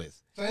right. deal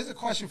with. So here's a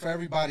question for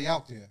everybody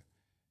out there.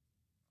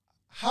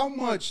 How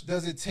much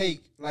does it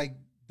take? Like,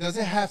 does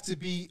it have to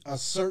be a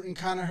certain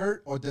kind of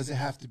hurt, or does it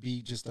have to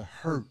be just a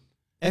hurt?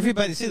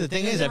 Everybody, see, the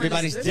thing is,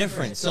 Everyone is everybody's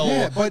different. different. So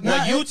Yeah, but what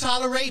not- you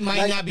tolerate might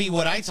like- not be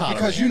what I tolerate.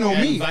 Because you know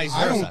and me, vice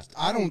I versa.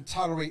 don't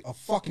tolerate a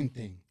fucking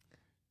thing.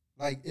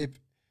 Like if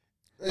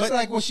it's But-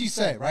 like what she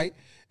said, right?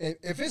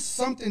 If it's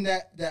something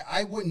that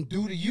I wouldn't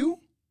do to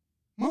you,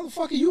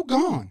 motherfucker, you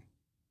gone.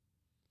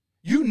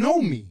 You know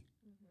me.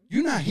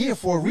 You're not here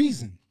for a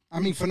reason.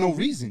 I mean, for no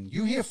reason.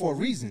 You here for a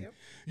reason. Yep.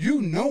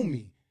 You know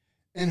me.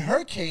 In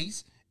her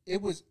case,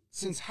 it was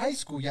since high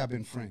school y'all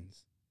been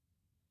friends,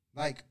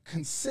 like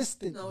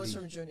consistently. No, it's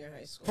from junior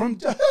high school. From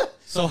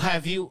So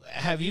have you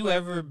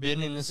ever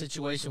been in a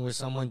situation where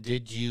someone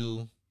did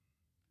you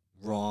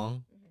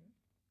wrong,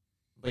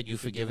 but you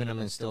forgiven them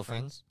and still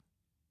friends?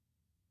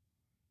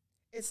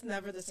 It's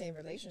never the same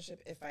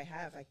relationship. If I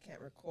have, I can't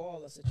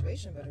recall a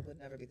situation, but it would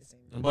never be the same.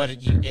 But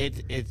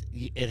relationship.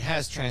 it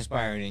has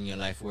transpired in your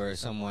life where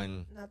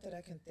someone. Not that I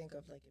can think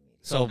of like immediately.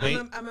 So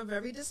I'm a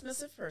very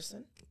dismissive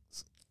person.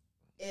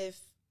 If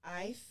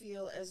I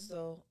feel as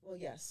though, well,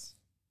 yes,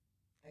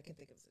 I can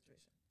think of a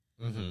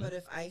situation. Mhm. But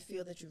if I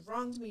feel that you've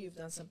wronged me, you've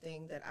done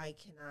something that I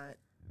cannot,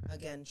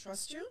 again,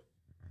 trust you,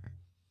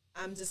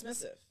 I'm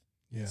dismissive.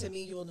 yeah. To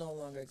me, you will no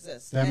longer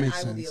exist. That and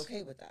makes I will be sense.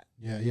 okay with that.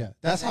 Yeah.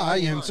 That's And how I I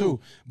move am on. too.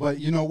 But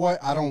you know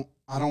what? I don't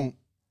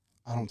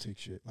take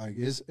shit. Like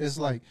it's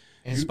like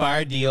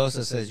Inspired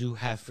Diosa says you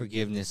have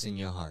forgiveness in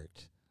your heart.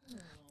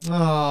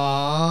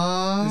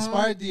 Aww.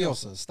 Inspired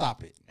Diosa.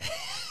 Stop it.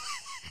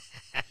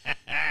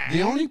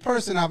 The only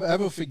person I've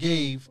ever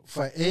forgave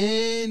for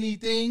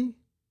anything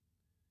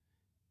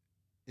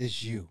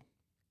is you.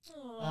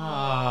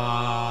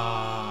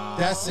 Aww.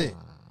 That's it.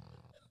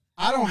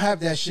 I don't have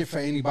that shit for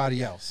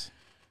anybody else.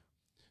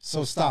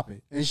 So stop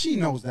it. And she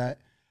knows that.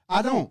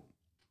 I don't.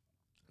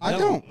 I No,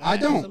 don't.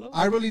 absolutely.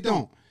 I really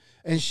don't.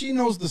 And she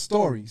knows the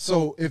story.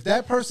 So if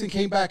that person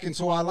came back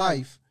into our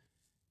life,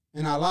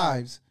 in our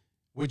lives,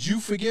 would you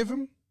forgive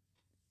him?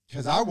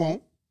 Because I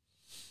won't.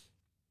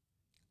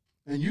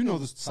 And you know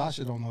the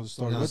Sasha don't know the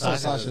story. No, Let's tell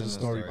Sasha Sasha doesn't the know the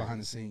story story.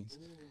 behind the scenes.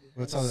 Behind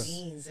Let's tell the her.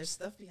 scenes. There's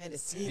stuff behind the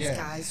scenes, Yeah.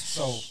 guys.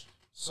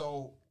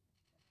 So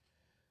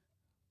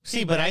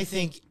See, but I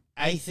think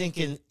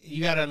in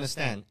you got to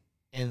understand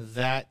in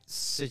that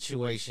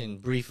situation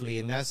briefly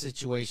in that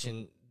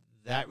situation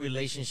that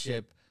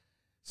relationship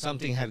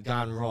something had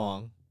gone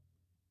wrong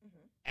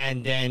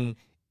and then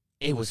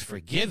it was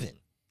forgiven.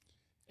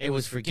 It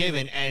was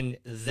forgiven and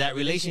that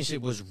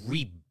relationship was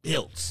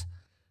rebuilt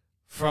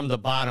from the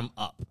bottom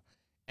up.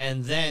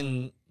 And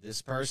then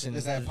this person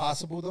is that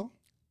possible though?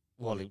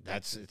 well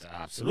it's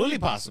absolutely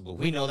possible.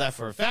 We know that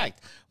for a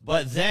fact.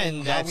 But then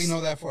How that's we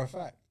know that for a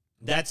fact?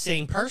 that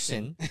same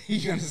person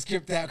You're gonna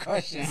skip that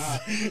question,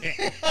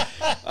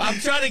 huh? I'm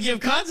trying to give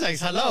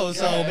context. Hello.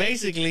 So ahead.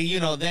 basically,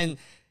 then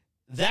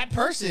that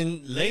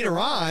person later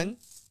on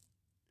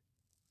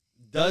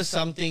does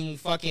something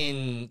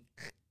fucking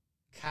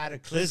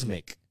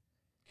cataclysmic.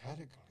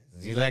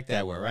 You like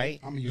that word, right?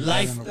 I'm gonna use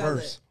Life. that in a Spell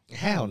verse.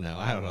 Hell no.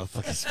 I don't know if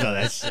I can spell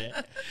that shit.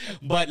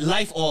 But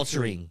life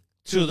altering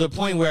to the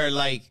point where,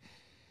 like,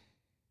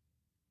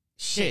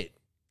 shit,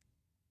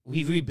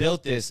 we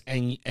rebuilt this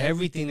and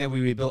everything that we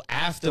rebuilt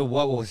after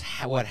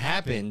what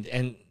happened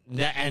and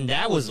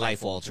that was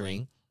life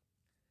altering.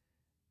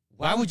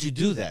 why would you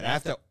do that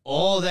after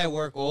all that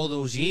work, all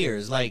those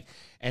years? Like,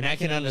 and I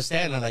can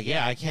understand. I'm like,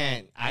 yeah, I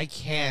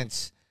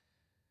can't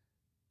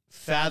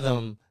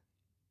fathom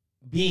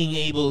being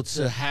able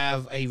to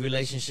have a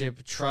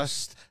relationship,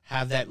 trust,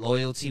 have that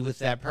loyalty with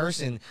that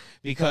person,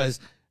 because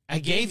I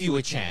gave you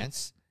a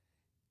chance.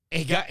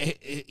 It got,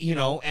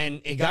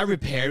 and it got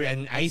repaired,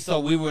 and I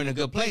thought we were in a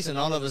good place, and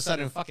all of a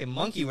sudden, fucking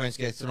monkey wrench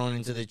gets thrown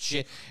into the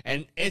shit,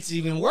 and it's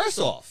even worse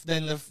off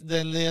than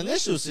the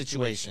initial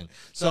situation.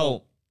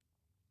 So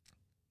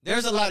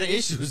there's a lot of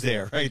issues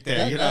there, right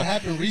there. That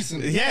happened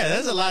recently. Yeah,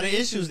 there's a lot of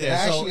issues there.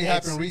 That actually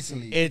happened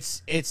recently.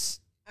 It's.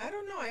 I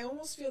don't know. I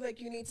almost feel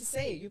like you need to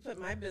say it. You put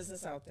my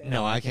business out there.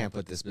 No, I can't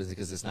put this business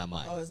because it's not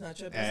mine. Oh, it's not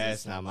your business.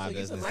 It's not my so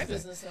business. You put my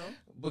business though.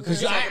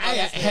 Because I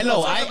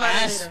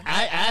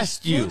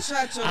asked you.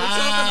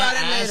 I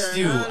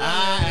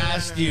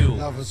asked you.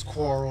 Lovers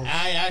quarrel.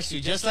 I asked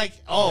you. Just like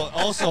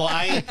also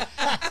I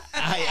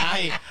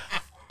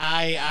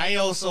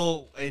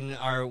also in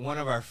one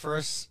of our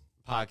first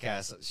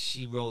podcasts,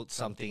 she wrote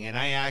something, and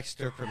I asked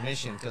her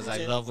permission because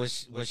I love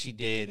what she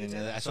did,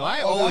 and so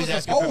I always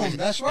ask her permission.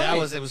 That's right.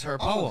 It was her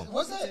poem.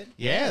 Was it?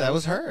 Yeah, that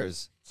was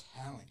hers.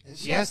 Talent.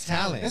 She has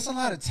talent. There's a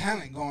lot of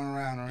talent going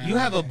around. You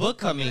have a book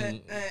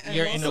coming.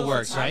 You're in the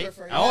works, right?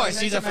 Oh,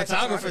 she's a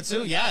photographer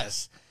too.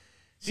 Yes,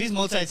 she's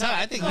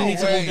multi-talented. I think you need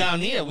to move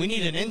down here. We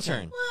need an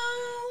intern.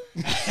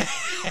 Well,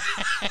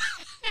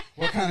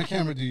 what kind of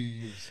camera do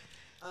you use?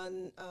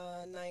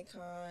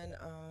 Nikon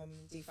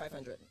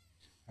D500.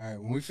 All right,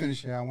 when we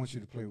finish here, I want you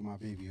to play with my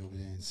baby over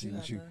there and see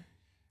what you.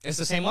 It's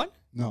the same one?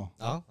 No.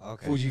 Oh,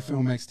 okay.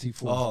 Fujifilm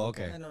X-T4. Oh,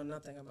 okay. I know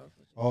nothing about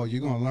Fuji. Oh,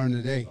 you're gonna learn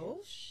today.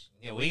 Oh,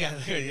 yeah, we got,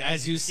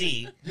 as you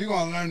see. You're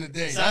gonna learn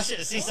today.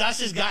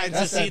 Sasha's gotten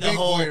That's to see that the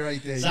whole. boy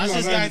right there.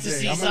 Sasha's gotten to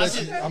see.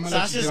 Sasha's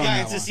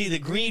gotten to one. see the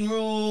green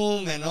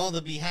room and all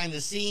the behind the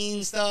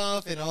scenes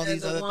stuff and all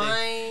these other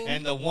things.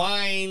 And the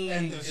wine.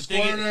 And the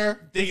squirter.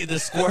 The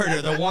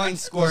squirter. The wine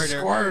squirter.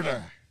 The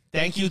squirter.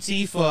 Thank you,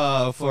 T,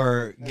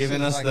 for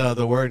giving us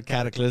the word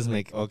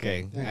cataclysmic.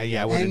 Okay.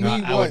 Yeah, I would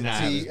not. I would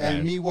not.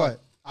 And me what?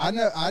 I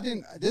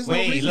didn't. There's no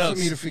reason for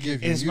me to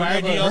forgive you.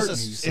 Inspired you never hurt me,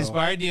 Diosa.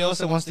 Inspired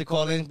Diosa wants to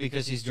call in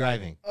because she's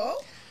driving.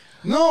 Oh.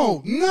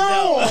 No.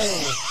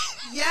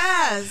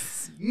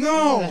 Yes.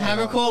 No. Have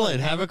her call in.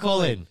 Have her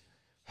call in.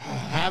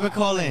 Have her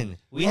call in.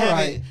 We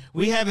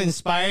have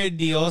Inspired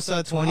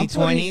Diosa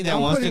 2020 that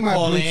wants to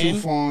call in. I'm putting my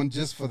Bluetooth on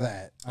just for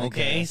that.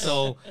 Okay,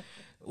 so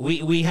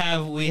we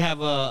have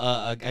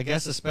a I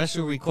guess a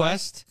special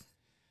request.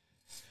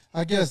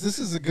 I guess this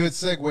is a good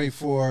segue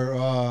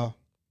for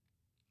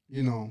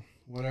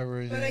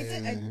whatever it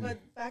is. But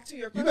back to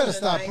your question. You better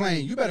stop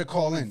playing. You better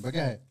call in. But go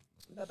ahead.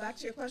 But back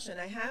to your question,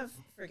 I have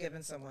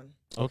forgiven someone.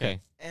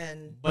 Okay.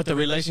 But the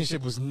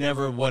relationship was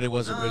never what it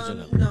was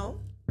originally. No,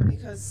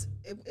 because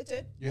it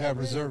did. You have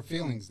reserved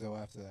feelings though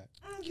after that.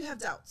 You have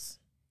doubts.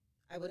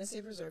 I wouldn't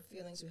say reserved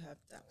feelings. You have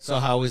doubts. So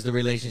how is the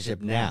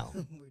relationship now?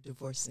 We're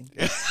divorcing.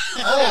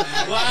 Oh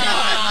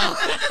wow!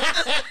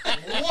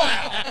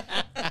 Wow!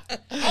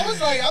 I was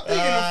like, I'm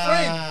thinking a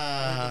friend.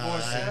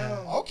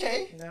 No.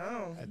 Okay.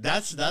 No.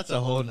 That's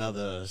a whole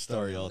nother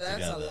story altogether.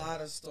 That's a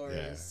lot of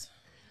stories.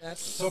 Yeah.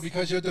 So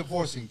because you're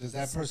divorcing, does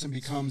that person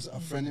becomes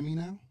a friend of me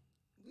now?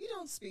 We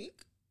don't speak.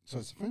 So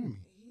it's a friend of me.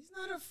 He's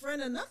not a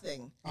friend of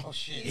nothing. Oh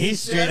shit. He's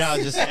straight out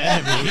just an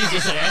enemy. He's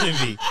just an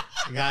enemy.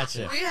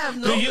 Gotcha. We have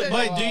no.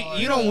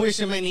 You don't wish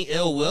him any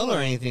ill will or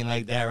anything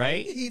like that,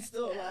 right? He's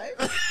still alive.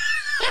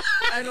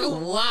 I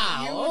don't.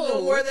 Wow. You would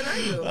know more than I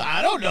do.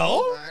 I don't know.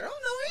 I don't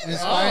know either.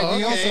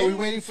 Inspired also, we're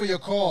waiting for your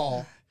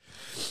call.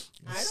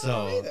 I don't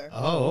know either.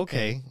 Oh,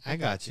 okay. I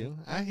got you.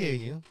 I hear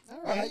you.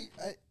 All right.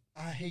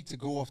 I hate to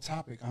go off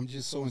topic. I'm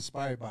just so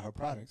inspired by her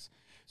products.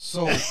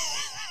 So,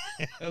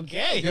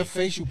 okay. Your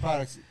facial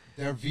products,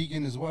 they're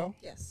vegan as well?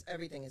 Yes,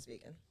 everything is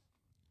vegan.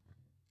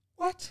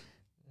 What?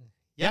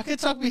 Y'all can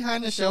talk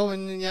behind the show,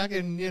 and then y'all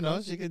can,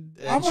 she could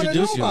I want to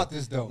know about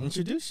this, though.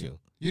 Introduce you.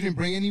 You didn't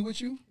bring any with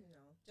you? No,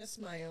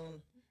 just my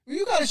own. Well,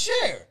 you got to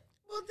share.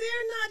 Well,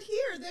 they're not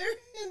here.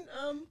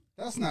 They're in,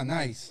 That's not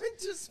nice.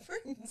 Winter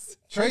Springs.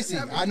 Tracy,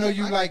 I know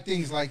you like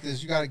things like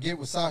this. You got to get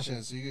with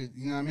Sasha, so you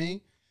know what I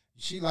mean?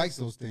 She likes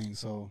those things,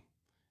 so.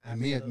 And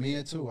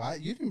Mia too.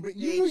 You didn't bring.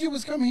 You knew you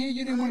was coming here.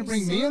 You didn't want to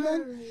bring Mia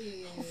then.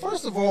 Well,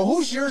 first of all,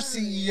 who's your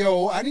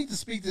CEO? I need to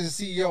speak to the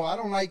CEO. I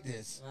don't like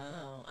this.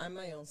 Wow, I'm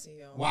my own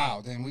CEO.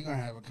 Wow. Then we're gonna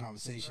have a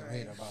conversation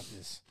later about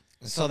this.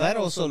 So that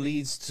also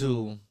leads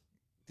to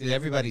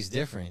everybody's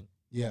different.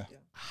 Yeah.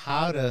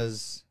 How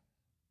does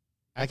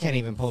I can't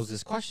even pose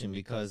this question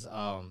because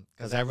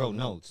I wrote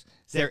notes.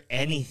 Is there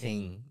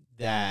anything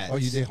that? Oh,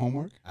 you did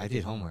homework? I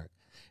did homework.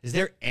 Is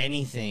there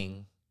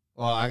anything?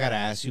 Well, I gotta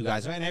ask you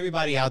guys and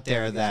everybody out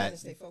there that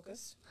stay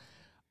focused.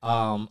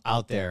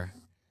 Out there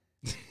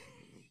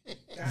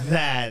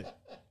that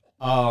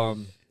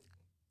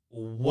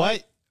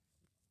what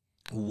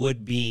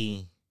would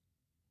be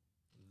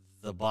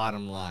the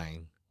bottom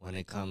line when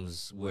it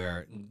comes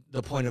where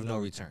the point of no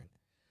return?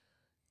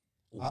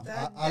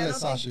 I'll let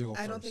Sasha go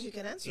first. I don't think you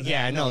can answer.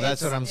 Yeah, I know.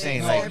 That's what I'm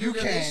saying. No, Like, you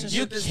can.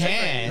 You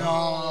can.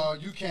 No,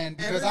 you can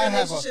because Every I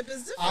have relationship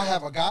is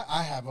different.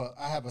 I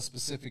have a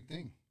specific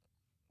thing.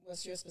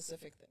 What's your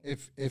specific thing?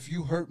 If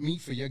you hurt me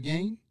for your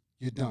gain,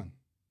 you're done.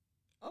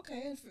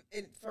 Okay,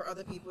 and for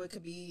other people, it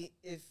could be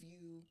if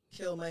you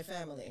kill my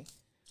family.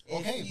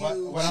 Okay, If but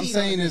you what I'm cheat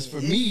saying on is for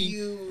if me,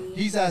 you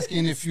he's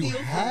asking if you steal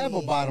from have a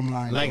me. bottom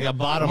line. Like though. a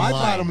bottom My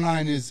line. bottom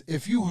line is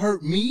if you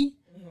hurt me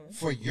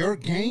for your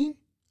gain,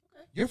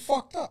 you're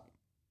fucked up.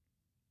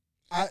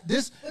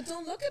 But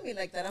don't look at me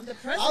like that. I'm the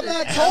president. I'm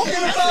not talking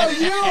about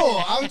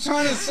you. I'm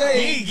trying to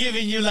say he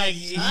giving you like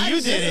you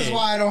did this is it.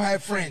 why I don't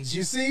have friends.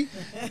 You see?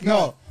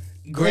 No.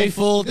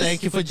 Grateful. This-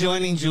 Thank you for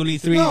joining, Julie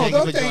 3. No, Thank you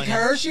don't for thank joining.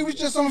 her. She was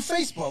just on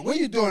Facebook. What are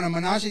you doing, a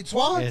menage a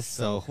trois? Yes,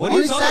 so what are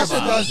Only you talking Sasha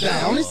about? does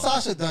that. Only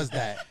Sasha does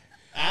that.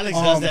 Alex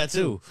does that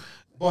too.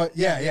 But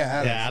yeah,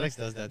 Alex. Yeah, Alex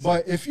does that too.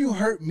 But if you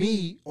hurt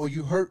me or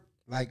you hurt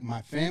like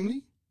my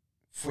family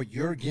for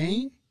your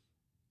gain,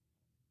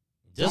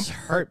 Just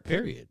hurt,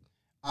 period.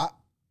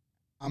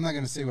 I'm not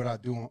gonna say what I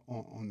do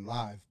on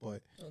live,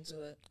 but Don't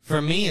do it.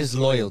 For me, is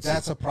loyalty.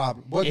 that's a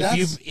problem. But If that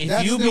you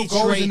still betray,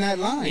 goes in that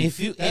line.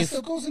 That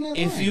still goes in that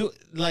if line. you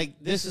like,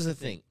 this is the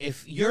thing.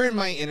 If you're in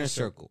my inner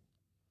circle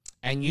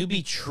and you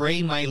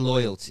betray my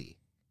loyalty,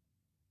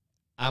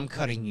 I'm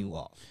cutting you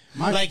off.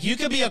 Like you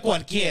could be a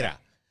cualquiera.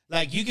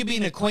 Like you could be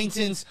an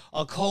acquaintance,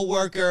 a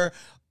coworker,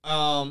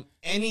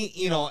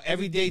 any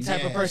everyday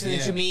type of person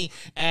that you meet,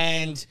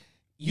 and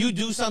you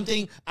do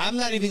something, I'm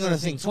not even gonna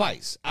think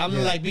twice. I'm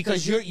like,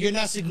 because you're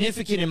not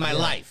significant in my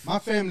life. My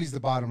family's the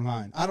bottom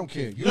line. I don't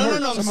care. You No.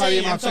 hurt I'm somebody in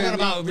saying my I'm talking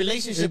family, about a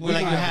relationship we where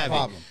like gonna you have a have it.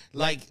 problem.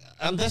 Like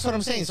that's what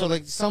I'm saying. So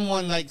like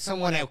someone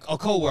a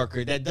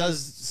coworker that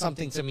does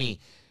something to me,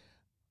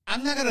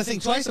 I'm not gonna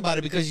think twice about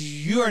it because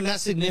you are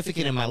not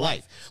significant in my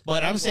life.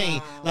 But I'm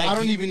saying like I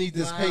don't even need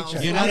this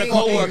paycheck. you're not a I'm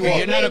coworker. fucking you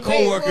You're up. not a Wait,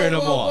 coworker whoa,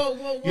 anymore. whoa,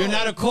 whoa, whoa. You're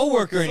not a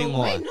coworker So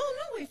anymore. wait,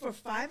 wait. For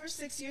 5 or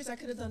 6 years, I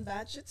could have done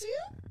bad shit to you.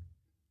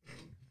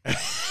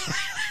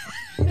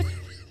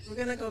 We're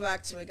gonna go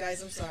back to it,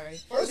 guys. I'm sorry.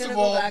 First We're of gonna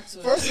all, go back to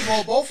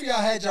it. both of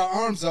y'all had your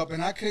arms up,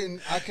 and I couldn't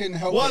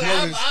help Well, but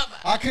notice.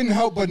 I couldn't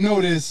help but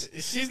notice.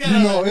 She's You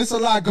know, it's a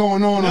lot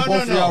going on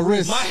both of y'all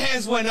wrists. My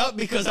hands went up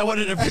because I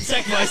wanted to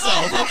protect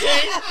myself.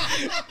 Okay,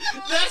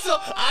 that's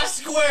all. I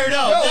squared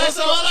up. Yo, that's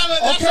all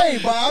I'm. Okay,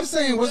 but I'm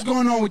saying, what's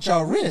going on with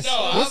y'all wrists?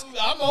 No,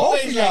 I'm both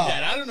always of like y'all.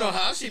 that. I don't know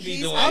how she be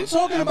doing. I'm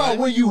talking about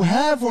what you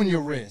have on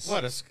your wrist.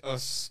 What a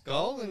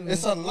skull and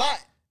It's a lot.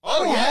 Oh, I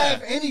don't yeah.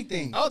 have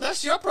anything. Oh,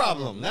 that's your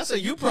problem. That's a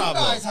you You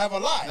problem. guys have a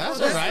lot. That's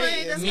Oh, all that's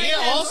right. my Mia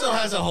also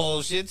Pandora. has a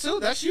whole shit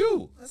too. That's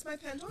you. That's my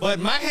Pandora. But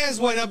my hands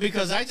went up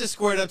because I just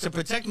squared up to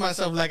protect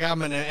myself like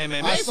I'm in an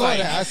MMA I saw fight.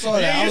 that. I saw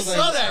that. Yeah, I you was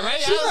saw like, that, right?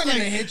 She's I was not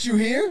gonna like, hit you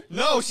here.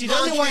 no, she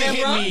doesn't On want to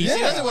hit camera? me. She Yeah.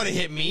 doesn't want to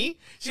hit me.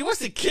 She wants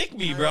to kick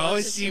me,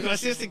 bro. She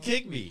wants to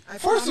kick me. I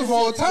First of promise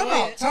all, you'll time enjoy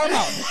out. it. Time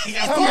out. Of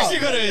Time course out.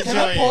 you're gonna Can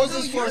I enjoy pause it.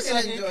 this No, for you're a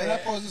gonna second? enjoy Can I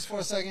it. pause this for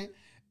a second?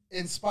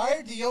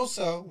 Inspired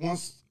Diosa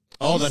wants.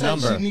 Oh, she the said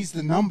number. She needs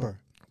the number.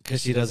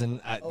 Because she doesn't.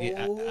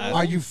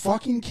 Are you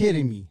fucking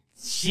kidding me?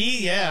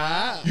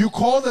 Yeah. You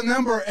call the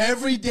number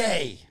every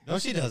day. No,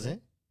 she doesn't.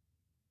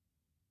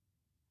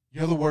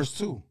 You're the worst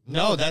too.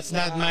 No, that's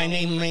not my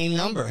main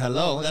number.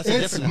 Hello, that's a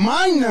It's different.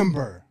 my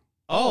number.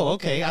 Oh,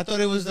 okay. I thought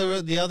it was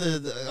the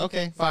other.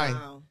 Okay, fine.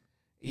 Wow.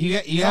 You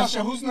have.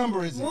 Sasha, whose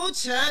number is it?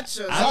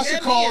 Muchachos. Sasha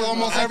get called me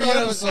almost involved. every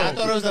I episode.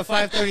 thought it was the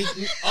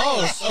 5:30.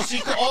 Oh, so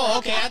she. Oh,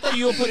 okay. I thought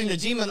you were putting the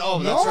Gmail.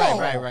 Oh, that's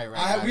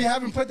right. We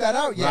haven't put that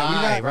out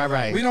yet.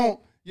 Right. We don't.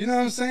 You know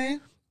what I'm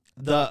saying?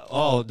 The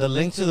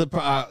link to the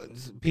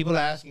people are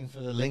asking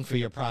for the link for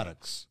your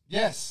products.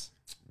 Yes.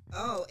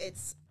 Oh,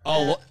 it's.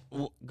 Oh,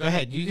 go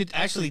ahead. You could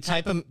actually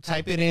type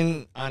it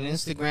in on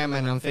Instagram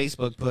and on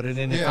Facebook. Put it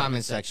in the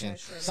comment section.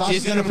 Sasha's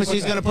She's gonna put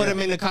that, them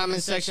in the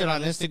comment section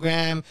on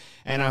Instagram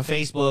and on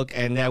Facebook,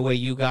 and that way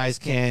you guys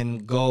can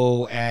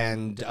go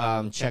and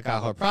check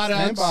out her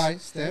products.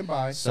 Stand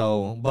by.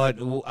 So, but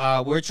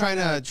we're trying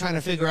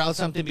to figure out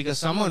something because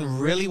someone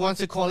really wants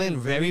to call in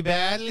very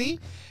badly,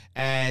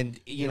 and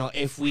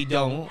if we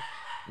don't,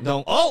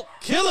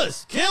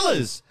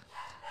 killers.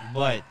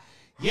 But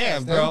yeah,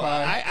 Stand bro,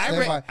 by.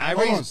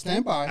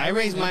 Stand by. I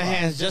raised my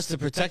hands just to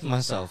protect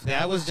myself.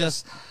 That was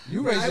just.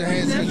 You raised your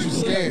hands because you're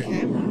scared.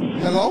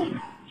 Hello?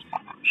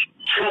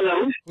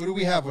 Hello. Who do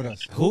we have with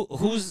us?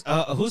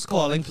 Who's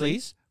calling,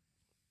 please?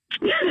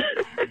 Who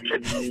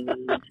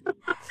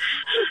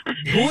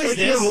is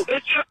this?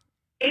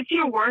 It's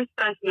your worst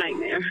best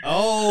nightmare.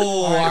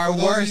 Oh, All right, our for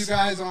those of worst. you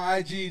guys on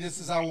IG,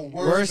 this is our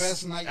worst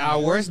best nightmare. Our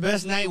worst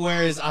best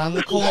nightmare is on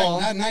the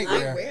call. Not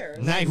nightmare. Nightwear.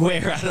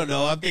 Nightwear. I don't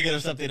know. I'm thinking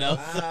of something else.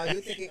 Wow, you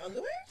thinking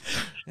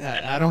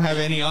underwear? I don't have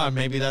any on.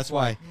 Maybe that's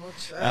why.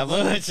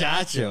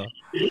 Muchacho.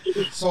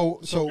 So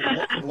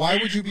why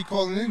would you be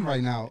calling in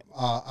right now?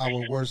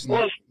 Our worst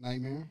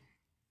nightmare,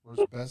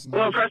 worst best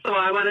Well, nightmare. first of all,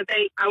 I want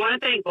to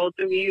thank both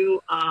of you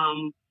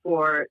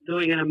for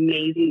doing an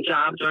amazing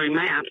job during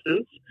my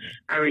absence.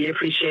 I really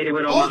appreciate it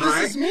with all my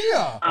heart. This is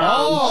Mia.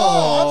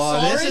 Oh,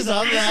 I'm this sorry. is the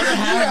other Yeah,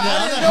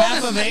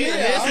 half of I Ace. didn't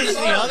know This is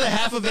the other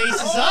half of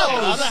Aces Up.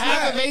 The other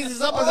half of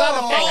Aces Up is on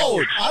the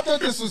phone. I thought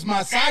this was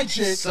my side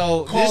chick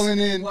So calling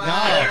in.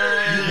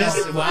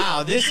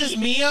 Wow. This is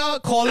Mia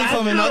calling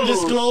from an That's true.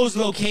 undisclosed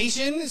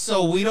location,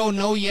 so we don't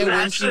know yet when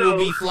That's she will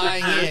be true.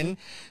 flying in.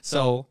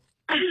 So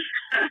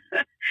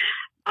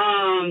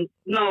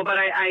No, but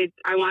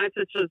I wanted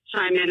to just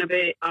chime in a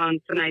bit on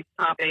tonight's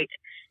topic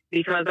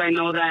because I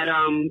know that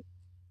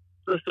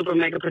the super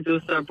mega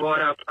producer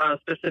brought up a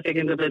specific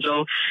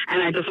individual,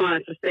 and I just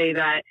wanted to say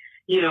that,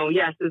 you know,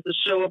 yes, it's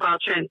a show about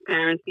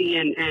transparency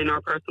and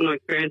our personal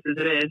experiences,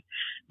 it is,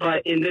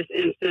 but in this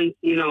instance,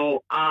 you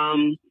know,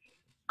 I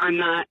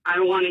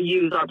don't want to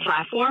use our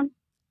platform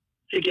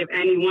to give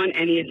anyone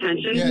any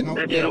attention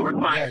that they don't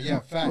require. Yeah,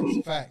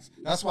 facts.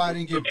 That's why I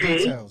didn't give Okay.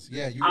 details.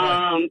 Yeah, you're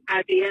right.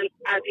 At the end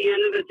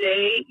of the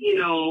day, you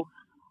know,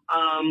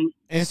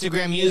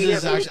 Instagram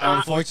users, Yeah, are,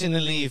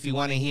 unfortunately, if you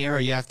want to hear her,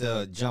 you have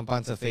to jump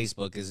onto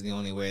Facebook. Is the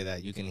only way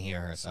that you can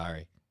hear her.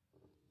 Sorry.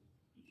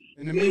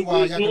 In the meanwhile,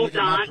 y'all can look moved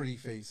at my on. pretty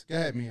face. Go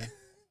ahead, Mia.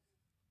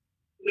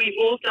 we've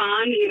moved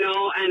on, you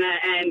know,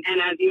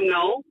 and as you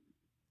know,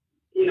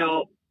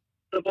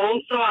 the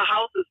bones to our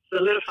house is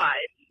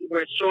solidified.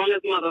 We're strong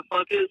as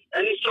motherfuckers,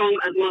 as strong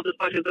as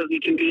motherfuckers as we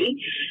can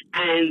be,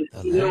 and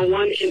no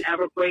one can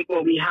ever break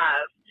what we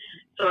have.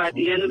 So at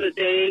the end of the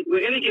day,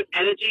 we're going to give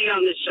energy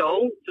on the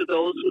show to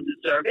those who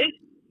deserve it,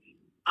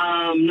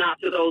 not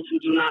to those who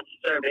do not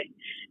deserve it.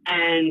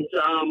 And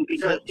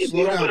because if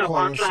we open up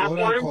our Slow down,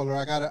 platform,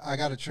 caller. I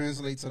gotta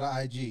translate to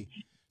the IG.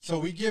 So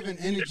we giving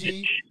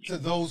energy to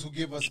those who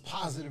give us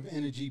positive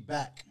energy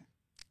back.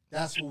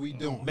 That's what we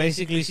doing.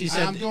 Basically, she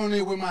said I'm doing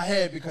it with my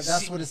head because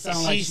that's what it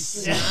sounds like.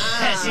 she's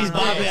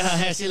bobbing her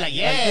head. She's like,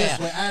 this,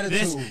 with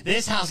attitude.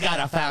 this house got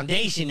a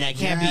foundation that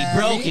can't Yeah, be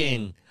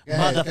broken, Go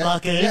ahead,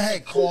 motherfuckers. Go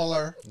ahead,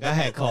 caller. Go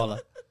ahead, caller.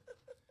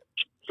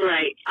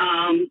 right?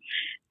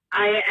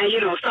 And you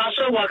know,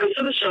 Sasha, welcome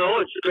to the show.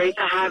 It's great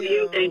to have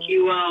you. Thank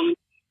you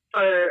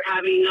for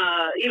having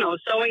you know,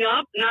 showing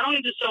up. Not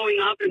only just showing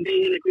up and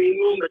being in the green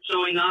room, but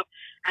showing up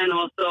and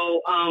also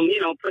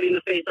you know, putting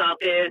the face out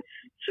there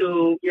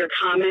to your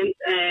comments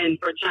and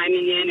for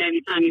chiming in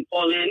every time you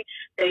call in.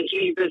 Thank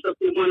you. You've been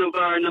one of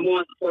our number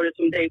one supporters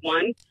from day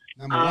one.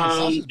 Number one,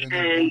 Sasha's been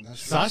number one. That's right.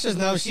 Sasha's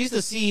now, she's the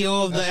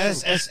CEO of the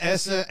That's true.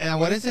 SSS,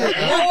 what is it?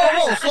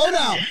 Whoa, slow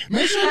down.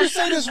 Make sure you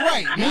say this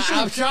right. Make sure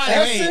I'm trying to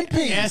wait.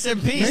 SMP.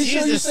 SMP. Make She's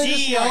sure you the say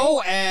this CEO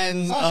right.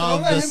 and Sasha,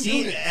 don't let the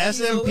him do this.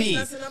 He's always SMP.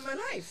 messing up my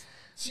life.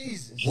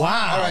 Jesus.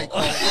 Wow. All right,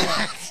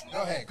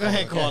 caller. Go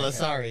ahead, Caller.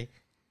 Sorry.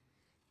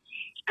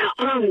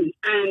 And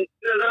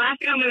the last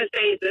thing I'm going to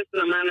say is this,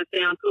 because I'm not going to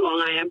stay on too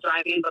long. I am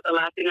driving, but the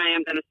last thing I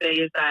am going to say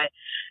is that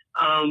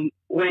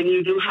when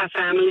you do have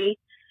family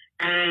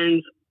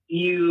and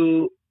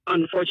you,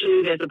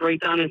 unfortunately, there's a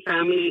breakdown in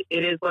family,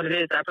 it is what it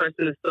is. That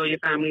person is still your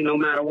family no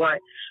matter what.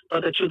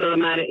 But the truth of the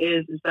matter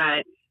is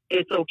that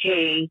it's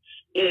okay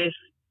if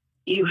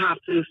you have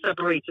to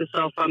separate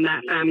yourself from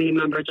that family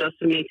member just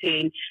to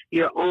maintain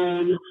your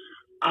own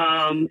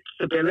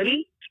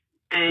stability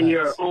and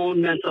your own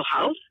mental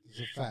health. It's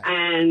a fact.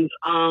 And,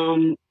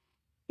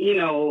 you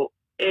know,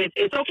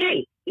 it's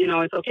okay. You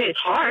know, it's okay. It's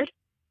hard.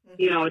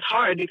 You know, it's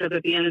hard because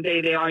at the end of the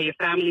day, they are your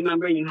family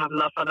member and you have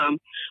love for them.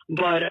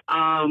 But,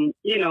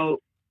 you know,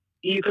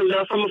 you can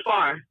love from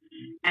afar.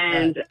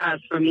 And as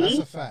for That's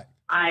me, a fact.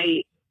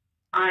 I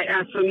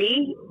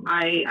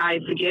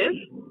forgive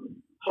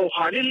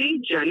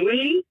wholeheartedly,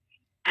 genuinely.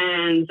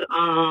 And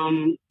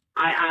I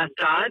ask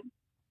God,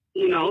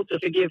 you know, to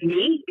forgive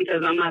me,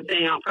 because I'm not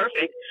saying I'm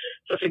perfect,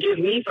 to forgive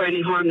me for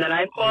any harm that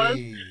I've caused,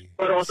 Hey.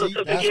 but also See,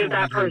 to that's forgive what we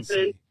that didn't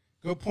person, say.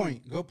 Good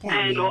point.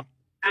 and Mia.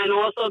 and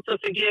also to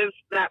forgive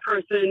that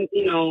person,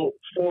 you know,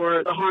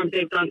 for the harm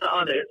they've done to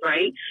others,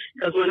 right?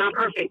 Because we're not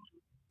perfect.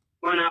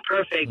 We're not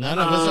perfect. None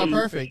of us are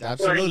perfect.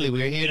 Absolutely.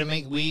 We're here to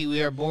make,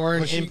 we are born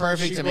But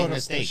imperfect to make brought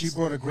mistakes. She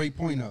brought a great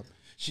point up.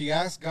 She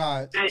asked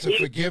God And to you-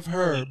 forgive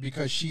her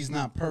because she's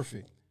not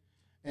perfect.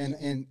 And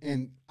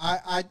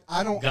I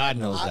don't. God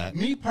knows that.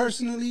 Me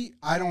personally,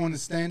 I don't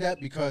understand that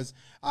because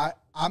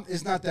I'm.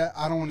 It's not that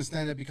I don't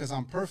understand that because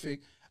I'm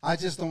perfect. I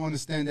just don't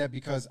understand that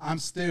because I'm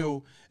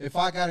still. If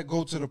I got to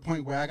go to the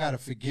point where I got to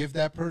forgive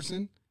that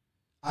person,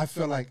 I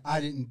feel like I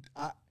didn't.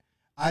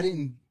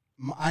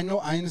 I know.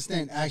 I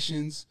understand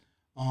actions.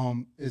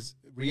 Is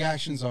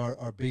reactions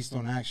are based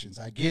on actions.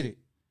 I get it,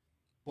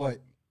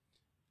 but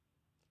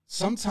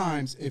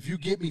sometimes if you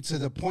get me to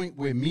the point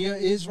where Mia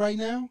is right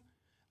now,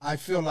 I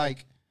feel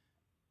like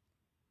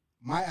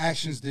my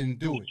actions didn't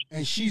do it.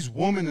 And she's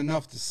woman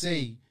enough to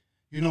say,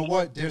 you know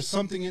what, there's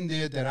something in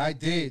there that I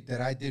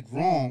did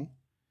wrong,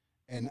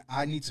 and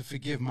I need to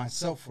forgive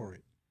myself for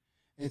it.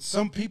 And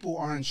some people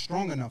aren't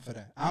strong enough for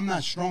that. I'm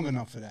not strong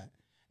enough for that.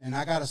 And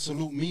I got to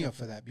salute Mia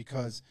for that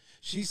because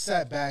she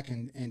sat back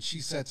and she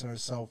said to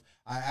herself,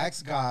 I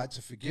asked God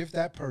to forgive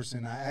that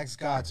person. I asked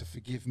God to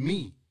forgive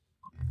me.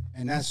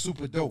 And that's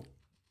super dope.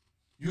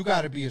 You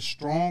got to be a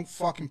strong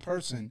fucking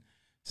person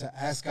to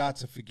ask God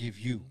to forgive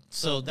you.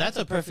 So that's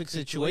a perfect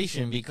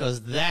situation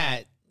because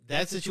that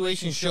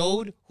situation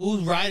showed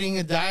who's riding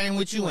and dying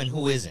with you and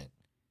who isn't.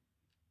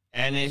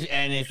 And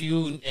if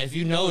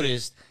you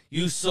noticed,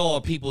 you saw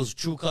people's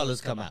true colors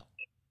come out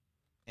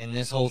in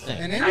this whole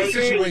thing. In any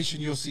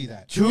situation, you'll see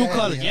that. True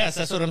colors. Yes,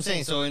 that's what I'm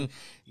saying. So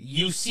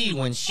you see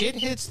when shit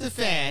hits the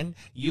fan,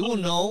 you will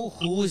know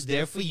who is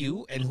there for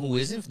you and who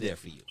isn't there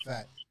for you.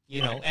 Fact.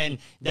 You know, and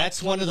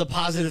that's one of the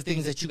positive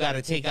things that you got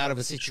to take out of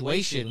a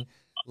situation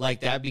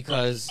like that,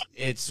 because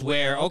it's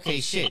where, okay,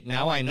 shit,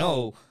 now I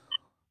know,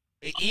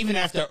 even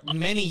after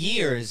many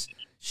years,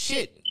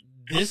 shit,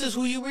 this is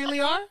who you really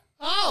are?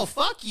 Oh,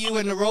 fuck you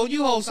and the road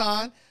you host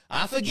on.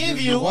 I forgive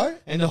you.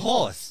 What? And the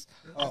horse.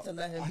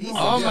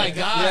 Oh my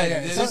God.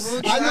 Yeah.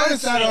 So, I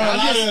noticed that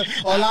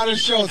on a lot of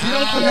shows. He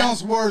don't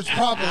pronounce words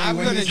properly. I'm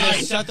going to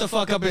just shut the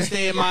fuck up and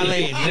stay in my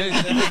lane.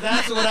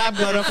 That's what I'm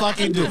going to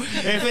fucking do.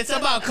 If it's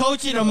about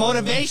coaching or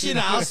motivation,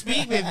 I'll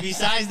speak. But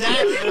besides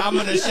that, I'm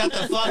going to shut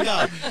the fuck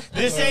up.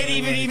 This ain't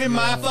even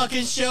my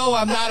fucking show.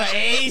 I'm not an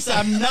ace.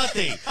 I'm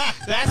nothing.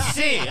 That's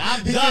it.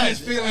 I'm done.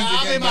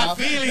 I'm in my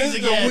feelings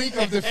again. This is the week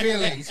of the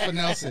feelings for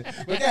Nelson.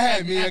 But go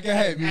ahead,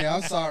 Mia.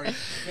 I'm sorry.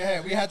 Go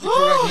ahead. We had to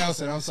correct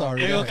Nelson. I'm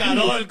sorry. Go ahead.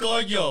 El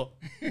coño.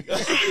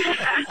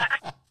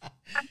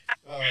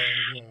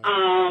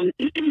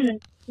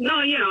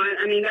 No, you know,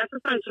 I mean, that's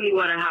essentially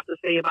what I have to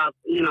say about,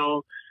 you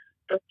know,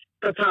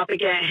 the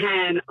topic at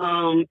hand.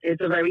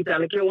 It's a very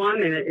delicate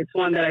one, and it's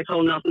one that I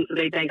told Nelson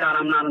today. Thank God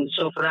I'm not on the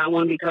show for that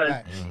one, because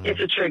it's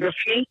a trigger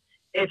for me.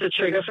 It's a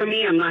trigger for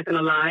me. I'm not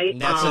gonna lie.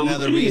 That's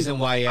another reason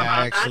why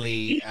I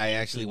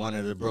actually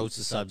wanted to broach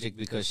the subject,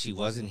 because she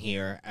wasn't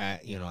here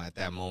at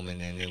that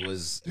moment, and it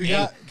was.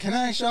 Can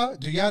I ask y'all?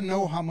 Do y'all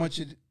know how much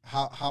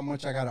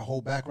I got to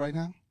hold back right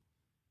now?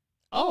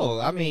 Oh,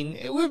 I mean,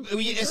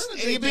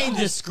 you're being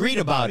discreet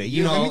about it.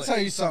 You know, let me tell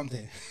you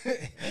something.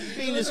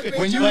 Being discreet.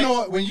 When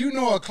you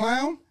know a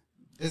clown,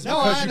 it's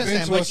because you've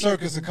been to a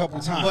circus a couple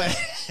times.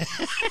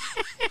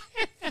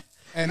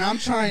 And I'm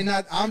trying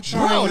not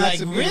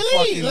to be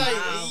really?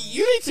 fucking...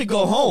 you need to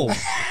go home.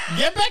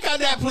 Get back on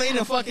that plane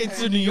and fucking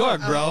to New York,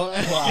 bro.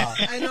 Wow.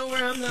 I know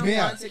where I'm not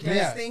going to,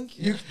 guys. Thank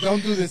you.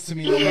 Don't do this to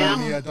me no more,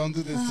 Mia. Don't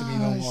do this to me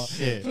no more.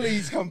 Shit.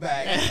 Please come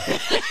back.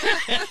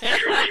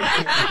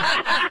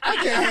 I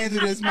can't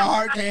handle this. My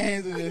heart can't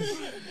handle this.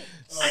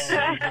 Oh,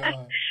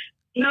 God.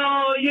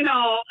 No, you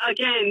know,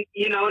 again,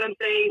 you know what I'm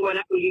saying?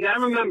 You got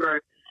to remember,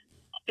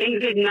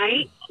 things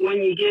ignite when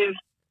you give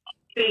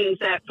things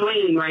that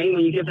flame, right?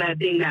 When you give that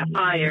thing that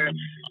fire.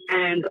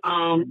 And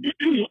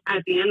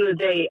at the end of the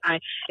day,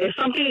 it's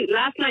something.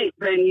 Last night,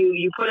 Ben,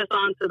 you put us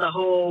on to the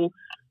whole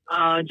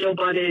Joe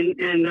Budden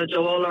and the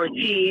Joel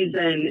Ortiz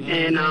and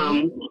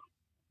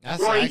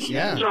Royce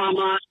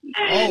drama.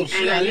 And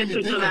I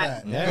listened to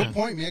that. Yeah. Good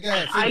point, Mia. Go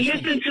ahead. I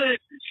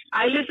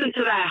listened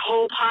to that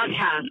whole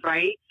podcast,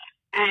 right?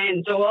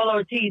 And Joel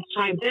Ortiz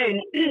chimed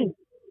in.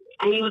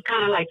 And he was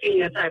kind of like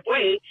feeling a type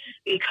way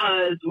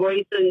because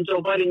Royce and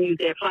Joe Budden used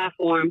their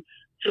platform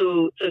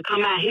to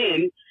come at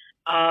him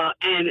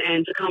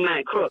and to come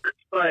at Crook.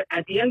 But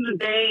at the end of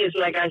the day, it's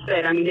like I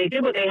said, I mean, they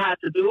did what they had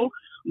to do.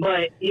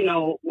 But, you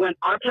know, when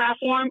our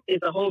platform is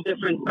a whole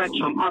different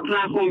spectrum. Our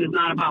platform is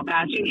not about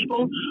bashing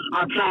people.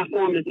 Our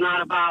platform is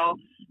not about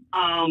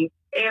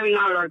airing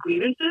out our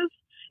grievances.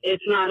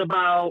 It's not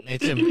about...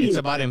 It's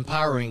about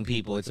empowering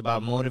people. It's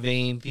about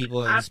motivating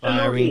people,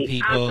 inspiring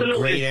people,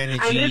 great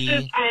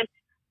energy.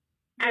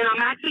 And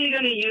I'm actually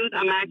gonna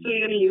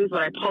use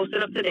what I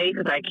posted up today,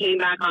 because I came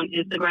back on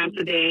Instagram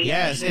today.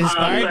 Yes,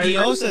 Inspired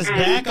Diosa's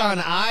back on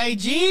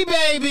IG,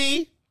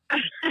 baby.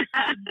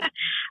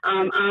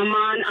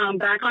 I'm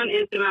back on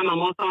Instagram. I'm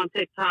also on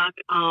TikTok.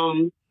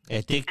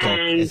 TikTok.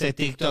 Ese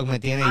TikTok me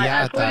tiene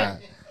ya hasta...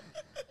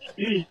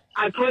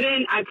 I put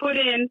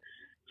in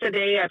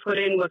today, I put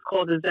in what's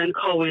called a Zen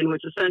koan,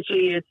 which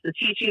essentially is the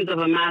teachings of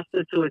a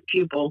master to his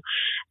pupil.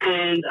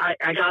 And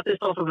I got this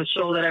off of a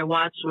show that I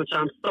watched, which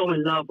I'm so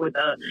in love with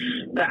the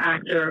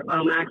actor,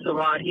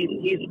 Axelrod.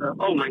 He's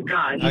oh my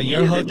God.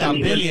 You're hooked on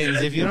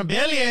billions. If you're on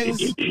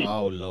billions.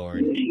 Oh,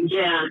 Lord.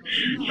 Yeah.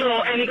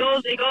 So, and it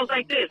goes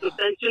like this.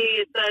 Essentially,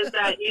 it says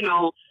that, you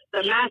know,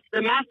 the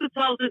master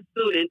tells his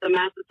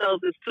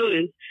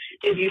students,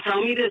 if you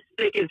tell me this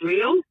stick is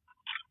real,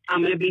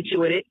 I'm going to beat you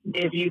with it.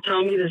 If you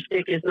tell me the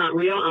stick is not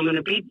real, I'm going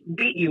to beat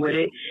you with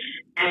it.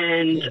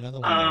 And another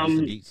one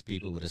that beats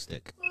people with a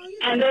stick.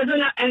 And there's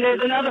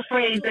another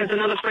phrase. There's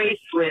another phrase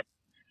to it.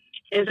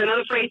 There's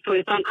another phrase to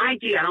it. It's on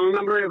IG. I don't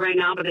remember it right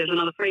now, but there's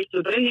another phrase to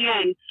it. But in the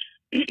end,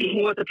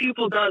 what the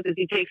pupil does is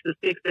he takes the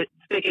stick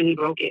and he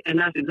broke it, and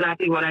that's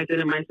exactly what I did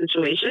in my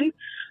situation.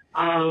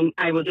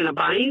 I was in a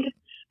bind.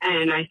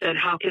 And I said,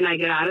 how can I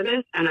get out of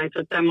this? And I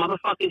took that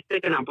motherfucking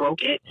stick and I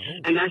broke it.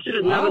 And that shit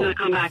is never going to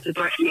come back to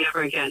threaten me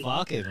ever again.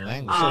 Fucking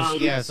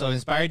language. So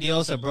Inspired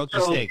Diosa broke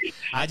the stick.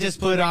 I just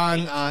put on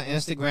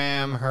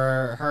Instagram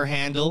her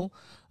handle.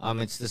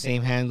 It's the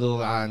same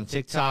handle on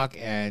TikTok.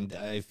 And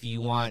if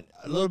you want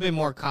a little bit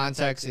more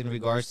context in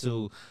regards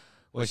to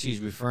what she's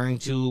referring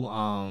to,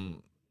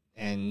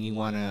 and you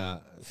want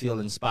to feel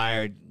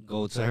inspired,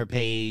 go to her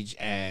page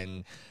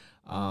and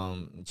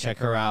check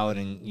her out,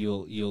 and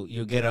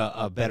you'll get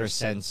a better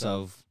sense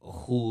of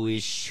who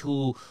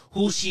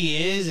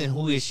she is and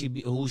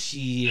who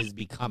she is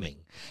becoming.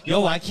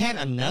 Yo, I can't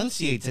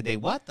enunciate today.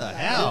 What the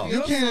hell?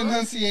 You can't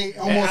enunciate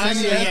almost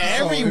any episode.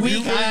 Every If you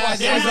week, really watch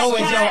there's the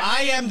always, episode- yo,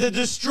 I am the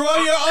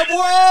destroyer of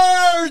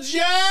words.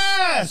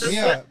 Yes.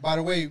 Mia, by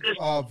the way,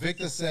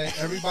 Victor said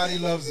everybody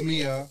loves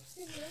Mia,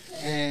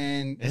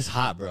 and It's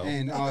hot, bro.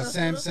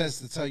 Sam says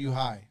to tell you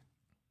hi.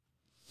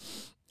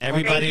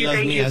 Everybody loves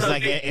thank me. you, It's so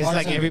like thank it's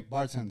like every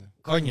bartender.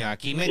 coño.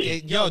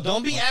 Aquí yo,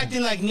 don't be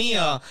acting like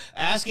Nia,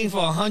 asking for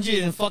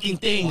 100 and fucking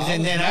things,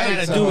 and then I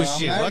gotta do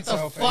shit. What the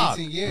fuck?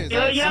 18 years. Yo,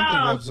 Something yo.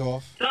 rubs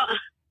off. So,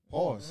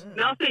 Pause.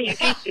 Nelson, you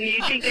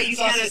think that you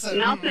can't,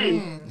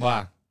 Nelson,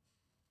 Why?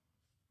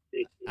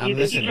 I'm you think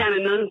listening. you can't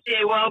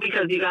enunciate well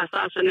because you got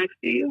Sasha next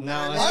to you?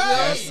 No,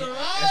 Yes,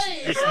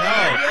 right. it's no.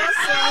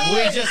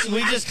 Yes,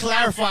 We just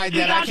clarified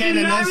that I got can't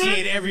you nervous?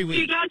 enunciate every She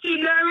week. got you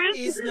nervous?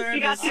 He's She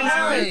nervous. got you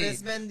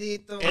He's nervous? nervous.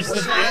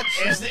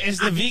 Bendito. It's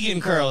the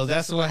vegan curls.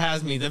 That's what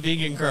has me. The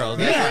vegan curls.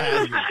 That's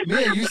what has me.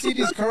 Mia, you see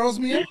these curls,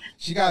 Mia?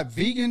 She got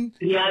vegan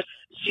Yes,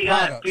 she got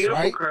products, beautiful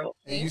right? curls.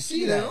 And you Thank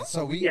see you. that.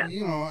 So we, Yeah.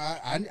 you know,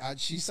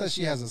 she says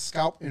she has a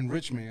scalp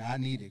enrichment. I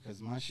need it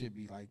because my shit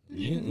be like,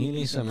 You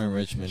need some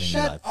enrichment in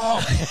your shut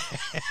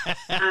life.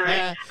 up. All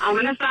right, I'm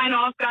gonna sign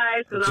off,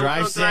 guys, because I'm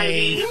Drive so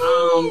driving. safe.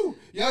 Woo!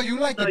 Yo, you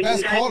like so the you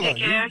best guys caller. take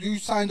care. You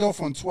signed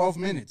off on 12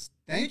 minutes.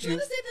 Thank you. Say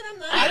that I'm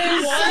not. I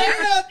didn't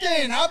say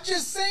nothing. I'm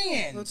just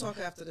saying. We'll talk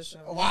after the show.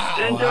 Wow.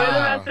 Enjoy the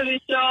rest of the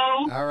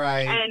show. All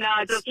right. And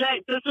just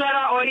let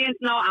our audience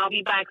know I'll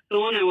be back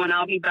soon, and when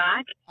I'll be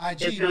back,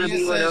 IG, it's gonna Mia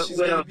be says she's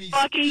with gonna a be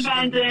fucking she's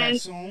gonna be back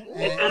vengeance. soon, It's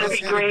and gonna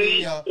be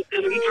great. It's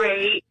gonna be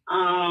great.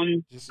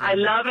 Just I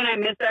love and I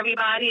miss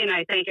everybody, and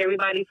I thank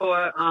everybody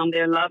for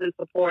their love and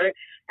support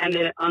and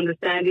their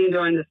understanding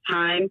during this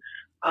time.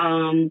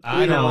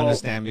 I don't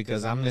understand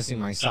because I'm missing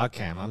my sock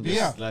cam. I'm just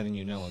Yeah. letting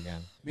you know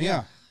again.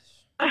 Mia,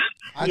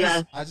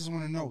 Yes. I just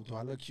want to know, do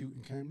I look cute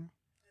in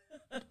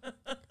camera?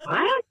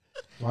 What?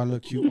 Do I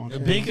look cute on A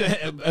camera? big,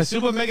 a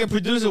super mega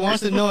producer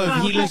wants to know if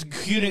he looks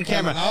cute in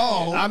camera.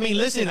 No. I mean,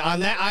 listen, on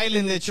that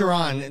island that you're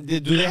on, do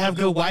they have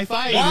good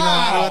Wi-Fi? You know,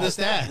 I don't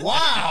understand.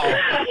 Wow.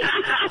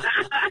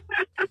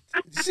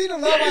 You see the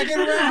love I get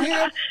around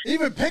here?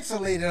 Even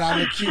pixelated, I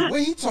look cute. What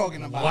are you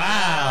talking about?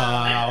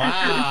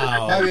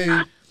 Wow. I mean,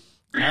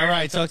 All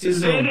right, talk to you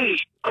soon. Baby,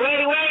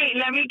 wait.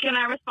 Can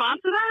I respond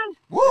to that?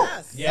 woo.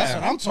 Yes. Yeah. That's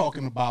what I'm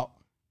talking about.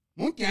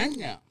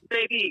 Yeah.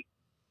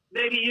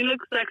 Baby, you look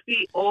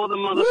sexy all the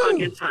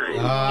motherfucking time.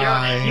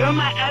 Aye. You're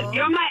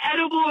my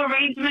edible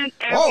arrangement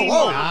every Whoa,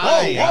 whoa, month.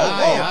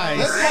 Aye.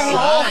 Let's cut her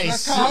off. Aye.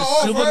 Let's cut her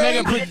off Super early.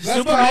 mega, Let's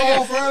super cut her mega,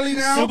 off early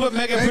now. super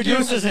mega Thank you.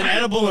 producers and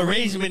edible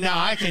arrangement.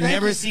 Now I can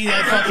never see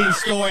that fucking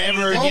store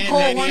ever Don't again. call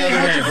any other way,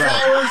 1-800 bro.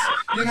 flowers.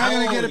 You're not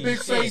gonna get a Holy big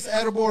shit. face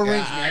edible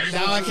arrangement.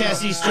 Now I can't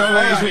see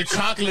strawberries with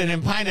chocolate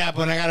and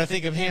pineapple, and I gotta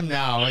think of him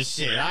now. Oh,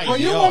 shit. Well,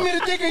 you want me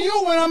to think of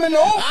you when I'm in the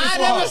office? I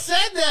Rob. never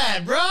said that,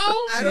 bro.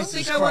 I don't Jesus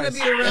think I want to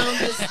Christ. be around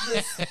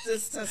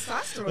this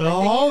testosterone.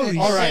 Holy I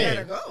think All you right.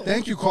 gotta go.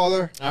 Thank you,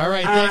 caller. All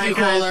right, All thank right, you,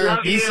 guys. caller.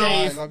 Love Be you.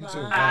 safe. I love you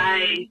too.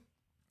 Bye.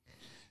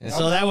 And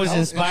so that was That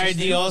was Inspired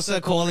interesting.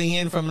 Diosa calling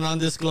in from an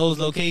undisclosed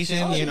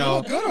location, Oh, you you know.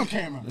 look good on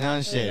camera.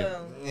 No shit.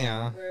 No.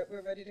 Yeah.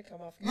 We're ready to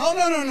come off. No.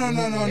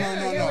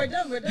 Yeah, we're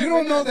done. You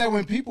don't know that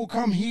when people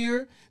come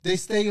here, they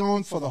stay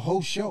on for the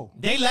whole show.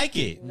 They like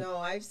it. No,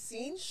 I've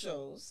seen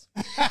shows,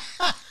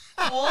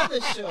 all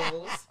the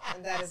shows,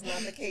 and that is not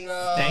the case.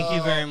 Thank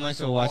you very much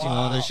for watching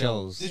all the Wow.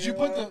 shows. Did you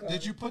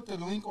put the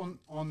link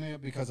on there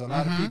because a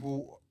lot of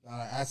people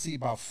I see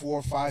about 4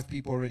 or 5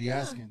 people already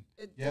asking.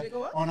 Did it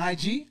go up? On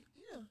IG?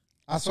 Yeah.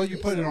 I saw you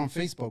put it on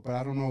Facebook, but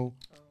I don't know.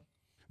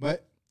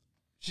 But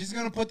she's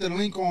gonna put the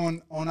link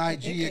on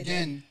IG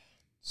again,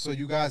 so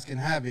you guys can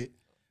have it.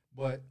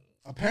 But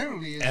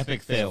apparently, it's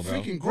Epic fail, a bro.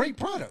 freaking great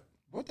product.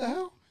 What the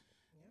hell?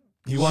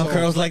 You want So-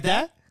 curls like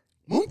that?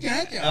 Oh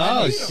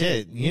I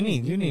shit! You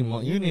need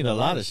more. You need a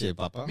lot of shit,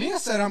 Papa. Mia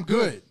said I'm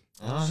good.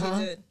 She Uh-huh.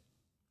 did.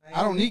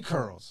 I don't need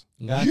curls.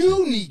 Gotcha.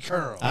 You need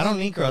curls. I don't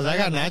need curls. I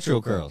got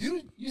natural curls.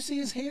 You see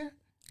his hair?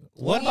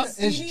 What?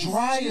 It's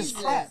dry as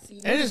crap.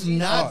 It is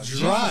not Oh, Jesus.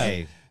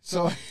 dry.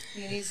 So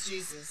He needs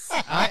Jesus.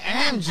 I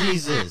am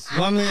Jesus. You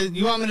want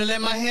me to let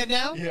my hair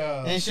down?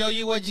 Yeah. And show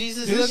you what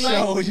Jesus this looks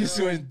show like? just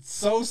went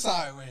so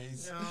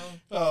sideways. No.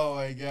 Oh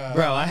my god,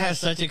 Bro, I have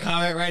such a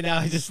comment right now.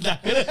 I'm just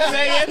not gonna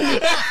say it.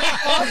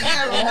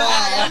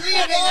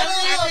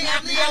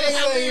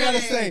 You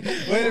gotta say.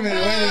 Wait a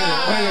minute.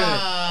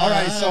 All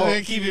right, We're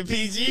gonna keep it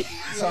PG.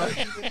 so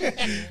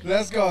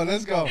let's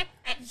go.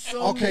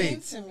 So Okay,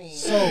 mean to me.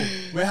 So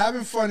we're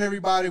having fun,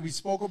 everybody. We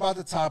spoke about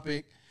the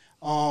topic.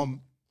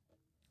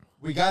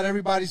 We got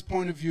everybody's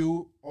point of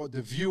view, or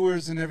the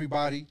viewers and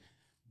everybody.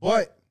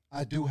 But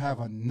I do have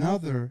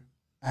another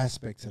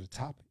aspect to the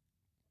topic.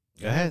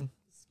 Go ahead.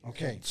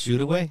 Okay,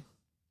 Shoot away.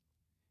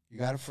 you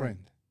got a friend.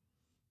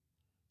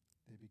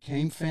 They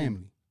became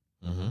family.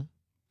 Mm-hmm.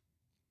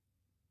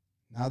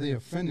 Now they're a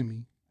friend of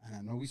me, and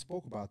I know we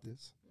spoke about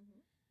this.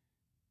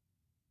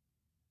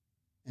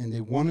 And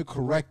they want to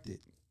correct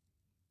it.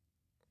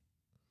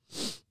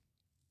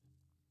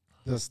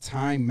 Does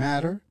time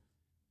matter,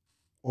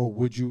 or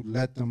would you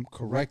let them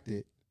correct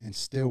it and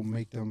still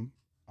make them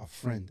a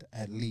friend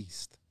at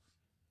least?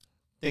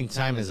 I think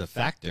time is a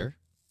factor.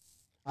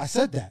 I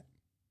said that.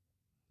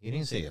 You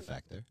didn't say a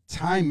factor.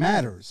 Time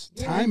matters.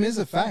 Yeah. Time is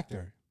a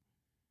factor.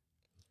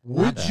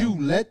 My Would bad. you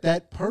let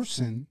that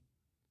person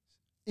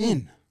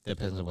in?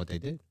 Depends on what they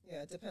did.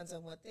 Yeah, it depends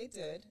on what they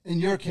did. In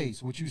your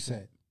case, what you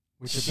said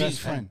with your She's best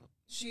friend.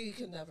 She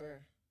could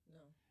never. No.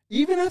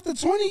 Even after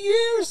 20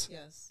 years?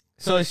 Yes.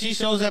 So if she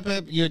shows up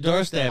at your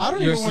doorstep, I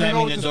don't you're even want to know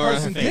slamming what the this door in her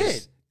person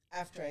face. did.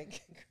 After I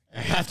kick her.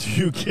 After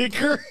you kick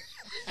her?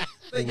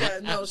 But yeah,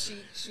 no, she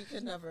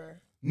could never,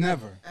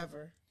 Never.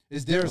 ever.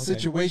 Is there a Okay.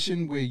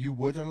 situation where you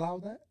would allow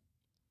that?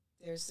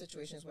 There's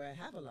situations where I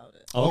have allowed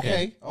it.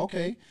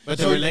 Okay. But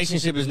the So-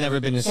 relationship has never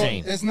been the So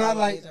same. it's not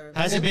like Either.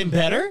 Has it been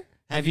better?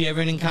 Have you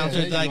ever encountered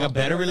there you like go. a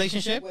better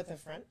relationship? With a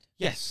friend.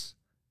 Yes.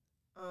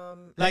 I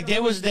Like there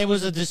don't-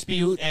 was a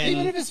dispute even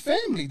if and it's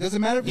family,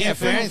 doesn't matter if it's yeah, a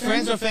friend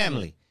friends or or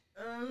family.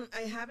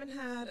 I haven't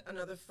had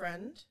another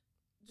friend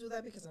do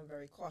that because I'm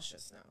very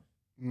cautious now.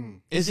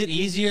 family. Is it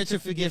easier to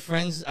forgive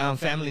friends,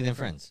 family than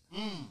friends?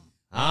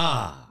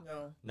 Ah,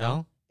 No,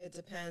 no. it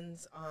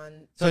depends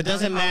on. So it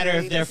doesn't on how matter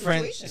grave if the they're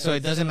friends. situation So it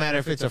is. doesn't matter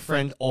if it's a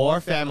friend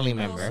or family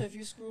No, member. so if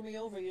you screw me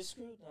over, you're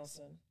screwed,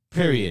 Nelson.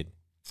 Period.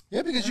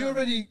 Yeah, because you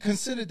already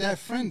considered that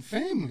friend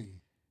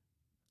family.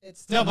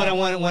 It's No, but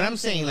what I'm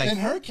saying, like, In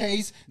her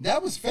case,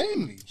 that was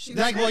family. She was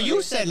like what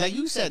you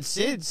family. said,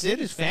 Sid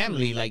is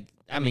family. Like,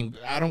 I mean,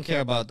 I don't care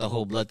about the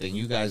whole blood thing.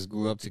 You guys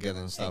grew up together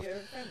and stuff. You're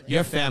family.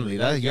 Your family,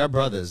 that's your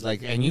brothers.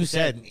 Like, and you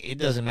said it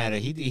doesn't matter.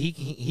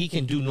 He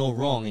can do no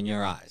wrong in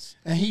your eyes.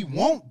 And he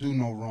won't do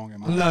no wrong in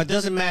my No, eyes. it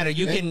doesn't matter.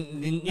 You And-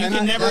 can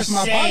and never that's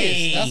my say.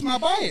 bias. That's my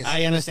bias.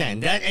 I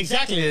understand that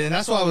exactly, and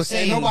that's why I was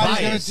And saying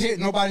bias.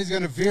 nobody's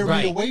gonna veer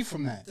Right. me away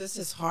from that. This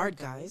is hard,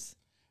 guys.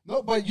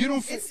 No, but you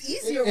don't. It's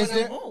easier is when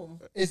there, I'm home.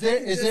 Is there I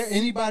can is there just-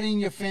 anybody in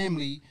your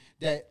family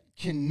that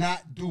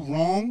cannot do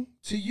wrong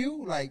to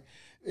you? Like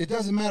it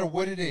doesn't matter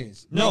what it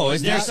is. No, They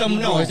is there cannot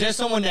do wrong. is there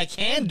someone that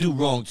can do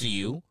wrong to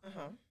you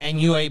Uh-huh.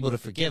 and you're able to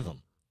forgive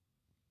them?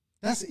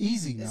 That's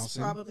easy, It's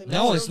Nelson. probably my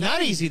No, it's children.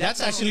 not easy. That's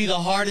actually the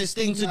hardest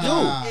thing to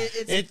Nah. do.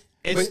 It's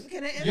It's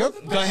Can I answer you're- the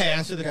question? go ahead,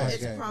 answer the Go ahead.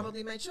 question. It's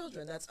probably my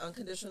children. That's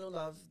unconditional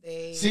love.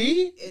 They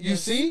See? it You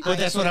just- see? But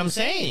that's what I'm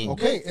saying.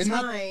 Okay, With it's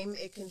not time,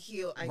 it can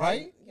heal.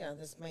 Right? Yeah,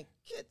 that's my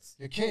kids.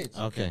 your kids.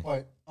 Okay.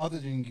 But other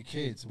than your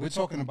kids, we're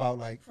talking about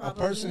like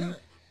Probably a person. not.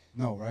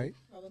 No, right?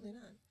 Probably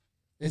not.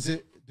 Is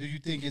it? Do you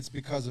think it's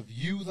because of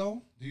you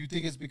though? Do you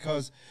think it's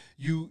because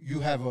you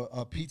have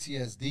a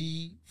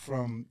PTSD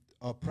from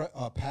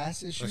a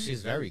past issue? But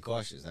she's very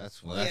cautious.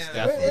 That's Yeah.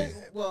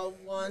 definitely. Well,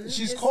 one.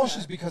 She's is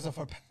cautious that. because of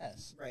her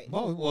past. Right.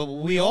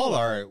 Well, we all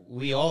are.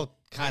 We all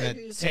kind of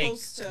You're take.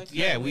 supposed to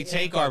Yeah,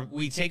 kinda,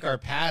 we take our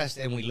past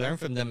and we learn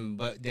from them,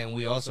 but then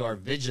we also are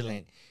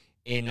vigilant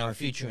in our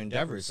future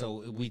endeavors.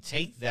 So we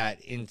take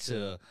that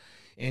into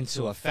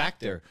a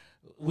factor.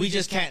 We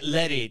just can't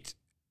let it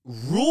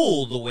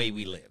rule the way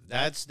we live.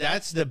 That's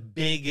the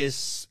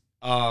biggest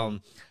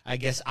I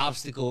guess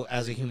obstacle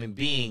as a human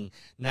being,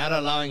 not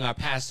allowing our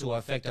past to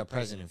affect our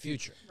present and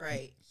future.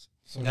 Right.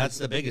 So That's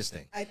the biggest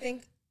thing. I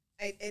think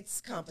it's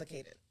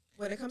complicated.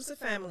 When it comes to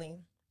family,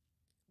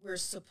 we're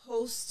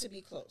supposed to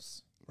be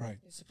close. right,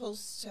 You're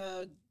supposed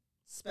to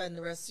spend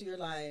the rest of your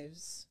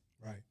lives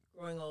right,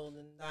 growing old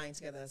and dying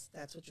together.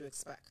 That's what you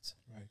expect.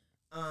 right.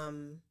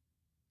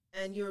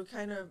 And you're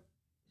kind of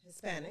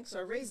Hispanics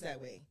are raised that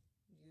way.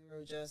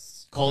 You're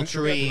just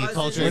Culturally, Your cousins-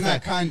 We're culturally.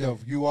 not kind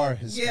of. You are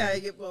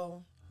Hispanic. yeah.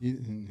 Well, Yeah.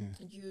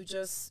 you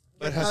just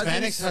But your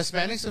Hispanics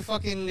cousins- are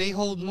fucking. They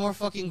hold more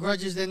fucking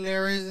grudges than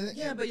there is.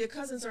 Yeah, but your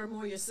cousins are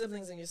more your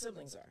siblings than your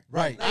siblings are.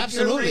 Right. Like, you're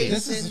Absolutely. raised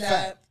This is in a that-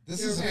 fact.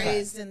 This you're is a fact.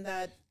 raised in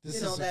that This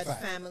you know is a that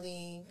fact.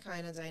 family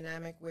kind of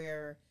dynamic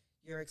where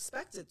you're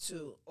expected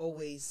to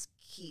always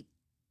keep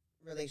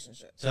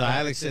relationships. So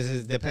Alex says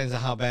it depends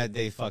on how bad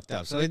they fucked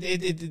up. So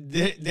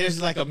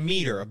there's like a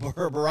meter, a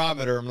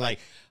barometer. I'm like,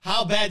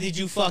 how bad did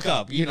you fuck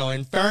up? You know,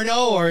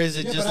 inferno, or is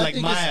it Yeah, just but I like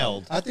think it's-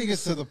 mild? I think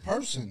it's to the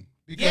person.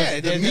 Because Yeah,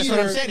 the that's what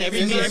I'm meter saying.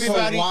 isn't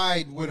Everybody- so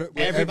wide with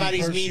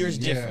Everybody's every meter is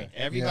person. different. Yeah,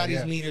 Everybody's yeah,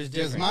 yeah. meter is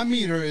Because different. my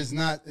meter is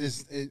not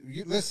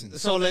listen.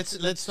 So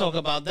let's talk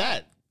about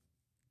that.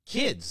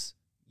 Kids,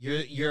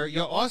 your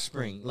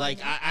offspring. Like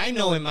I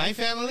know in my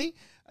family,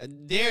 She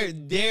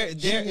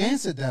they're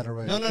answered that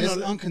already. No, It's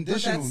no.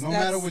 unconditional. But No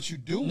matter what you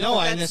do. no,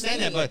 I that's understand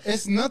me. that, but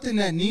It's nothing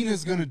that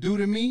Nina's gonna do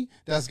to me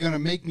that's gonna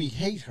make me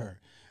hate her.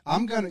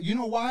 You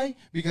know why?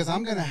 Because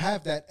I'm gonna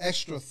have that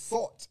extra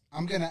thought.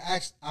 I'm gonna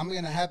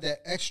have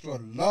that extra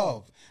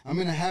love. I'm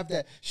gonna have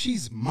that.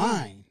 She's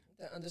mine.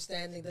 The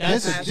understanding, the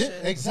That's a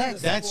compassion, exactly.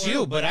 the that's support.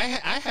 you. But I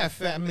have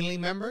family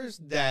members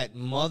that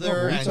No, mother but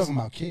we're and talking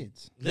about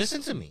kids.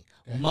 listen to me,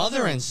 Okay.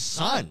 mother and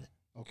son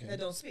Okay. That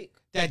don't speak.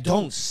 that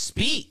don't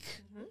speak.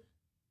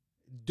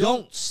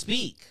 Don't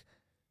speak.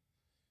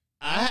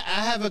 I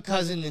have a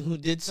cousin who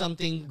did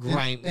something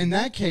grimy, In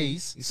that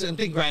case,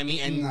 something grimy,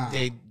 and Nah.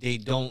 they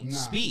don't Nah.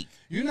 speak.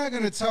 you're not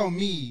gonna tell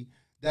me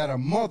that a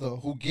mother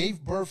who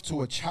gave birth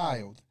to a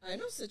child. I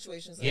know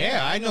situations. Like Yeah,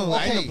 that. I know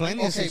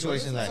plenty of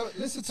situations like so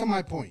listen to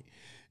my point.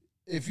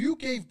 If you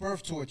gave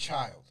birth to a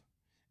child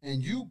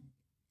and you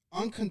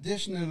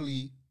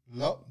unconditionally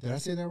love, did I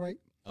say that right?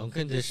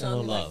 unconditional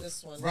Sounded like love.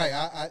 this one. Right.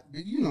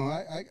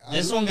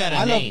 This one got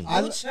a name.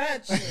 Don't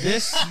judge me.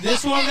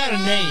 This one got a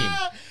name.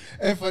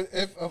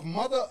 If a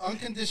mother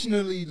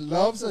unconditionally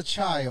loves a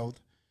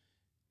child,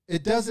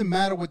 it doesn't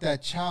matter what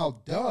that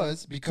child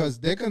does because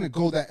they're gonna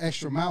go that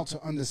extra mile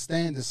to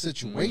understand the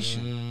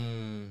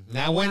situation.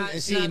 Now, when Not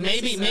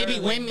maybe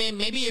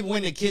necessarily.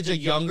 when the kids are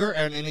younger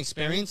and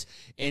inexperienced.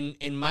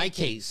 In my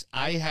case,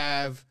 I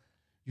have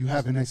You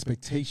have an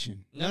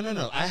expectation.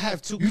 no. I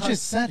have two. You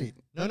just said it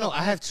no.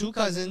 I have two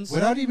cousins.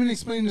 without even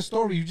explaining the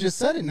story. You just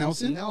said it,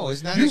 Nelson. No,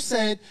 it's not. You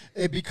said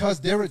it because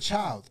they're a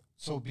child.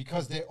 So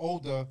because they're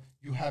older,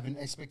 you have an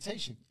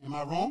expectation. Am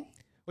I wrong?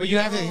 Well, you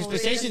have an No,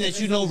 expectation wait, that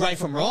you know right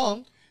from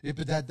wrong. Yeah,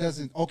 but that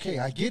doesn't. Okay,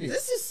 I get it.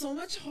 This is so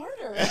much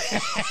harder than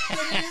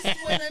it is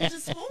when I'm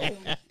just home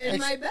in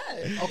my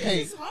bed.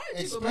 Okay, It's hard to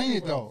go explain back it and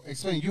forth. though.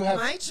 Explain. You have.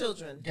 My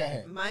children. Go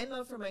ahead. My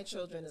love for my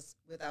children is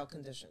without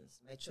conditions.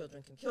 My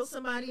children can kill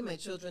somebody. My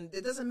children.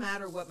 It doesn't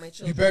matter what my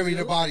children. You bury do.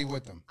 the body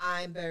with them.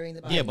 I'm burying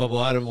the body. Yeah, but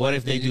what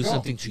if they There you do go.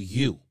 something to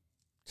you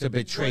to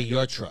betray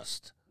your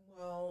trust?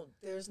 Well,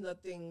 there's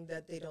nothing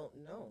that they don't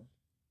know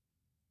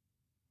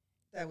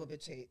that would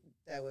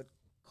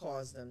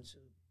cause them to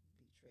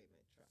betray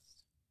my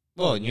trust.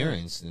 Well, in your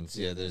instance,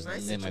 yeah, there's My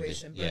there might be,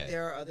 situation, yeah. but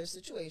there are other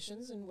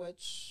situations in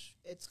which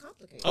it's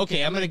complicated.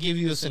 Okay, I'm gonna give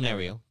you a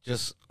scenario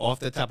just off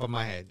the top of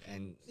my head,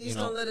 and Please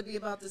don't let it be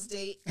about this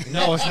date.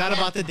 no, it's not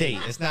about the date.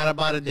 It's not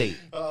about a date.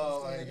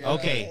 Oh my God.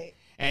 Okay,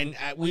 and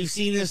we've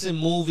seen this in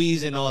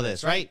movies and all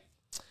this, right?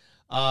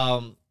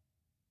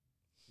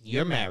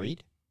 You're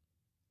married.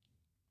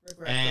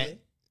 Regretfully.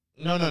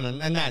 No,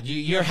 not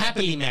you're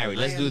happily married.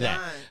 Let's I do am that.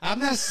 not. I'm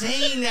not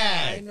saying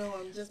that. I know,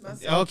 I'm just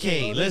myself.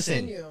 Okay, Don't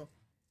listen. continue.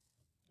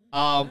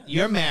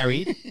 You're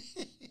married,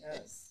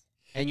 Yes.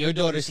 and your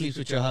daughter sleeps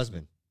with your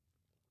husband.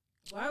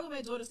 Why would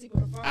my daughter sleep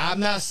with her father? I'm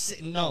not.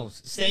 No, You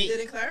say.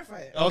 didn't clarify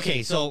it.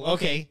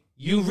 Okay.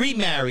 You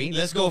remarry.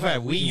 Let's go for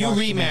it. You watch too much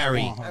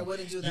remarry. Pornhub. I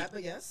wouldn't do that,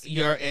 but yes.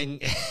 You're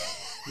and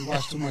You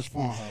watch too much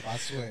Pornhub. I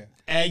swear.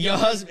 and your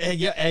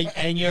husband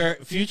and your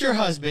future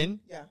husband.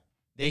 Yeah.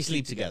 They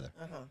sleep together.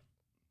 Uh-huh.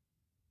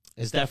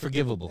 Is that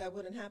forgivable? That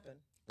wouldn't happen.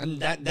 And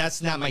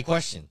that's not my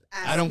question.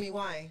 I Ask don't me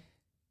why.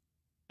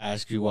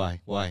 ask you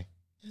why. Why?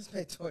 Because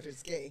my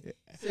daughter's gay.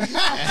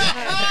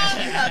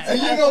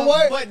 And you know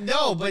what?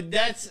 But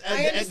that's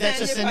I understand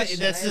your question.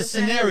 that's I a understand your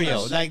scenario.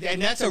 question. Like,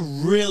 and that's a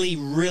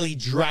really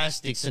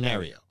drastic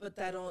scenario. But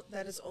that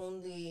is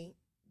only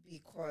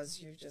because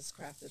you just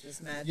crafted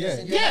this madness. Yeah.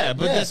 in your Yeah, head.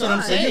 but that's what I'm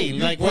Fine. saying.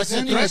 Like, what's the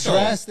Presenting a threshold?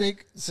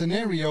 drastic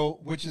scenario,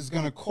 which is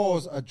going to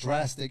cause a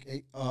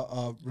drastic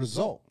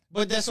result.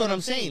 But that's what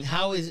I'm saying.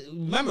 How is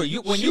remember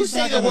you when you She's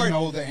say not the gonna word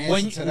know the answer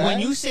when to that. when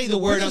you say the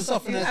word Put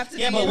yourself in You that- have to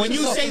yeah, be but able when to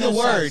you self- say the Sasha,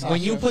 word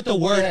when you Sasha. put the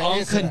word Yeah,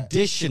 answer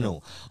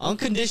that.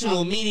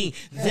 unconditional meaning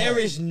there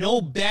is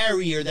no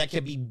barrier that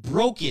can be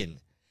broken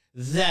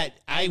that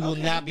I will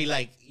not be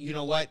like, you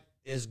know what,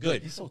 is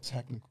good. He's so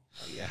technical.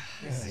 Yeah.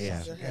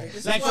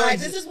 This, Like, is why, for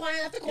this ex- is why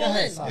I have to call Go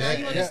ahead, in. Sasha. Now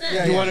you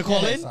understand. You wanna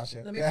call Go ahead, in?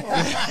 Sasha. Let me Go call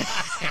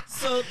ahead. in.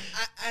 So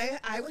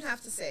I would have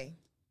to say,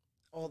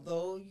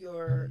 although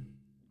your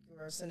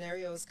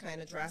scenario is kind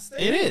of drastic,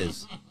 It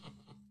is.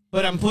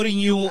 But I'm putting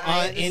you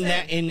I in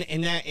that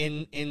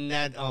understand. in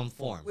that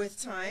form.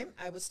 with time,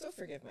 I would still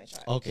forgive my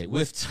child. Okay,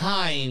 with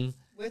time.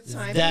 With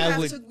time, That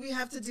we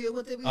have to deal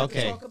with it. We have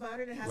Okay. to talk about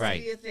it. It has Right.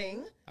 to be a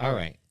thing. All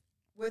right.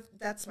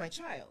 That's my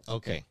child.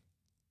 Okay.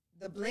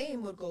 The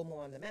blame would go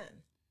more on the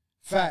man.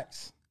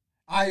 Facts.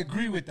 I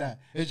agree with that.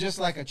 It's just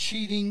like a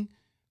cheating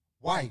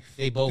wife.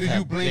 They both Do you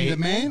have- blame the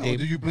man or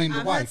do you blame the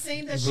I'm not wife?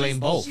 saying that You blame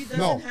both. she doesn't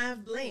No.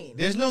 have blame.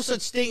 There's no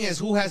such thing as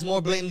who has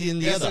more blame than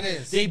the Yes, other.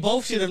 it is. They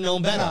both should have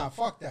known better. Nah,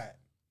 fuck that.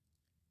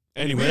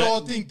 Anyway, We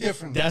all think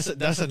differently.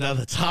 that's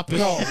another topic.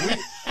 No,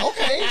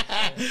 okay.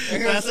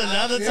 That's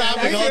another Yeah,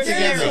 topic that's your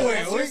altogether. scenario.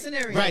 That's your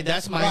scenario. Right,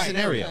 that's my Right.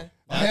 scenario. Okay.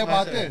 That's How my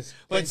about scenario. this?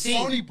 But And see,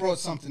 Sony brought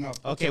something up.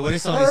 okay, what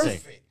did Sony say?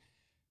 Perfect.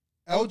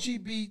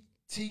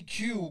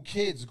 LGBTQ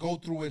kids go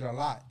through it a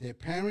lot. Their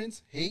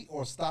parents hate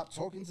or stop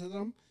talking to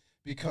them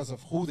because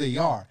of who they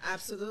are.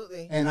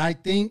 Absolutely. And I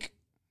think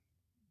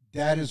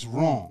that is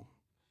wrong.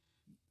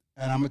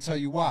 And I'm going to tell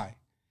you why.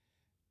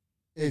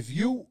 If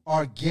you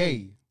are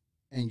gay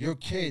and your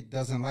kid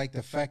doesn't like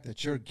the fact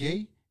that you're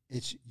gay,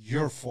 it's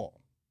your fault.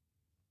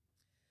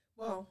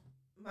 Well,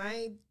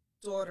 my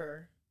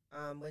daughter,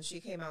 when she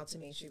came out to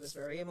me, she was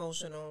very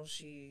emotional.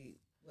 She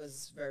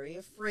was very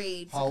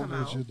afraid to How old come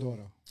was out. your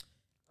daughter?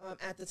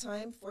 At the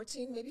time,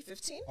 14, maybe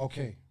 15.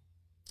 Okay.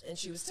 And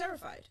she was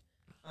terrified.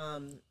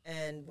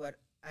 And what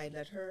I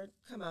let her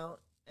come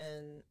out,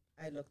 and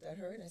I looked at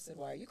her and I said,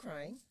 "Why are you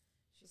crying?"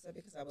 She said,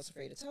 "Because I was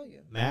afraid to tell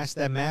you." Mask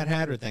that Mad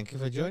Hatter, thank you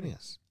for joining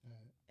us.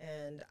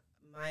 And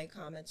my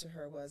comment to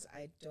her was,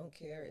 "I don't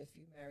care if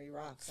you marry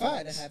rocks. I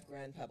gotta Facts. have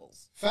grand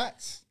pebbles.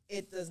 Facts.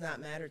 It does not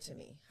matter to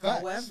me."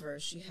 Facts. However,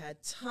 she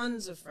had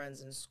tons of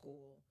friends in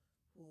school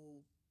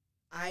who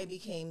I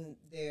became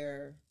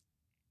their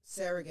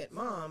surrogate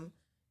mom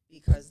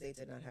because they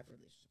did not have a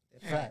relationship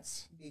with their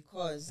parents. Facts.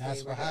 Because That's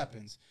they were what gay.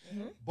 happens.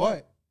 Mhm.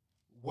 But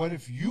what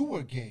if you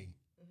were gay?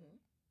 Mhm.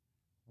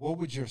 What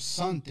would your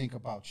son think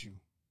about you?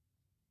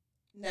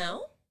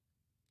 Now,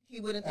 he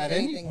wouldn't At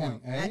think any anything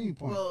point, now. at any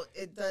point. Well,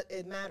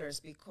 it matters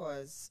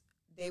because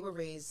they were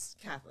raised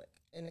Catholic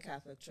in the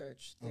Catholic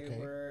Church. They Okay.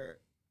 were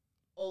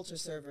altar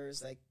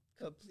servers, like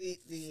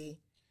completely.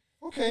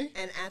 Okay.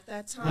 And at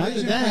that How time,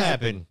 did that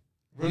happen?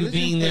 You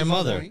being their plays a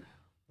mother. point.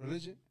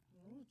 Religion.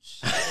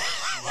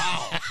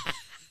 wow,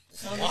 the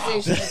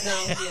conversation is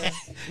now here.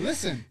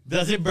 Listen.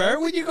 Does it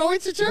burn when you go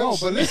into church? No,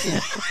 but listen.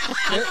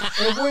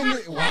 it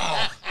wouldn't.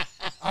 Wow.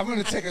 I'm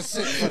gonna take a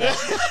sip for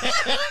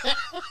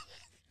that.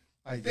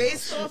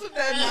 Based off of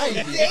that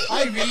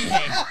IV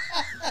hand.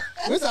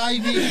 Where's the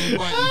IV hand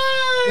button?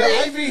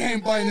 The IV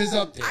hand button is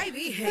up there. IV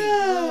hate.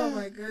 Oh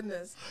my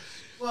goodness.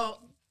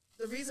 Well,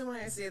 the reason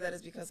why I say that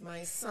is because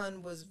my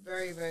son was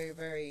very, very,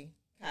 very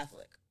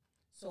Catholic.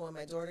 So when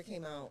my daughter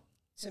came out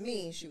to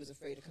me, she was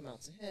afraid to come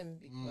out to him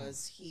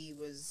because he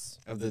was.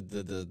 Of the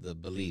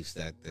beliefs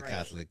that the Right.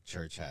 Catholic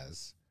Church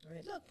has. All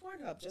right, look,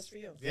 Pornhub just for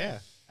you. Yeah.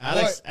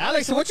 Alex,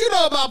 what you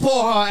know about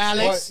Pornhub,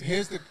 Alex? But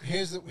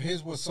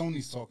here's what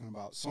Sony's talking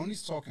about.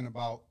 Sony's talking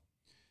about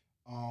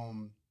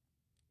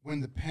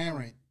when the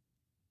parent,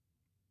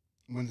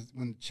 when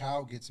the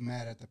child gets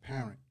mad at the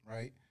parent,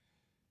 right?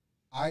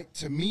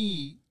 To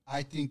me,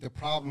 I think the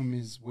problem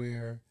is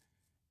where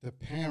the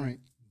parent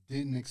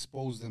didn't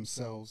expose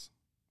themselves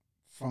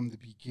from the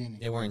beginning.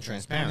 They weren't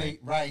transparent.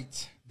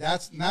 Right.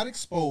 That's not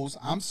exposed.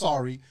 I'm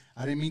sorry.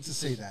 I didn't mean to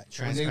say that.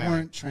 When they Transparent.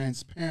 weren't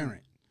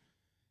transparent.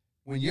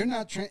 When you're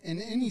not in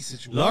any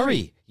situation.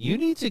 Laurie, you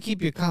need to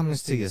keep your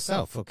comments to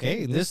yourself,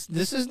 okay? This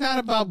is not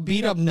about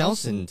beat up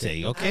Nelson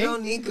Tay, okay? I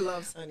don't need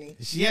gloves, honey.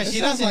 Yeah, It she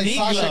sounds doesn't like need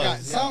Sasha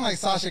gloves. Sound like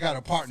Sasha got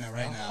a partner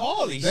right now.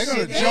 Holy They're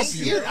shit. gonna jump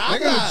you. They're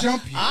gonna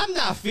jump you. I'm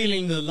not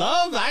feeling the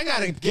love. I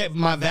gotta get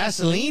my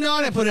Vaseline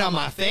on and put it on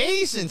my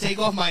face and take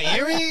off my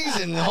earrings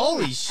and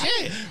holy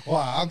shit.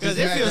 Wow, I'm just 'Cause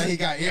it mad feels- that he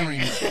got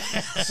earrings.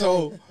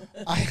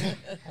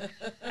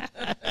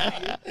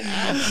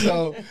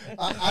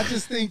 I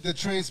just think the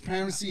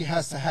transparency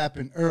has to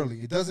happen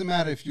early. It doesn't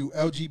matter if you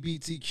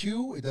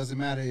LGBTQ. It doesn't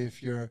matter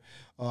if you're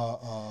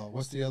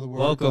what's the other word?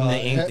 Welcome to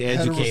Ink the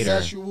Educator.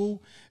 Heterosexual.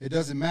 It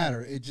doesn't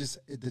matter.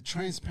 The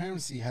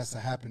transparency has to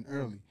happen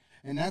early,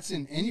 and that's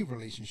in any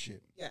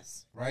relationship,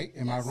 Yes. right?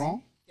 Am Yes. I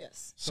wrong?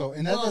 Yes. So,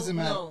 and that Well, doesn't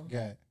matter. no.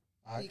 Yeah.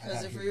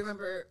 Because if you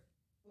remember,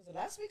 was it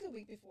last week or the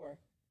week before?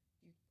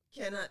 You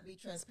cannot be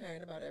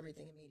transparent about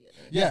everything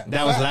immediately. yeah,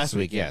 That was facts. last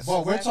week, yes.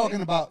 Well, we're Last talking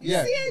week? about You see,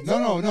 I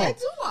no. I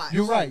do watch.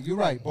 You're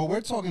right. But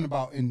we're talking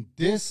about in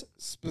this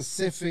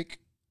specific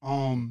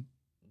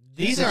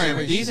These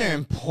situation. are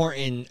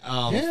important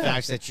Yeah.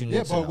 facts that you need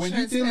Yeah, to but know. when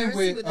you're dealing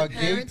Transparency with with a the gay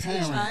parent to the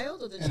parent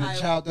child or the and the child?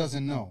 child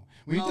doesn't know,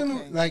 when you're dealing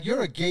Okay. like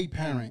you're a gay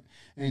parent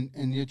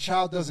and your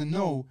child doesn't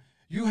know,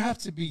 you have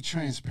to be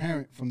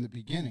transparent from the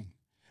beginning.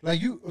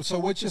 So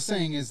what you're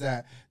saying is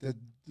that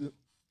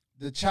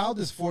the child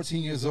is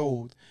 14 years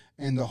old,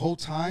 and the whole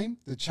time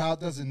the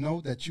child doesn't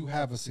know that you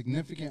have a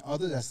significant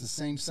other that's the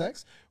same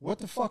sex. What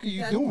the fuck are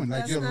you doing? Like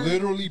that's you're not-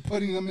 literally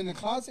putting them in the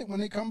closet when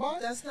they come by?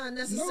 That's not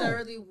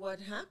necessarily what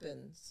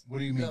happens. What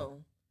do you mean?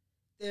 No.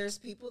 There's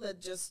people that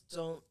just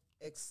don't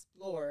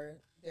explore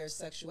their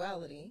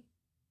sexuality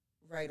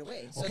right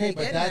away. So Okay, they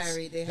but get that's-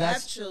 married, they have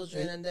that's-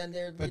 children, and then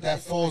they're But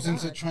realize, that oh falls my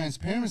into God.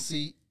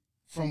 transparency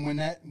from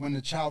when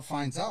the child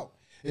finds out.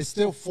 It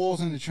still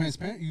falls into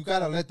transparency. You got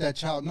to let that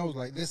child know,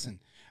 like, listen,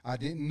 I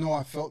didn't know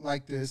I felt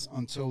like this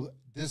until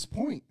this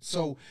point.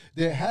 So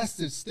there has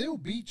to still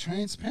be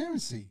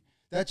transparency.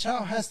 That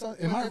child has to.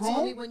 Am I That's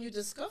only wrong? when you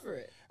discover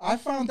it. I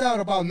found out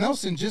about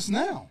Nelson just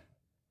now.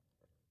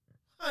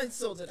 And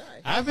so did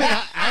I.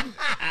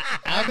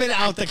 I've been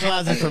out the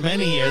closet for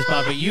many years,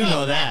 Papa. You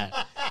know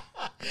that.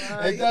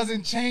 It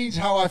doesn't change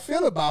how I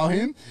feel about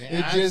him. Yeah,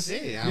 it I just,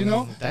 see. you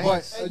know,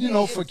 Thanks.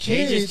 but for He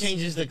kids, just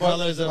changes the but-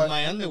 colors of but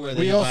my underwear that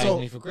we he buys also-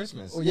 me for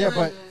Christmas. Oh, yeah,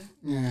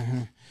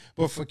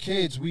 but for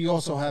kids, we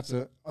also have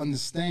to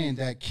understand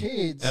that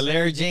kids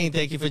Larry Jane,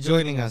 thank you for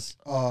joining us.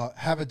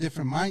 have a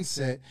different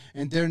mindset,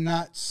 and they're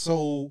not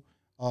so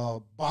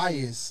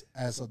biased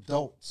as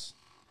adults.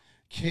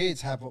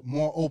 Kids have a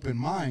more open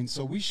mind,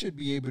 so we should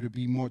be able to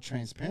be more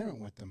transparent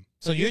with them.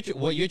 So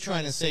what you're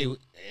trying to say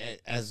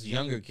as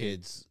younger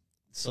kids,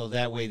 so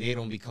that way they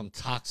don't become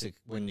toxic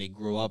when they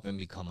grow up and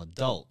become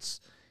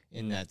adults,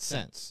 in that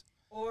sense.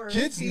 Or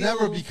Kids feel-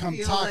 never become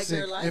feel like toxic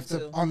they're lied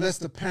to. unless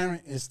the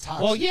parent is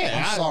toxic. Well,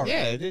 yeah, I'm sorry.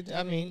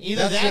 I mean,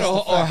 either That's that just or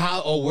the fact. how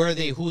or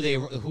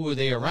who are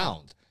they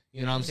around?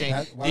 You know what I'm saying?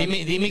 That-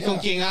 Dime con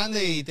yeah. quién anda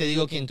y te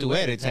digo quién tú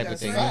eres, type of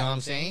That's thing. right. You know what I'm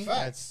saying?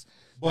 Fact.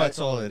 That's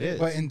all it is.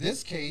 But in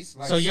this case,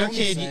 like So your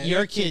Sony said,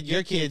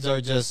 your kids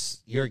are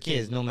just your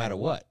kids, no matter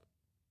what.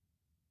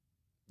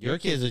 Your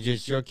kids are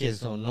just your kids,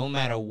 so no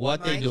matter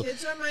what my Uh, they do.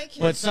 kids are my kids.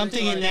 But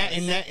something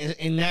regardless.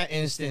 in that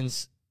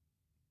instance,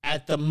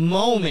 at the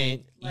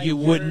moment, Like you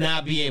would you're-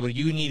 not be able.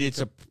 You needed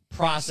to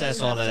process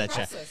You all have of to that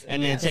shit, process it,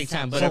 and then yes. take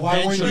time. But So why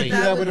wouldn't you eventually, do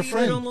that with would a be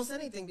friend? almost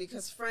anything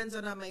because friends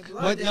are not my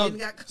blood. But They no, didn't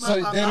got come So out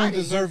they my don't body.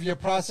 deserve your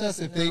process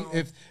if No.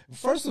 if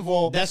first of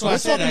all, That's why I we're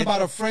said talking I-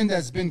 about a friend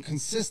that's been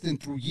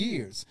consistent through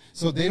years.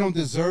 So they don't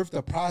deserve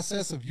the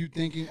process of you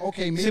thinking,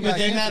 okay, maybe see, but I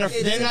they're can't not a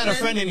forgive- they're not a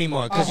friend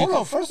anymore. Because hold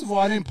on. First of all,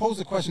 I didn't pose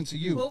the question to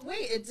you. Well,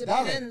 wait. It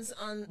Darling, depends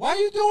on. Why are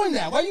you doing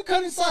that? Why are you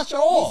cutting Sasha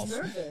off? He's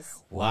nervous.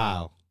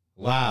 wow,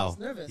 He's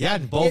nervous. yeah,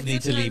 both It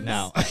need to leave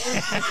now.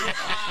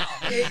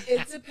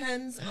 It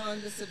depends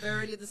on the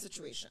severity of the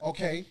situation.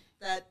 Okay.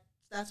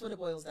 That's what it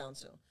boils down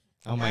to.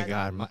 Oh my And-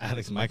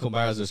 God, Michael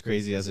Myers was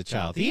crazy as a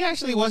child. He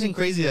actually wasn't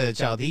crazy as a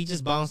child. He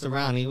just bounced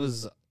around. He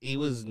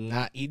was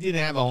not. He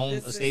didn't have a home,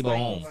 This a is stable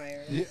Michael home.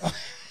 Myers. Yeah.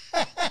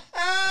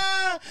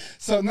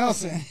 So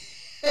Nelson,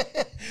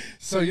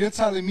 so you're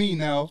telling me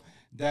now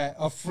that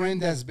a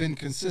friend that's been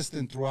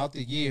consistent throughout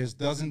the years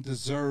doesn't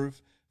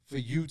deserve for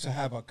you to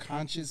have a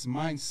conscious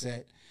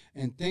mindset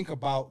and think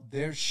about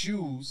their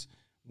shoes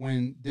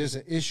when there's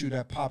an issue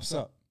that pops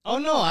up. Oh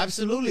no,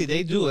 absolutely,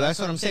 they do. That's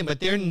what I'm saying. But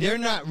they're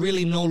not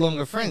really no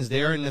longer friends.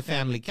 They're in the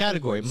family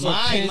category. So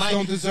kids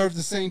don't deserve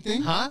the same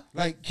thing? Huh?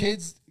 Like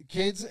kids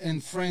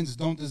and friends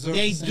don't deserve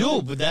They the same do,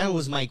 thing? but that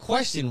was my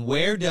question.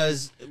 Where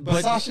does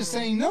But Sasha's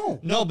saying no.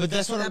 no? But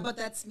that's what I'm. But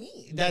that's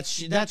me.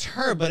 That's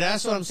her. But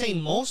that's what I'm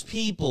saying. Most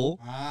people,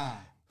 Ah.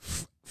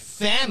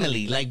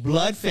 family like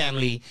blood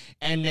family,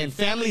 and then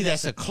family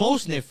that's a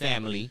close knit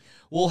family,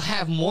 will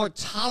have more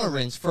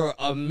tolerance for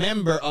a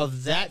member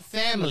of that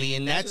family,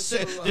 and that's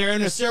they're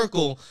in a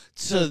circle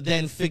to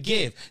then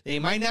forgive. They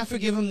might not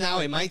forgive them now.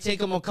 It might take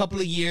them a couple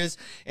of years.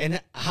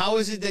 And how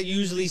is it that you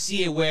usually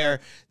see it where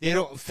they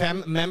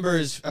don't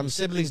members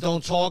siblings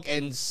don't talk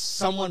and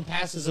someone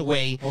passes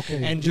away,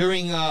 Okay. and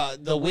during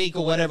the wake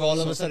or whatever, all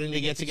of a sudden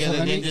they get together let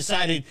and me- then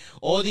decided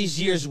all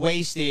these years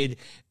wasted,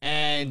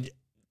 and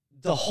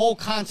the whole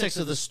context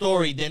of the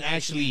story then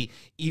actually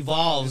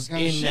evolves It's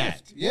gonna in shift.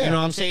 that. Yeah. You know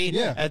what I'm saying?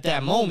 Yeah. At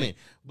that moment.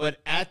 But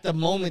at the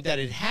moment that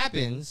it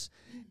happens,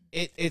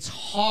 it's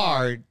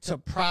hard to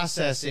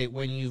process it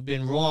when you've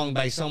been wronged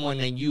by someone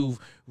and you've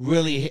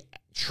really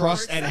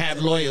trust and have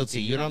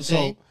loyalty. You know what I'm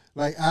saying? So,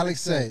 like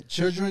Alex said,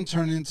 children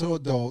turn into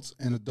adults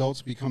and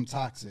adults become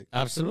toxic.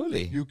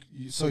 Absolutely.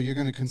 So you're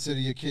going to consider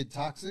your kid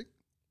toxic?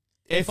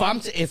 If I'm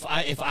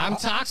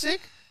toxic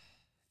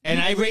and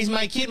I raise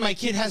my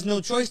kid has no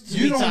choice to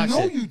You be don't toxic.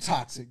 know you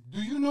toxic.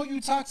 Do you know you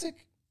toxic?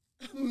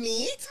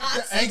 Me?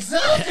 Toxic?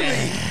 Exactly.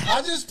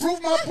 I just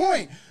proved my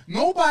point.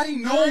 Nobody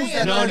knows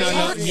that No, they're no, no.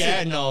 toxic.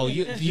 Yeah, no.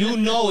 You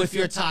know if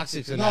you're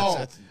toxic or No,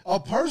 not. a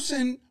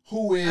person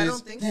who is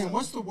don't think so.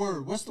 what's the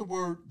word? What's the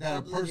word that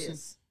a person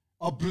Oblivious.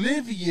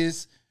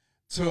 oblivious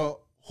to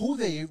who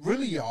they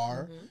really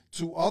are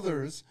to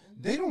others?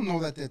 They don't know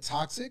that they're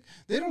toxic.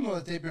 They don't know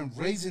that they've been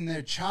raising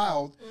their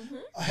child.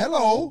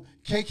 Hello,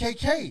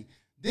 KKK.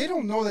 They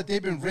don't know that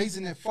they've been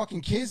raising their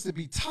fucking kids to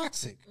be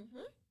toxic.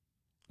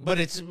 But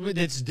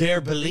it's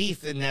their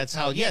belief, and that's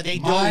how. Yeah, they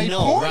My don't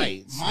know, point.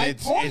 right? My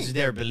it's point.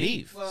 their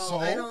belief. Well, So-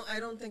 I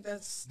don't think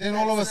that's. Then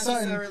all of a that's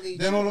sudden, necessarily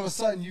then true. all of a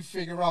sudden, you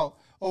figure out,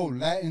 oh,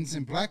 Latins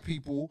and Black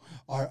people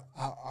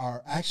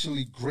are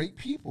actually great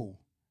people.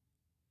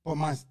 But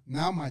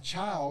my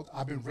child,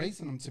 I've been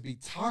raising them to be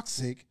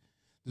toxic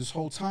this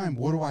whole time.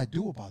 What do I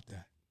do about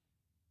that?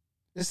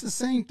 It's the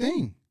same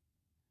thing.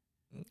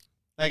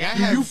 Like I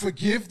Do you have.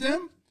 forgive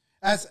them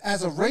as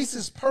a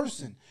racist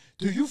person?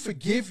 Do you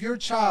forgive your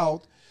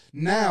child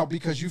now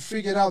because you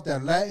figured out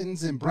that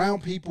Latins and brown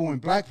people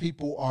and Black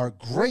people are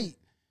great?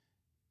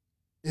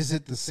 Is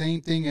it the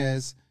same thing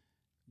as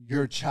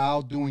your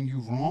child doing you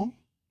wrong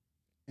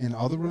in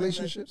other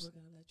relationships? We're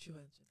gonna let you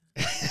answer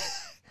that.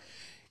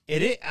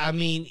 It is. I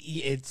mean,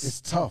 it's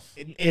It's tough.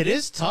 it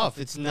is tough.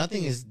 It's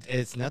nothing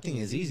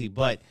is easy.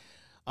 But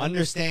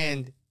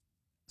understand,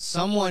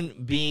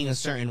 someone being a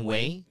certain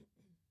way,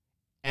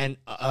 and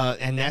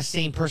that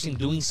same person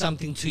doing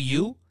something to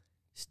you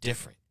is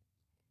different.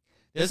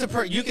 There's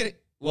a you could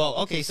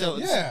okay. So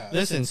Yeah.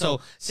 listen. So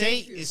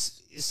say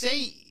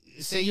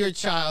your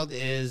child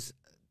is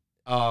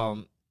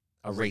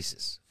a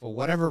racist for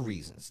whatever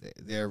reasons.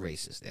 They're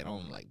racist. They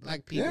don't like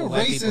Black people. They're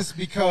white people. racist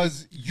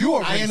because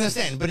you're racist. I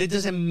understand, but it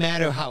doesn't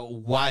matter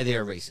why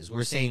they're racist.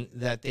 We're saying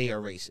that they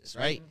are racist,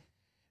 right?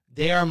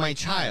 They are my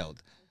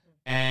child,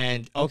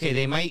 and okay,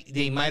 they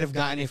might have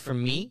gotten it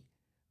from me,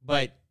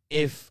 but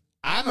if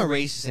I'm a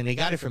racist and they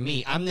got it from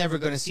me, I'm never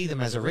going to see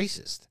them as a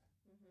racist.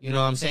 You know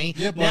what I'm saying?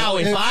 Yeah, but now,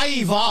 if if- I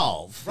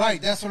evolve,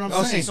 Right, that's what I'm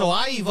okay, saying. so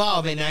I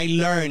evolve and I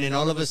learn, and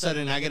all of a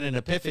sudden I get an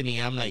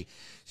epiphany. I'm like,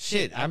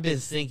 shit, I've been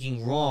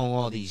thinking wrong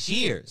all these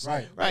years.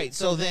 Right. Right.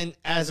 So then,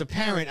 as a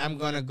parent, I'm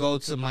going to go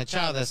to my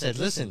child that said,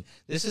 listen,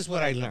 this is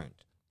what I learned.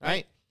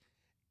 Right.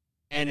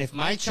 And if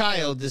my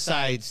child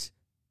decides,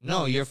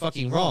 no, you're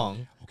fucking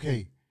wrong.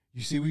 Okay,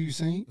 you see what you're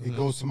saying? Mm-hmm. It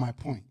goes to my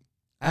point.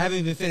 I haven't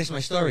even finished my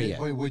story yet.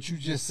 But what you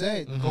just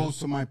said goes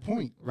to my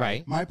point.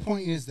 Right. My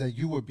point is that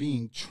you were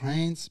being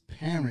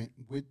transparent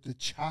with the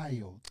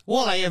child.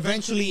 Well, I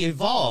eventually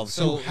evolved.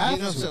 So, You have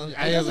to. so It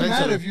I doesn't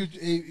matter if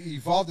eventually. you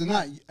evolved or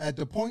not. At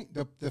the point,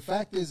 the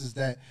fact is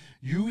that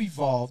you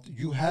evolved.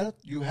 You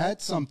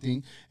had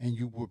something, and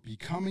you were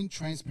becoming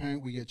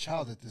transparent with your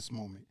child at this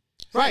moment.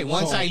 Right.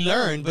 Once So- I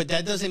learned, but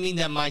that doesn't mean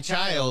that my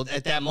child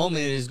at that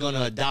moment is going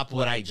to adopt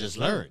what I just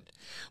learned.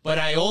 But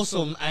I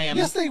am.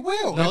 Yes, they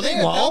will. No, If they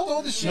adopt all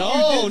won't. the shit you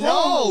No, did no,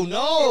 wrong-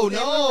 no, If they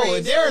were no. If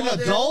raised they're an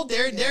older, adult,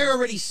 they're yeah.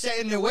 already set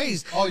in their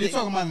ways. Oh, you're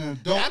talking about an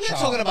adult. I'm not child.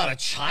 talking about a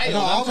child. No,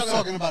 I'm I was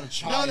talking about a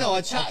child. No,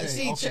 a child. Okay,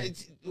 See, okay.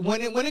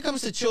 when it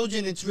comes to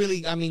children, it's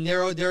really, I mean,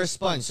 they're a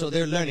sponge, so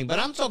they're learning. But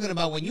I'm talking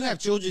about when you have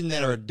children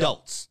that are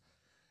adults,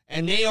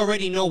 and they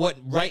already know what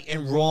right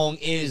and wrong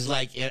is,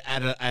 like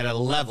at a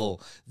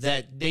level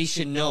that they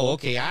should know.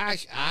 Okay, I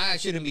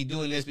shouldn't be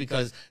doing this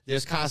because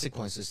there's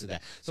consequences to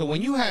that. So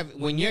when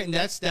you're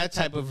that's that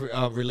type of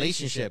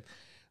relationship,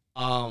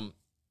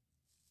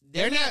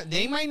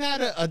 they might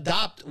not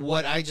adopt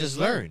what I just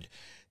learned.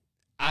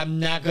 I'm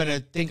not gonna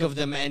think of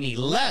them any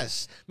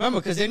less. Remember,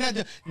 because they're not.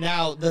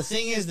 Now the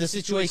thing is, the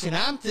situation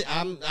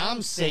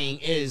I'm saying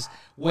is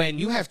when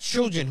you have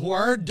children who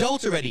are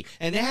adults already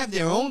and they have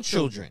their own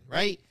children,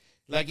 right?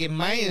 Like in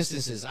my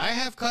instances, I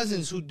have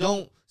cousins who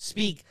don't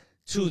speak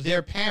to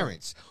their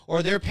parents,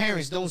 or their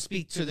parents don't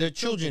speak to their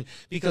children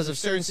because of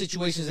certain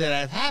situations that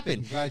have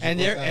happened, and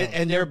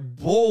they're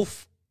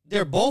both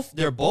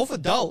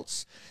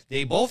adults.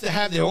 They both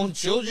have their own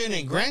children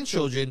and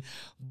grandchildren,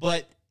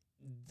 but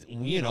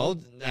you know,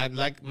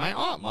 like my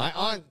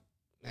aunt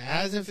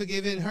hasn't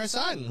forgiven her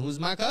son, who's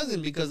my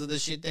cousin, because of the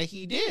shit that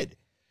he did.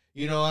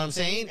 You know what I'm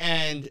saying?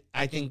 And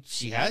I think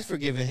she has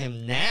forgiven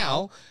him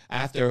now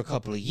after a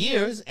couple of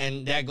years,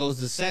 and that goes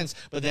the sense.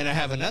 But then I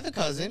have another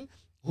cousin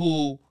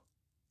who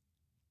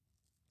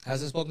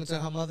hasn't spoken to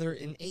her mother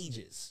in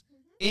ages.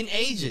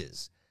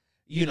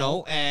 You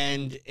know,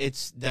 and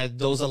it's that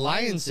those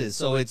alliances.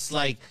 So it's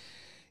like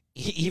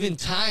even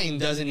time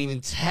doesn't even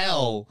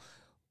tell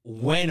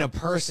when a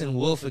person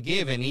will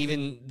forgive, and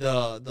even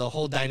the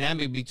whole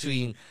dynamic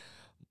between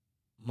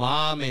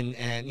mom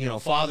and you know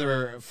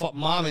father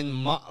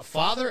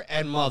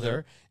and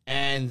mother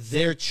and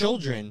their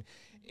children,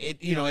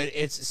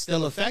 it's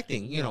still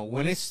affecting. You know,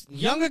 when it's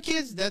younger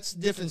kids, that's a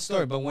different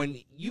story, but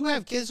when you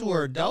have kids who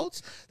are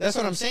adults, that's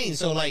what I'm saying.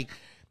 So like,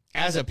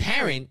 as a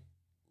parent,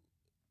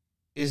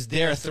 is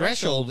there a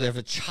threshold of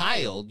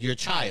your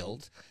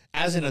child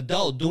as an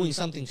adult doing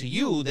something to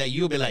you that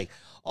you'll be like,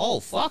 oh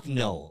fuck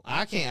no,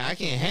 I can't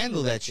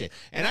handle that shit.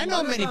 And I know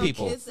What many about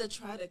people. kids that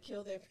try to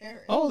kill their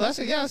parents. Oh, that's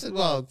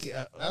well.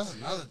 That's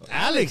another thing.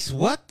 Alex,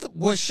 what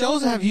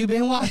shows have you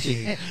been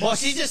watching? Well,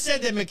 she just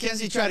said that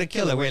Mackenzie tried to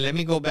kill her. Wait, let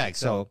me go back.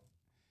 So,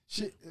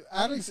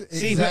 Alex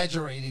is See,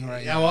 exaggerating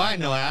right yeah, now. well, I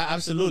know,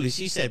 absolutely.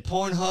 She said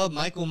Pornhub,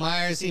 Michael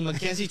Myers. See,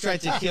 Mackenzie tried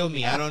to kill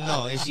me. I don't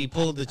know if she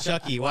pulled the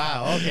Chucky.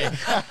 Wow, okay.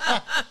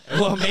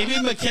 Well, maybe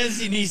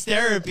Mackenzie needs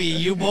therapy.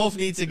 You both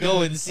need to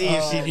go and see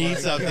if she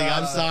needs something.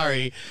 God. I'm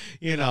sorry.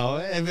 You know,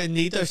 if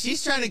Anita, if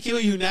she's trying to kill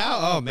you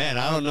now, oh man,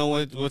 I don't know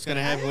what's going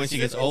to happen when she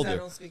gets I older.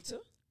 don't speak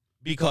to.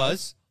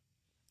 Because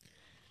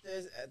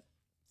There's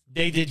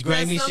they did that's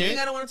Grammy something shit.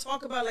 I don't want to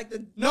talk about, like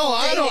the No,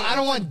 I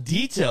don't want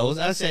details.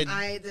 I said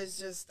we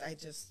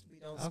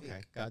don't speak.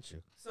 okay, got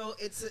you. So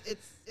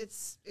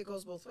it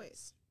goes both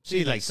ways.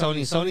 See, like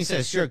Sony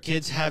says, sure,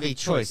 kids have a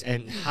choice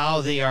and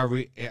how they are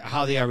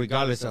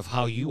regardless of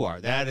how you are.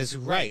 That is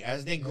right.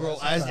 As they grow,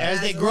 as they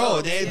As grow,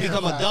 adults, they yeah.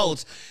 become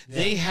adults.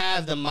 They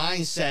have the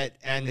mindset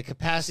and the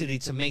capacity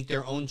to make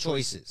their own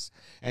choices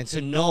and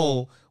to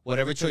know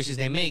whatever choices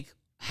they make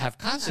have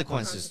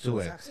consequences to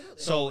it. Absolutely.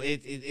 So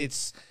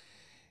it's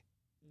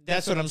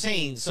that's what I'm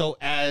saying. So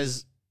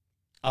as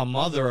a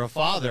mother or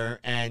father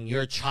and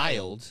your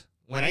child,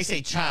 when I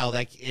say child,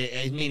 like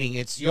meaning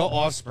it's your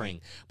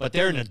offspring, but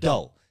they're an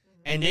adult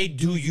and they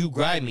do you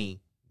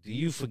grimy, do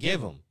you forgive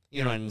them?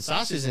 You know, in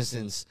Sasha's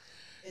instance,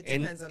 It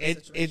and depends on the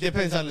it situation.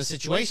 depends on the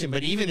situation.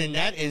 But even in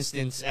that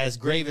instance, as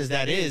grave as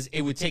that is,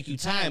 it would take you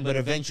time, but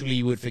eventually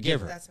you would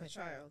forgive her. That's my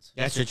child.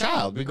 That's your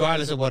child,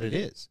 regardless of what it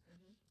is.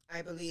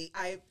 I believe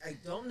I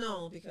don't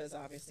know, because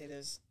obviously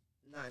there's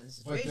not in the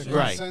But the situation.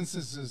 Right.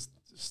 consensus is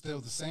still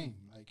the same.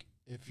 Like,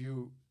 if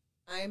you,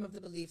 I am of the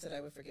belief that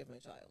I would forgive my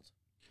child.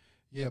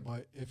 yeah,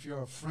 but if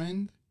you're a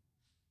friend,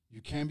 you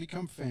can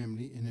become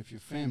family, and if you're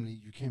family,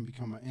 you can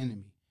become an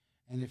enemy.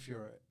 And if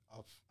you're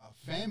a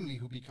family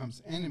who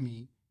becomes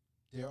enemy,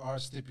 there are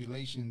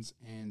stipulations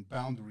and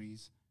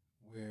boundaries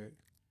where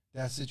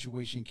that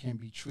situation can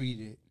be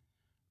treated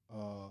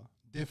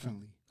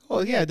differently.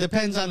 Well, yeah, it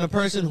depends on the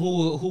person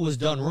who was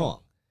done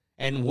wrong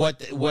and what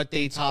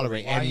they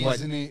tolerate and what.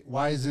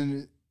 Why isn't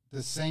it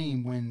the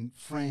same when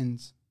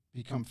friends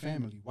become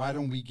family? Why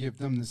don't we give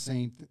them the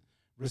same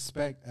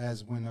respect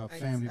as when a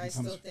family I becomes?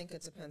 still think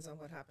it depends on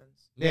what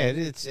happens. Yeah,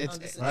 it's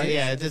Right?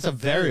 yeah, it's a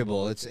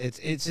variable. It's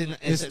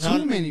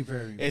Too many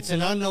variables. It's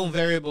an unknown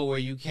variable where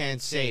you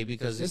can't say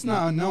because It's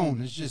not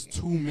unknown. It's just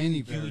too many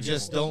you variables.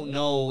 just don't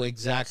know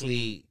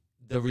exactly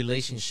the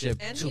relationship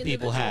And two the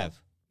people individual. have.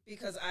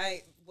 Because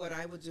what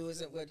I would do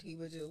isn't what he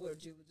would do,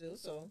 what you would do.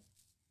 So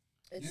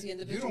it's the You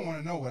individual. don't want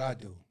to know what I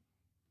do.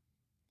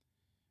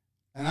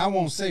 And I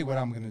won't say what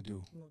I'm going to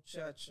do.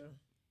 Muchacha.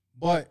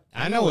 But,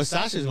 I know what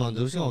Sasha's gonna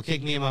do. She's gonna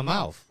kick me in my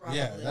mouth.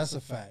 yeah, Probably. that's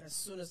a fact. As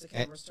soon as the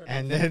And, cameras turn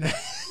and on. then,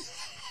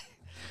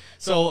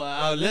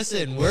 so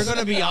listen, we're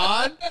gonna be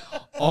on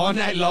all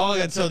night long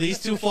until these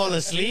two fall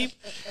asleep.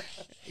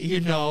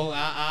 You know,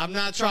 I'm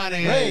not trying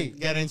to Ray.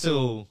 get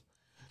into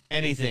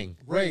anything.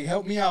 Ray,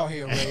 help me out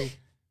here, Ray.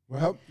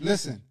 Well,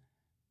 listen.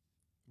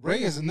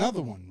 Ray is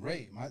another one.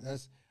 Ray,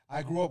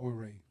 I grew up with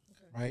Ray,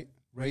 right?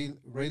 Ray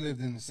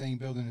lived in the same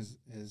building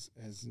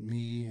as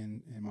me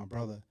and my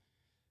brother.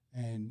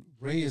 And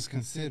Ray is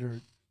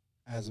considered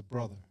as a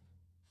brother.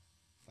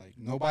 Like,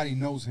 nobody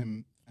knows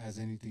him as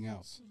anything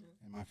else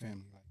in my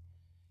family. Like,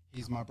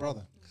 he's my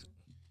brother.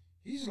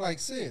 He's like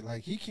Sid.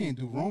 Like, he can't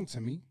do wrong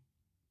to me.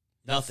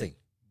 Nothing.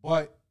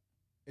 But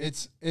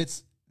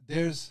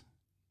there's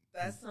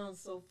That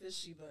sounds so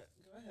fishy, but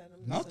go ahead.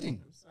 I'm Nothing.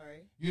 listening. I'm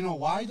sorry. You know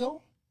why,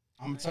 though?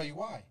 I'm going to tell you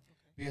why.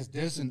 Because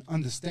there's an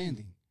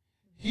understanding.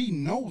 He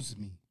knows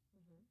me.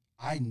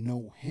 I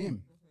know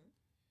him.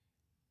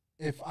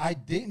 If I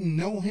didn't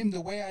know him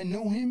the way I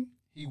know him,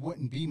 he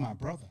wouldn't be my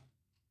brother.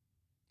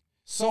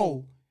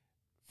 So,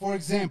 for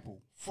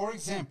example,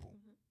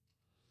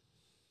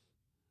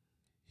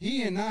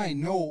 he and I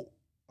know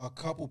a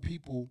couple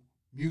people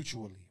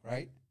mutually,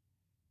 right?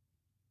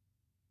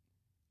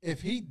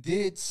 If he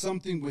did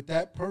something with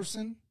that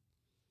person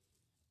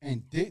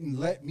and didn't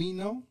let me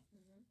know,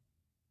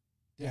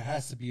 there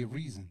has to be a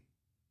reason.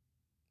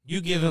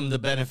 You give him the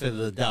benefit of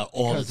the doubt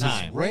all Because the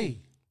time. It's Ray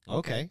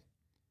Okay.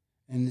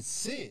 and it's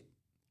Sid.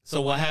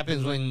 So what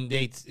happens when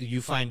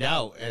you find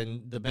out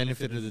and the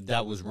benefit of the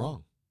doubt was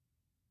wrong?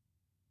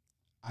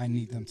 I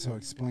need them to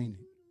explain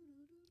it.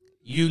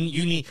 You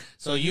need,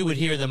 so you would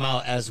hear them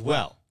out as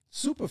well.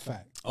 Super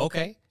fact.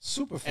 Okay.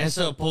 Super fact. And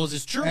suppose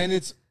it's true. And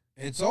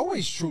it's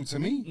always true to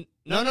me.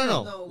 No.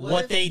 No,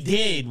 What if- they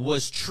did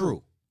was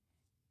true.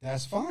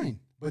 That's fine.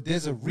 But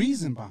there's a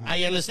reason behind it.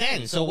 I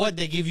understand. So what?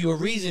 They give you a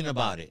reason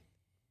about it,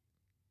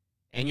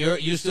 and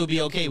you still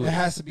be okay with It it.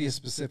 has to be a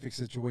specific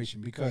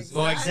situation because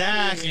Well,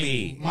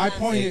 exactly. my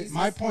point Yes.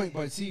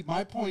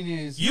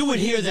 is You would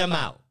hear them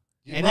out,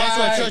 You're and that's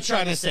what right. you're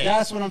trying to say.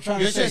 That's what I'm trying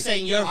You're to say. just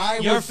saying I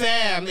your would-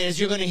 fam is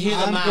you're going to hear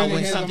them I'm out gonna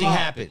when hear them something out.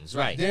 happens,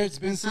 right? There's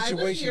been I would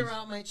situations. hear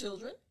out my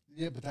children.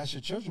 Yeah, but that's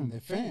your children. They're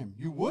fam.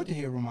 You would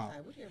hear them out.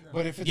 I would hear them.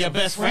 But if it's Your a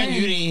best friend,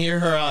 you didn't hear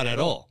her out at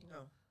all. No.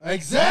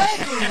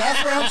 Exactly.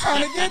 That's what I'm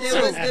trying to get There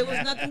to.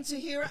 was nothing to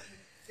hear.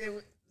 There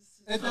was,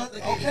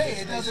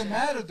 It doesn't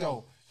matter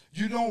though.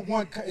 You don't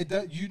want.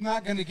 You're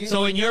not gonna get.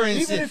 So in your even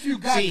instance, if you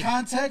got see-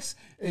 context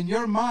in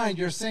your mind,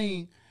 you're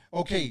saying,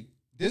 okay,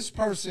 this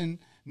person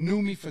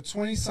knew me for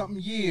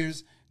 20-something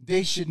years.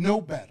 They should know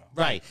better.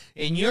 Right.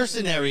 In your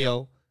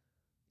scenario,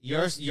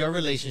 your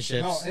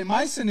relationships. No, in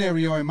my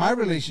scenario, in my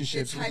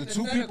relationships It's with the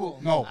two people,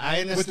 hypothetical. no, I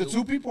with the understand.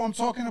 two people I'm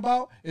talking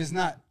about, is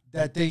not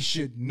that they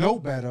should know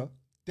better.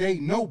 They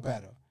know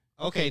better.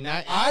 Okay,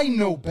 now I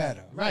know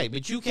better. right,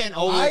 but you can't I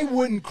always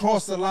wouldn't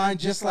cross the line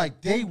just like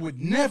they would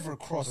never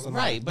cross the line.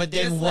 right. But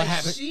then just what like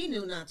happened? she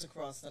knew not to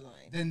cross the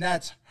line, Then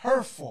that's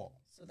her fault.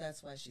 so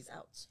that's why she's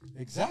out.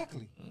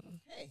 Exactly.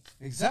 Hey,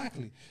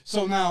 Exactly.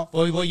 So now,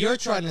 Well, what you're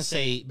trying to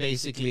say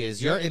basically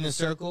is you're in a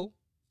circle.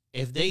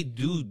 If they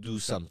do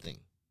something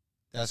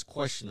that's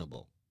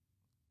questionable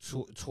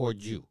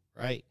toward you,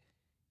 right?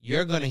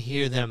 You're gonna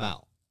hear them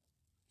out.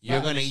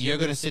 You're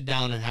gonna sit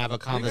down and have a we're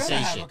gonna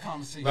conversation, have a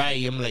conversation.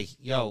 right? I'm like,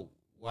 yo,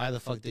 why the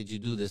fuck did you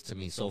do this to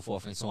me? So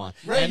forth and so on.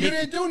 Ray, and you it-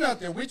 didn't do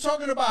nothing. We're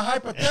talking about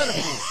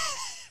hypothetical.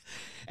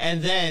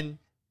 And then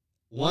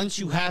once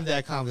you have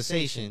that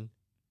conversation,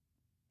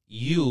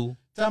 you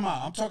Tell me,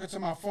 I'm talking to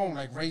my phone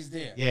like Ray's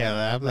there.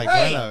 yeah, I'm like,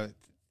 Hey! well,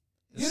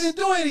 You didn't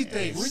do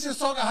anything. It's- We just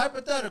talking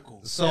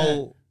hypothetical.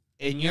 so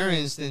in your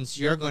instance,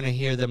 you're going to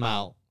hear them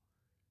out.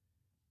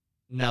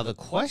 Now the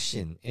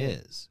question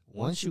is,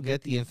 once you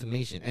get the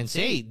information and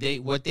say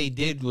what they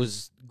did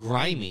was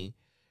grimy,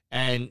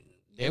 and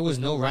there was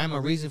no rhyme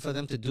or reason for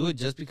them to do it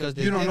just because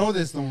they You don't did know it.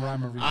 this, no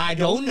rhyme or reason. I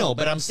don't know,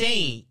 but I'm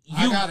saying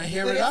I you. gotta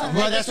hear But it it's out. a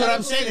Well, that's what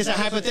I'm saying. It's a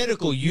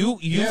hypothetical. You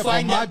Yeah,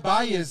 find but my that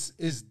bias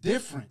is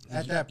different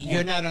at that point.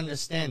 you're not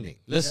understanding.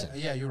 Listen,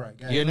 Yeah, you're right.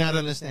 Go ahead. you're not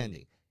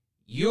understanding.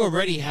 You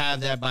already have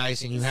that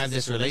bias, and you have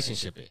this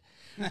relationship,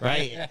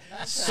 right?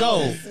 So.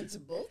 listen to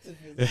both of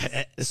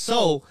you.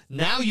 So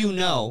now you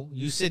know,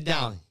 you sit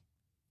down.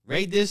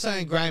 Ray did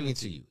something grimy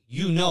to you.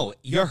 You know it.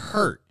 You're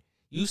hurt.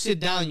 You sit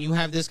down, you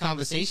have this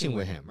conversation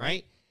with him,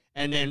 right?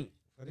 And then,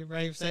 what did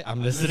Ray say?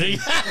 I'm listening.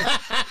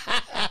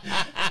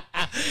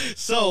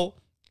 So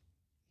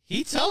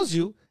he tells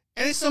you,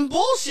 and it's some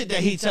bullshit that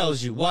he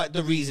tells you what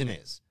the reason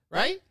is,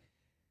 right?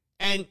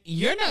 And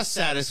you're not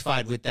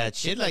satisfied with that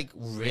shit. Like,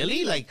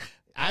 really? Like,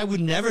 I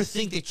would never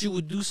think that you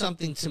would do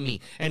something to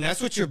me. And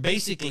that's what you're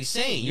basically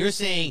saying. You're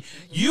saying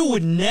you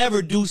would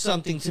never do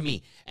something to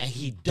me. And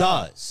he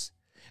does.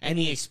 And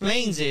he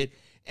explains it,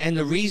 and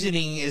the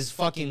reasoning is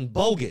fucking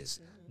bogus.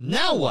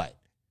 Now what?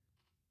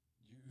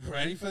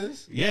 Ready for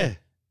this? Yeah.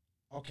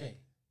 Okay.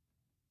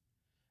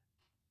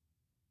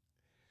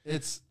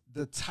 It's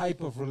the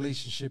type of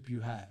relationship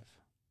you have.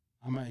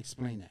 I'm gonna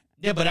explain that.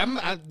 Yeah, but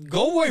I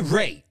go with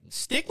Ray.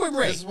 Stick with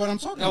Ray. This is what I'm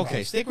talking about.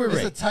 Okay, stick with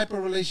Ray. It's the type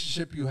of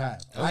relationship you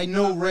have. I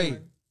know Ray. This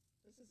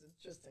is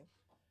interesting.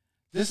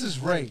 This is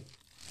Ray.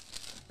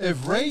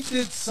 If Ray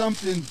did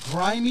something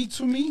grimy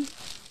to me,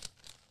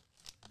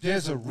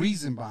 there's a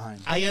reason behind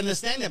it. I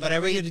understand that, but I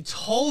already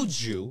told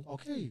you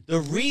Okay. the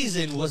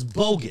reason was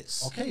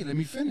bogus. Okay, let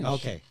me finish.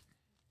 Okay.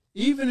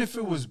 Even if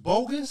it was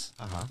bogus,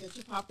 Uh-huh. Get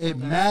your popcorn. it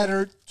guys.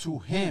 mattered to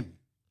him.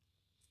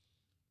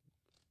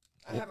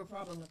 I have a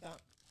problem with that.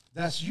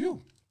 That's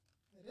you.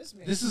 It is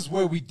me. This is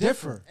where we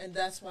differ. And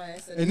that's why I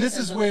said And this depends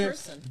is on the where,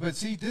 person. but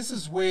see, this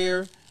is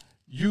where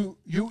you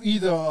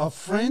either a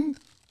friend,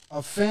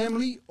 a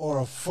family, or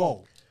a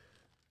foe.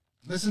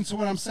 Listen to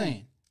what I'm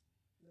saying.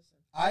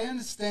 I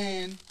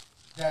understand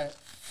that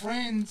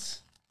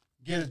friends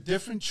get a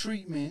different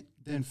treatment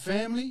than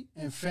family,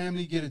 and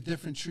family get a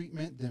different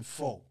treatment than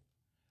foe.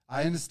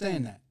 I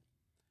understand that.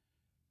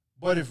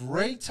 But if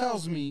Ray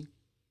tells me,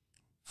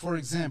 for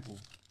example,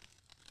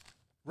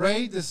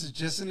 Ray, this is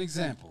just an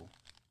example.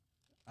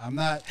 I'm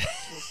not.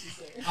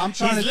 I'm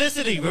trying He's to.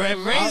 listening.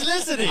 Ray's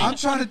listening. I'm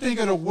trying to think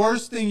of the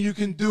worst thing you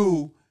can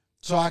do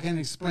so I can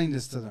explain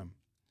this to them.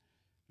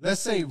 Let's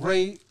say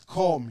Ray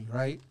called me,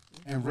 right?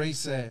 And Ray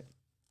said,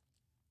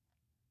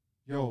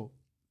 yo,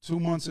 2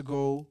 months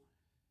ago,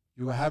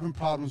 you were having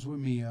problems with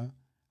Mia.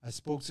 I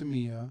spoke to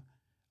Mia.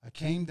 I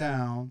came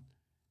down.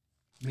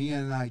 Mia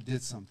and I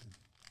did something.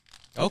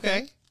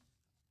 Okay.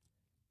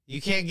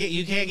 You can't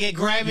get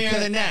grimier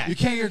than that. You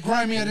can't get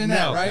grimier than no,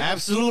 that, right?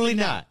 absolutely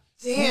not.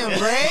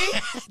 Damn, Ray.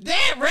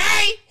 Damn,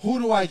 Ray. Who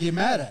do I get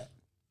mad at?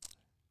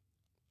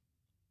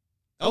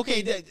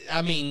 Okay,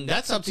 I mean,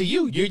 that's up to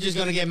you. You're just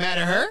gonna get mad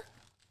at her?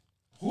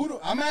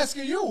 I'm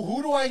asking you.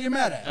 Who do I get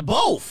mad at?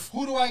 Both.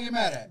 Who do I get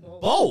mad at?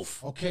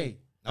 Both. Okay,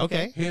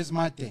 Okay. here's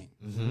my thing.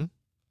 Mm-hmm.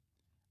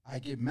 I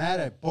get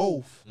mad at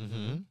both,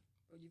 Mm-hmm.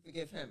 Or you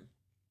forgive him.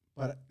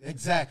 but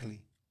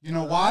exactly. You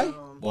know why?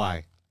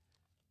 Why?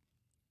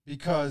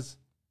 Because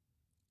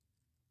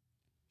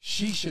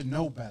she should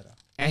know better.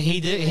 And he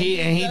did.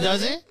 He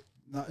doesn't.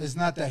 No, it's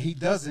not that he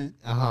doesn't,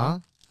 Uh huh.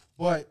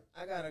 but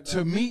I gotta go.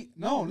 to me,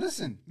 no.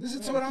 Listen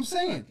to what I'm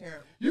saying. I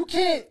can't. You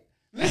can't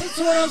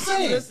listen to what I'm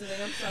saying. Listening,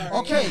 I'm sorry.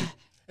 Okay,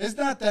 it's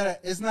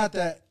not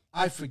that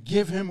I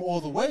forgive him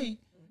all the way.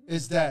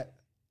 It's that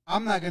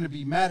I'm not going to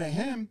be mad at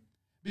him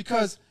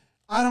because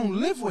I don't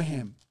live with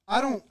him.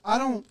 I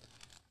don't.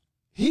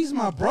 He's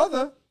my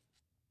brother.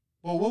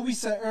 But what we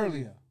said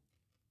earlier,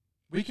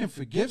 we can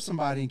forgive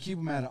somebody and keep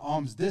them at an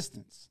arm's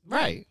distance.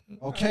 Right.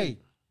 Okay.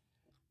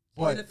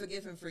 You're gonna But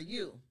forgive him for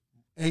you.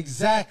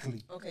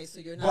 exactly. Okay, so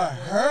you're not. But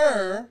going-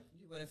 her,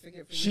 You want to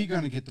forgive for she you.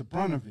 gonna get the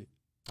brunt of it.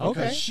 Okay.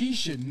 Because she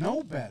should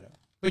know better.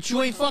 But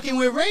you ain't fucking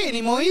with Ray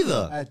anymore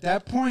either. At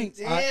that point,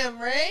 Damn,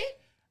 Ray.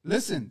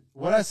 listen,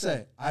 what I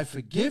said, I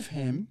forgive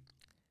him.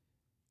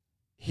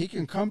 He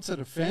can come to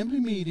the family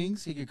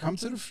meetings. He can come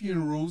to the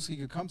funerals. He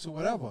can come to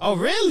whatever. Oh,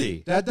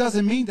 really? That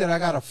doesn't mean that I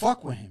got to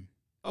fuck with him.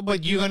 Oh,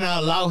 but you're gonna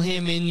allow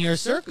him in your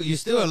circle. You're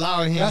still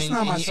allowing him That's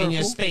not my in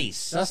your circle.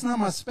 space. That's not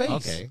my space.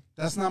 Okay.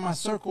 That's not my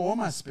circle or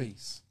my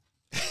space.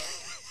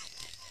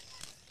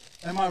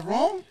 Am I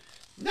wrong?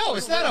 No,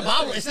 it's not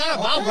about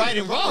Okay. right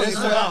and wrong. It's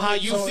about how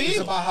you so It's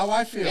feel. about how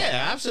I feel.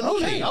 Yeah,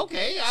 absolutely.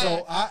 Okay.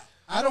 So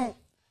I don't.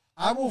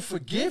 I will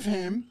forgive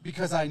him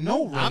because I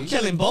know Ray. I'm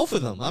killing both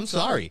of them. I'm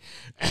sorry.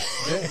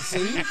 Yeah,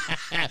 see,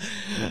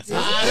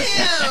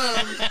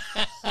 Damn.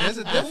 there's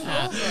a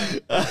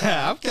difference.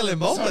 I'm killing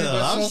both of them.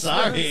 I'm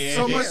sorry.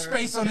 So much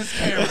space on this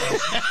camera.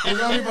 There's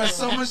only but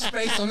so much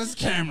space on this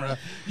camera.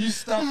 You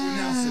stop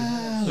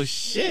renouncing. Oh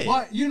shit.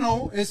 But you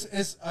know,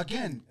 it's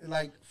again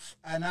like,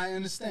 and I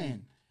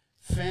understand.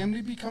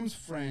 Family becomes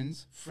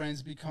friends.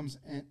 Friends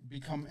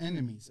become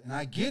enemies, and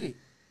I get it.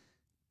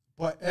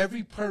 But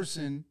every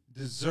person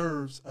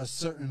deserves a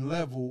certain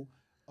level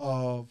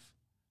of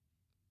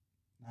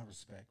not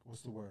respect.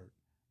 What's the word?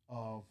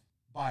 Of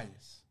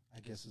bias, I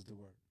guess is the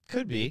word.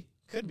 Could be.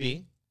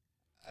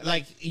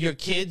 Like your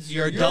kids,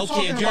 your You're adult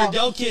talking kids, your about-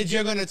 adult kids,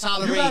 you're gonna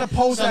tolerate You gotta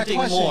pose that something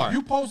question. more.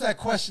 You pose that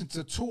question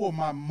to two of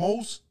my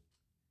most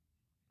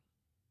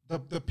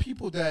the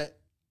people that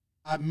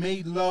I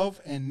made love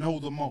and know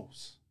the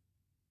most.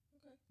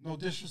 No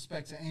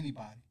disrespect to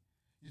anybody.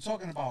 You're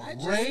talking about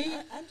Ray.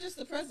 I'm just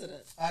the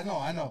president. I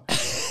know.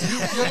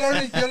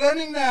 You're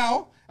learning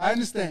now. I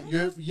understand.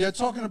 You're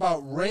talking about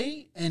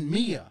Ray and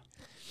Mia.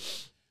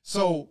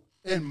 So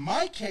in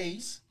my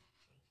case,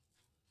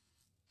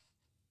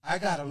 I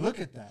gotta look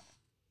at that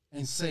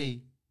and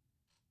say,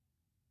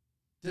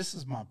 this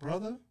is my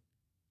brother,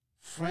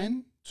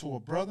 friend to a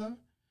brother,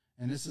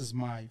 and this is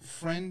my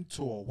friend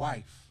to a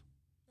wife.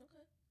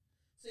 Okay.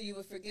 So you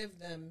would forgive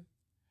them,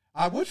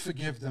 I would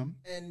forgive them,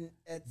 and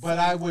but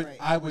I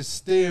would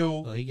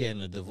still, Oh, he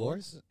getting a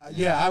divorce?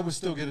 I would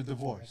still get a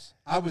divorce.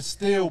 I would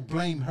still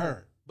blame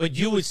her. But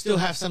you would still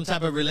have some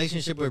type of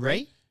relationship with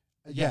Ray?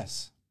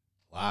 Yes.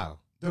 Wow.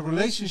 The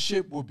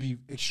relationship would be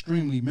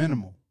extremely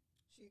minimal.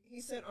 He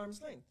said arm's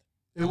length.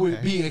 It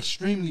would be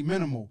extremely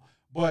minimal,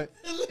 but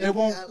it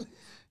won't.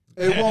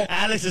 It won't.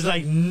 Alex is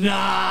like,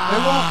 nah.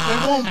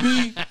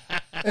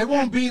 It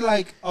won't be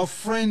like a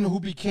friend who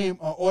became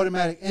an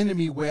automatic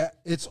enemy where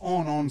it's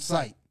on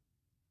site.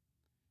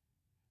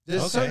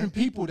 There's certain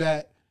people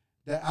that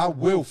I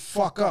will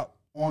fuck up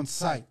on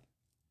site.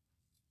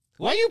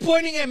 Why are you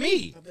pointing at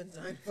me? I've been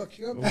dying to fuck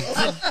you up.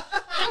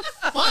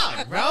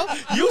 Fuck, bro.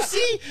 You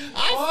see,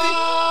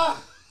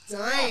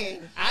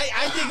 Dying.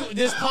 I think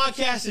this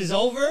podcast is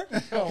over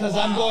because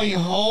I'm going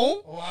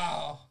home.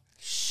 Wow.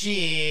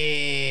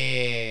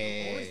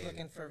 Shit. Always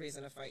looking for a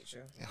reason to fight you.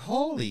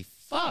 Holy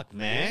fuck,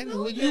 man. You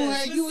know You this.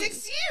 had- For you-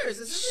 6 years.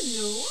 This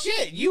isn't new.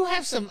 Shit, you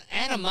have some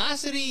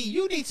animosity.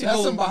 You need to That's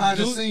go some behind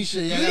the do- scenes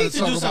shit. You need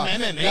to do some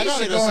MMA I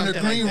gotta shit or go in the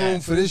something green like room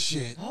that. for this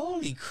shit.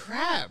 Holy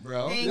crap,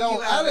 bro. Thank Yo,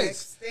 you,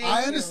 Alex, Thank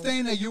I you.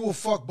 understand that you will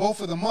fuck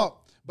both of them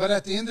up, but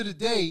at the end of the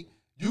day,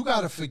 you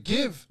gotta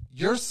forgive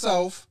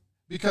yourself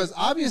because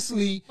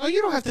obviously, Oh,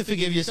 you don't have to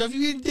forgive yourself.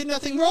 You did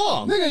nothing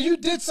wrong. nigga, you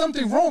did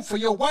something wrong for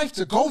your wife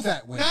to go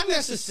that way. Not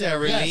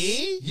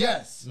necessarily.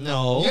 Yes.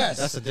 No. Yes.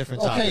 That's a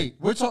different topic. Okay,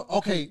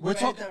 we're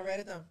talking.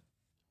 Write it down.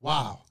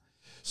 Wow.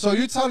 So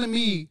you're telling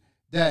me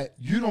that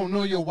you don't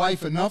know your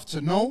wife enough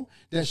to know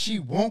that she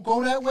won't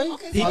go that way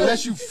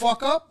unless you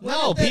fuck up?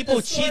 No, What if people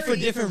the cheat for story-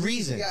 different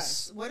reasons.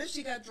 Yes. What if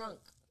she got drunk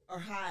or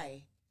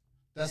high?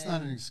 That's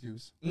not an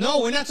excuse.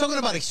 No, we're not talking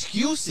about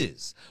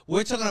excuses.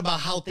 We're talking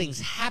about how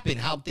things happen,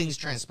 how things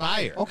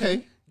transpire.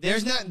 Okay.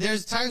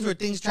 There's times where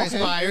things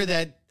transpire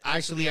that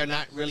actually are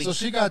not really So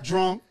she got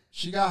drunk.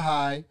 She got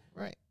high.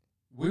 right.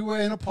 We were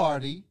in a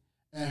party,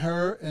 and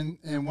her and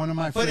one of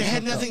my friends. But it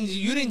had hooked up. nothing.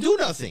 You didn't do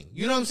nothing.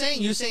 You know what I'm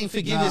saying? You're saying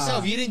forgive Nah.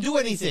 yourself. You didn't do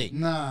anything.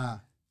 Nah.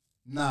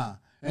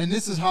 And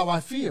this is how I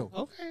feel.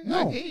 Okay,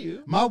 No, I hear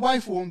you. my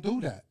wife won't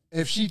do that.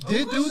 If she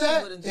did course do she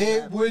that, wouldn't do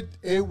it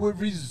that. would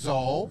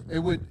resolve. It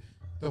would.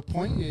 The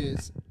point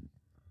is,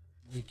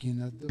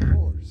 making a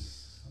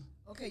divorce.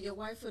 Okay, your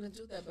wife wouldn't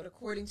do that, but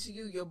according to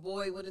you, your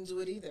boy wouldn't do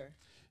it either.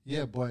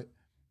 Yeah, but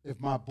if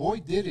my boy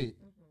did it,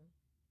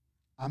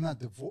 I'm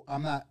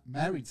not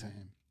married to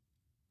him.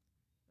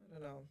 I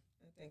don't know.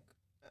 I think.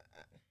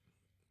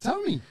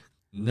 Tell me.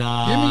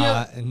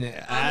 Nah, Give me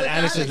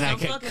Alex is I'm not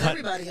fucking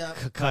everybody up.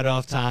 cut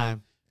off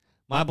time.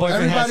 My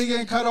boyfriend Everybody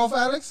getting cut off,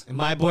 Alex?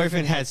 my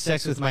boyfriend had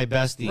sex with my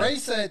bestie. Ray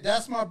said,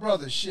 "That's my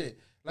brother." Shit,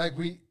 like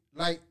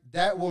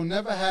that will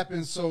never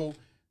happen. So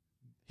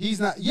he's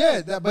not.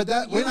 Yeah, but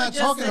You we're were not just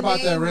talking a about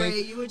that, name, Ray.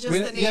 Ray. You were just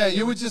We're- a name. Yeah,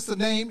 you were just a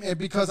name, and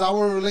because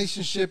our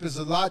relationship is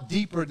a lot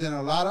deeper than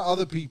a lot of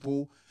other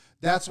people,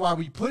 that's why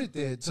we put it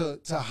there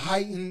to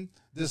heighten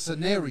the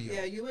scenario.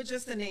 Yeah, you were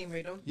just a name,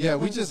 Ray. Don't. Yeah,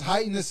 we just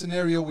heighten the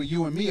scenario with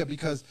you and Mia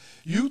because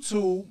you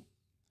two,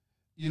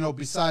 you know,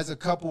 besides a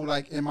couple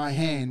like in my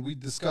hand, we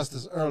discussed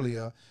this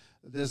earlier.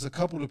 There's a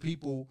couple of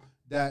people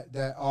that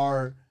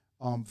are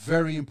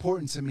very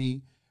important to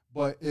me.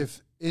 But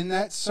if in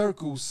that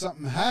circle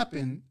something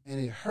happened and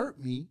it hurt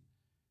me,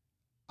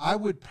 I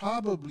would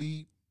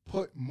probably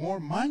put more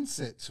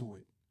mindset to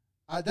it.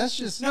 That's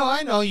just No,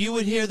 I know you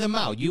would hear them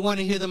out. You want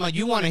to hear them out.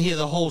 You want to hear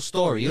the whole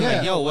story. You're Yeah,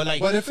 like, yo, well,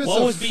 like, but if it's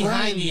what a was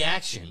behind friend- the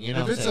action? You know,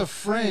 if what it's I'm a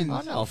friend.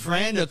 saying? Oh no,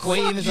 friend,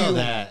 acquaintance, all you.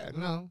 that.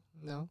 No.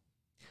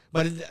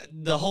 But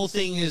the whole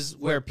thing is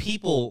where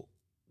people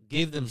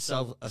give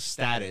themselves a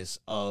status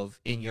of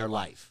in your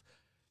life.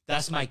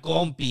 That's my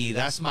compi.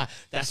 That's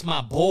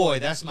my boy.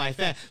 That's my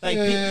fan. Like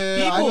Yeah,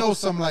 people, I know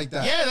something like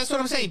that. Yeah, that's what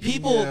I'm saying.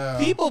 People Yeah.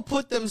 people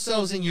put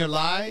themselves in your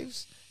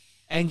lives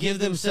and give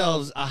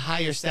themselves a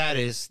higher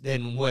status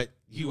than what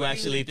you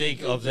actually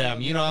think of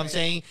them. You know what I'm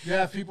saying? You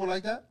have people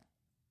like that?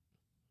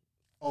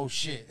 Oh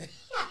shit.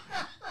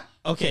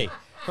 Okay.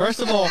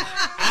 First of all,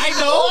 I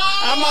know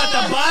I'm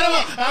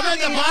at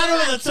the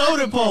bottom of the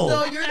totem pole.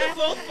 No, you're the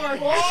fourth phone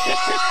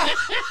call.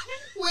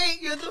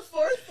 Wait, you're the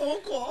fourth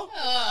phone call.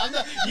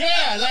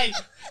 Yeah, like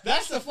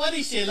that's the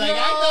funny shit. Like I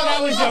thought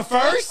I was your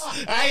first.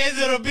 I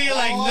ended up being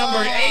like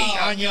number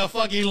 8 on your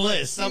fucking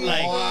list. I'm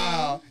like,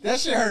 Wow. That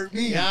shit hurt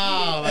me.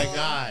 oh my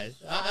god,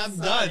 I'm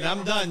done.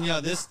 I'm done. Yo,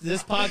 this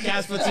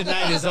podcast for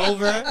tonight is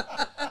over.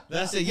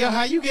 That's it. Yo,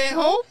 how you get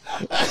home?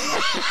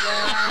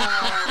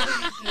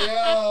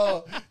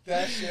 Yo,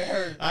 that shit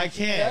hurt. I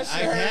can't. That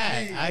shit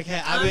hurt me. I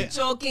can't. I'm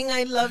joking.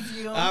 I love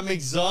you. I'm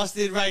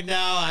exhausted right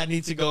now. I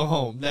need to go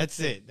home. That's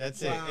it.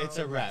 That's Wow. it. It's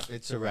a wrap.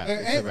 It's a wrap.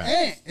 It's a Ant,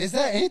 wrap. is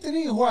that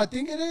Anthony who I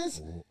think it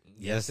is?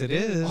 Yes, it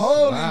is.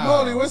 Holy Wow.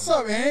 moly, what's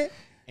up, Ant?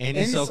 Any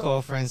Any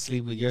so-called friend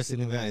sleep with your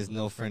significant is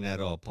no friend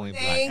at all. Point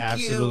blank.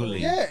 Thank you.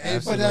 Absolutely. Yeah,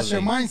 but that's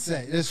your Absolutely.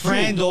 mindset. It's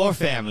Friend true. or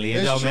family, it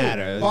It's don't true.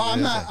 matter.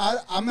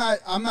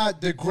 But I'm not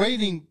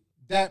degrading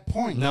that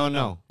point.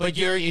 No. But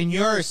in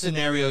your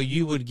scenario,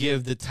 you would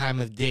give the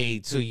time of day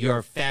to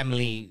your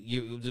family.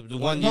 The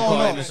one you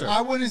call in the circle.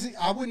 I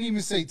wouldn't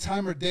even say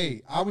time or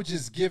day. I would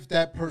just give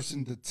that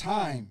person the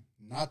time,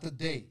 not the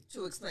day,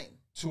 to explain.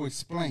 to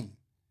explain.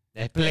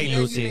 That play, Then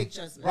you Lucy. make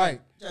judgment.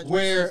 Right. Judgment,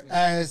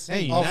 Whereas Hey,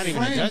 a you're not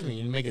even a friend, judgment.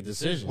 You make a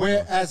decision.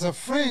 whereas a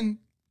friend,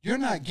 you're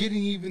not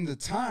getting even the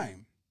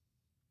time.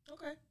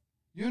 Okay.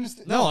 You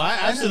understand? No,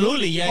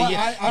 absolutely. Yeah, But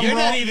yeah. I'm You're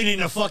not wrong. even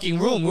in a fucking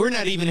room. We're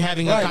not even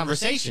having a Right.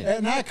 conversation.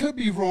 And I could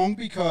be wrong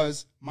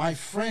because my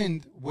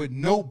friend would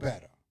know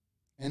better.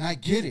 And I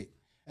get it.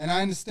 And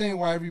I understand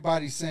why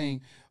everybody's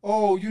saying,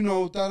 oh, you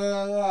know, da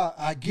da da da.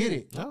 I get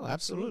it. No,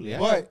 absolutely. Yeah.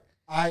 But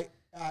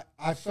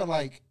I felt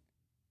like,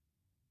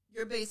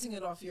 You're basing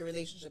it off your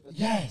relationship with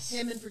yes.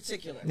 him in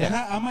particular. And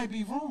I might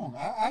be wrong.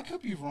 I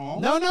could be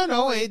wrong. No.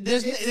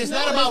 It's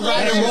not about it's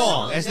right not. and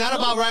wrong. It's not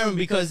about right and wrong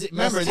because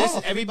remember,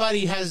 tough.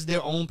 everybody has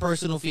their own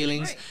personal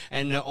feelings Right.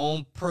 and their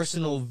own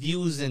personal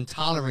views and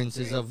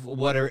tolerances of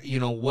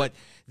what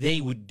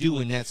they would do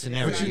in that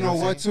scenario. But you know what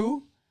I'm what, saying?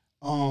 too?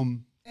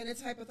 And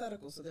it's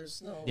hypothetical, so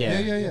there's no.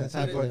 Yeah. That's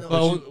But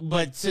how- it-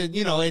 but to,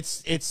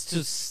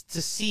 it's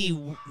to see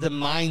the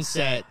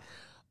mindset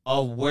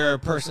of where a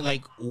person,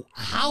 like,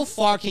 how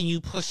far can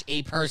you push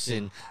a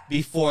person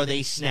before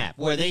they snap,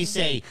 where they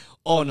say,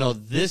 oh no,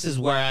 this is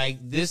where I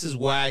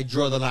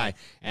draw the line.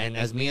 And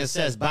as Mia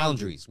says,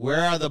 boundaries.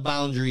 Where are the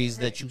boundaries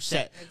that you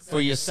set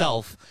for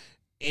yourself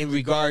in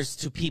regards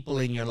to people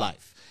in your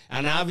life?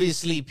 And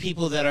obviously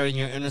people that are in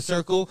your inner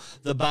circle,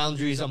 the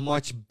boundaries are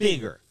much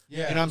bigger.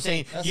 Yeah. You know what I'm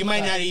saying? That's You a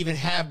might fact. not even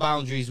have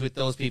boundaries with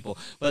those people.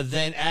 But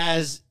then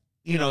as,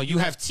 you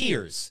have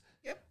tiers.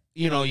 Yep.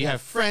 You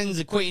have friends,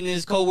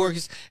 acquaintances,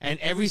 coworkers, and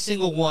every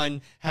single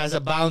one has a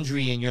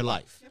boundary in your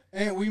life.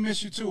 And we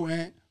miss you too,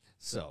 Aunt.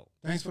 So,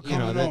 Thanks for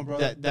coming on,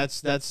 brother.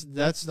 that's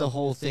the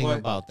whole thing But-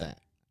 about that.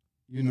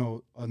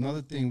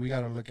 Another thing we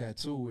got to look at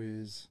too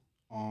is,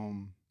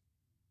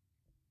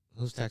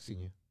 Who's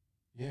texting you?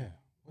 yeah,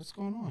 what's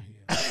going on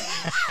here?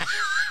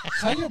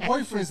 Tell your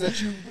boyfriends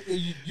that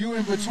you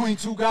in between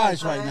two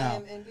guys right I now.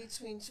 am in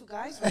between two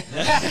guys right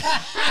now.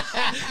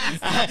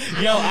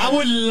 Yo, I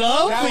would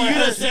love That for would you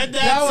to hurt. send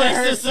That that would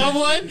text to hurt.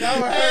 someone.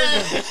 That would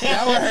hurt him.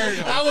 That would hurt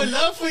him. I would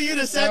love for you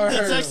to That send would the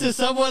hurt text him. to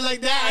someone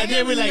like that, I and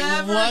they'd be am like,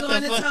 never "What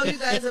going the to tell you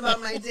fuck?" guys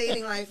about my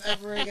dating life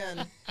ever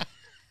again.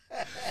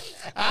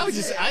 I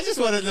just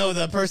want to know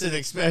the person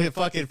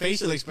fucking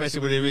facial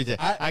expression when they read it.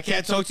 I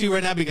can't talk to you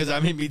right now because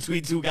I'm in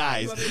between two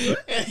guys. Want me to do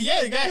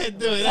Yeah, go ahead,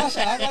 do it.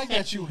 Sasha, I like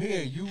that you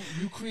here. You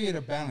create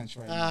a balance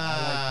right now.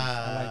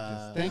 I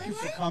like this. Thank you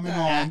for coming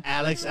on.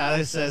 Alex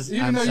says,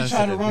 Even I'm though you try to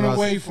sensitive. run Ross-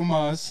 away from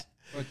us,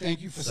 but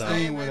thank you for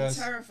staying with I'm us.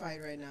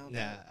 terrified right now.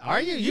 Nah. Are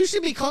you? You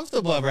should be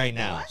comfortable right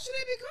now. Why should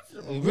I be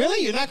comfortable?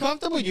 Really? You're not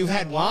comfortable? You've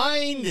had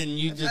wine and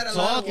you I've just had a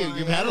lot talk. of And wine.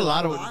 you've had a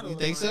lot of. Bottle You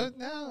of think so? wine.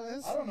 No,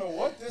 that's, I don't know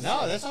what this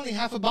no. is. That's only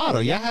half a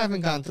bottle. You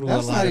haven't gone through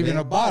That's a lot. not of even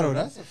it. a bottle.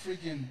 That's a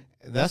freaking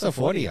That's a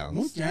 40 ounce.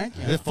 Muy bien.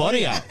 It's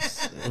 40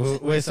 ounce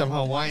with some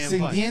Hawaiian sin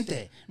punch.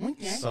 diente. Muy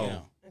bien.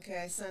 So,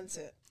 Okay, I sent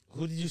it.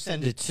 who did you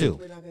send it to?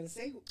 We're not going to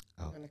say who.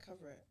 Oh. We're going to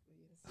cover it.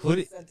 Who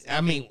did, Sent it.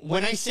 I mean,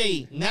 when I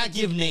say not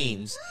give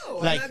names, No,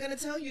 like, I'm not going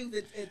to tell you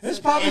that it's. It's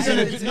a probably guy Is it a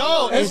gonna- that good-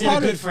 no, it's is it a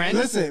good friend?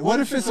 Listen, what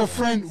if it's a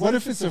friend? What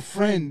if it's a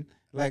friend,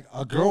 like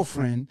a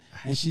girlfriend,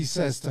 and she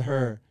says to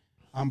her,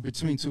 "I'm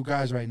between two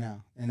guys right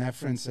now," and that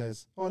friend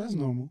says, "Oh, that's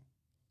normal."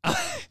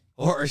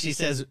 or she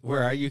says,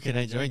 "Where are you? Can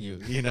I join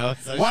you?" You know.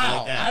 something Wow,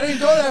 like that. I didn't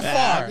go that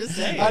I'm far. just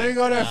saying. I didn't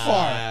go that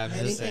far. I'm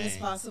just Anything is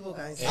saying. possible,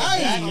 guys.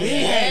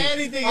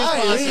 Anything is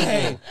Ay, possible.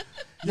 hey.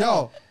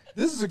 Yo,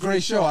 this is a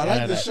great show. I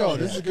like the that- show.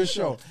 This is a good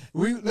show.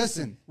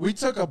 We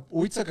took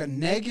a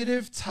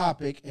negative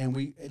topic and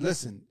we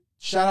listen.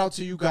 Shout out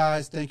to you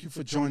guys. Thank you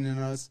for joining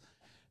us.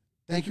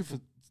 Thank you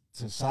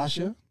to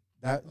Sasha.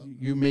 That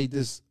you made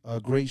this a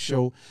great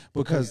show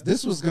because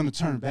this was gonna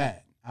turn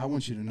bad. I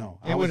want you to know.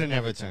 It would have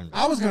never turned back.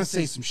 I was gonna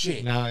say some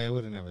shit. No, it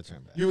would have never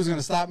turned back. You was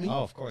gonna stop me?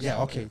 Oh, of course I Yeah.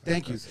 would. Okay. Of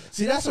Thank you. course I would.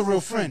 See, that's a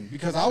real friend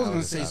because I was gonna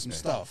would've say stopped some it.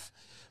 stuff,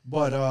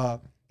 but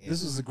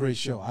this was a great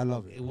show. I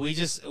love it.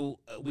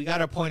 We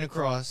got our point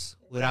across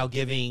without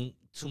giving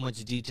too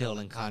much detail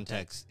and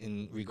context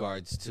in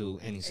regards to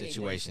any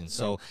situation.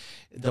 So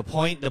the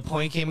point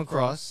came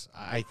across.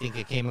 I think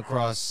it came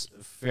across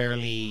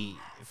fairly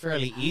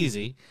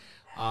easy.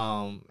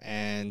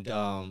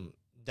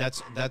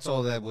 That's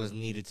all that was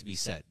needed to be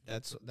said.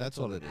 That's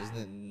all it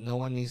is. No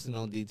one needs to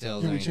know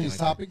details. Can or we anything change like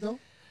topic though?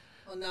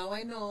 Well, now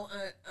I know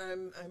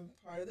I'm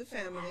part of the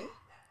family.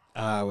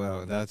 that.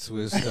 Well, that's still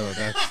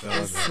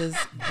This is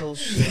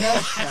bullshit.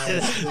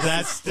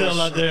 that's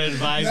still under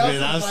advisement. I'm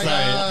Nelson's like,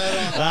 sorry.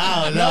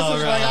 I Oh, no,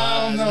 Nelson's bro. like,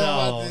 I don't know No,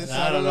 about this.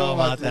 I don't know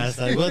about that this.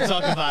 stuff. We'll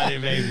talk about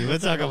it, baby. We'll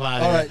talk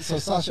about it. All right. So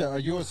Sasha, are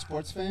you a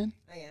sports fan?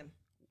 I am.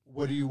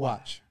 What do you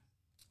watch?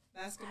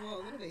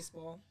 Basketball, a little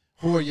baseball.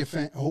 Who are your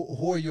fan?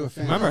 Who are you a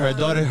fan? Remember,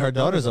 her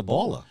daughter's a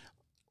baller.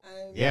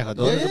 I'm, Yeah, her Yeah,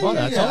 daughter's a baller.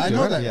 I told I you.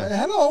 know right? that. Yeah.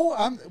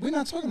 Hello, we're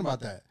not talking about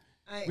that.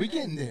 I, We're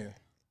getting there.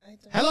 I don't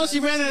Hello, she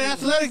ran an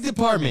athletic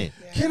department.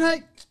 Yeah. Can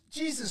I?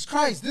 Jesus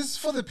Christ! This is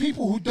for the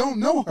people who don't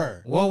know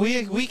her. Well,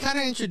 we kind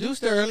of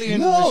introduced her earlier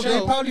in No, the they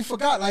show. probably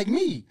forgot, like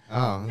me.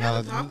 Oh Yeah,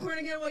 no. the popcorn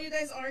again while you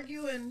guys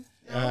argue and.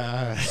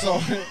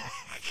 So,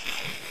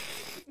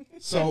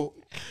 so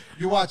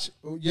you watch.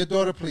 Your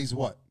daughter plays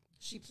what?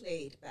 She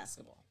played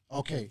basketball.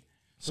 Okay.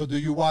 So do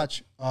you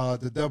watch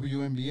the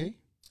WNBA?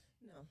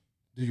 No,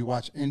 Do you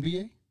watch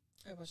NBA?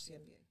 I watched the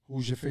NBA.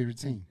 Who's your favorite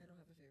team? I don't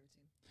have a favorite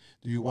team.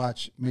 Do you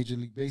watch Major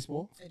League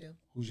Baseball? I do.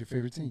 Who's your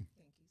favorite team?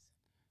 Yankees.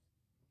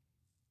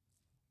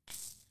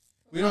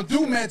 We don't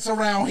do Mets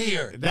around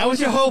here. That was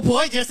your whole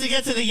point, just to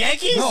get to the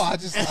Yankees? No, I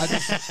just,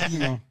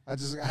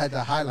 I had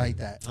to highlight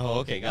that. Oh,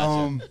 okay,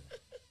 gotcha.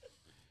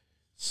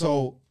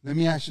 So let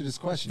me ask you this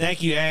question: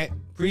 Thank you, Ant.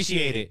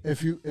 Appreciate it.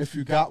 If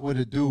you got with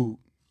a dude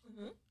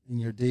in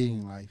your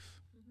dating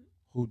life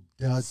who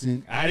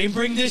doesn't, I didn't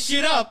bring this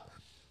shit up.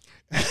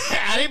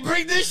 I didn't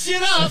bring this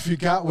shit up. if you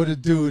got with a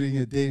dude in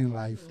your dating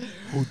life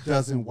who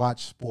doesn't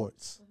watch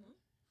sports,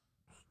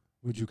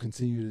 would you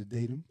continue to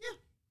date him? Yeah.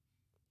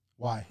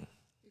 Why?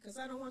 Because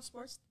I don't watch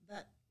sports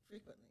that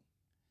frequently.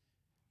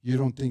 You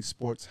don't think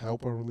sports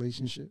help a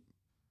relationship?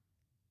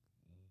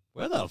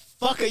 Where the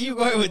fuck are you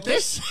going with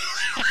this?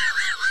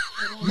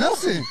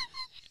 Nelson,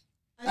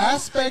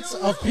 aspects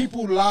of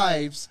people's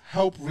lives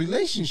help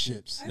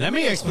relationships. Let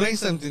me explain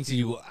something to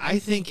you. I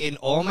think in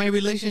all my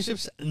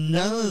relationships,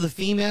 none of the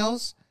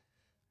females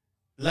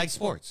like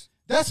sports.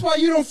 That's why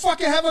you don't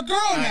fucking have a girl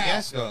now. I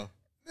guess so.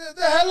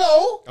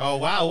 Hello? Oh,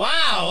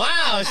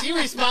 wow. She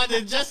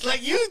responded just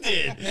like you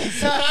did.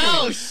 Exactly.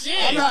 Oh,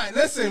 shit.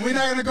 Listen, we're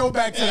not going to go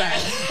back to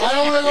that. I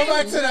don't want to go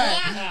back to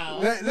that. Wow.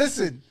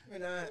 Listen. We're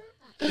not.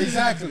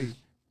 Exactly.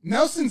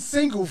 Nelson's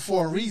single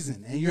for a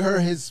reason, and you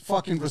heard his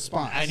fucking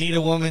response. I need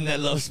a woman that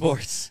loves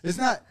sports. It's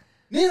not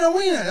Nina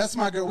Weena. That's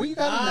my girl. What you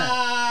got in that?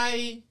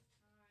 Hi.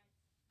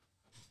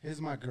 Here's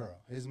my girl.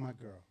 Here's my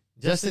girl.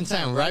 Just in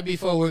time, right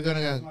before we're going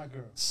Here's to my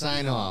girl.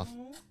 sign off.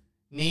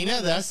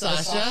 Nina, that's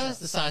Sasha.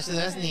 Sasha,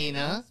 that's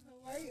Nina.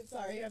 How are you?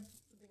 Sorry, I have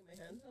something in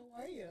my hand.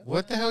 How are you?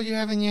 What the hell you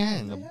have in your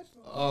hand? headphones.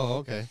 Oh,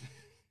 okay.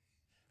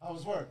 How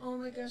was work? Oh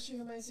my gosh, she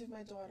reminds me of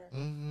my daughter.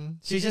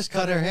 She just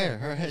cut her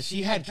hair.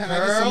 She had Can I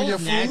get some of your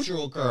curls, food?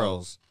 natural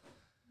curls.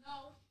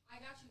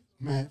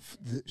 Man,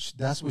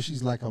 that's what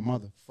she's like. Her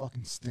mother,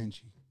 fucking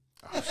stingy.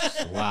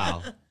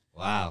 Wow. Oh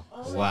my Wow.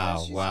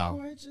 gosh, she's Wow. so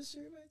gorgeous. She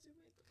reminds me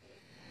of my daughter.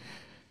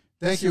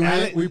 Thank you,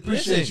 man. We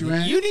appreciate listen, you,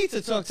 man. You need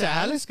to talk to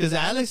Alice because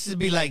Alice would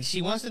be like,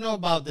 she wants to know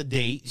about the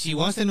date. She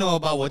wants to know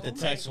about what the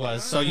text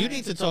was. So you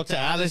need to talk to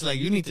Alice, like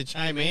you need to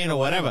chime in or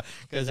whatever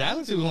because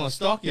Alice is going to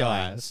stalk your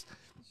ass.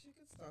 She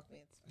can stalk me.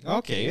 It's fine.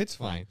 Okay, it's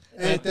fine.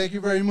 Hey, thank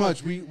you very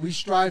much. We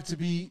strive to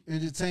be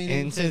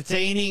entertaining.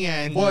 Entertaining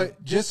and...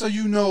 But just so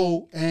you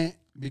know, and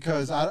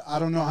because I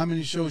don't know how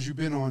many shows you've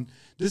been on,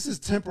 this is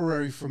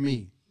temporary for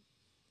me.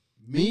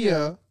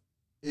 Mia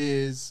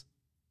is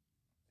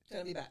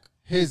Gonna be back.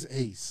 his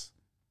ace.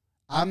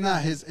 I'm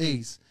not his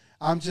ace.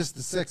 I'm just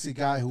the sexy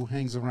guy who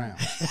hangs around.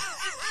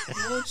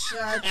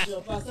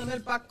 Muchacho, pásame el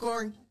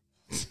popcorn.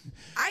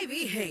 I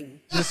be hang.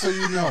 Just so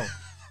you know.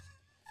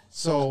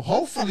 So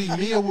hopefully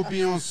Mia will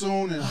be on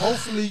soon, and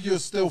hopefully you'll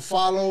still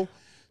follow.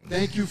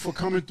 Thank you for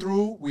coming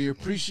through. We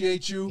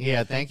appreciate you.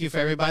 Yeah, thank you for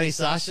everybody.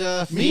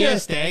 Sasha, Mia-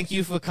 Fias, thank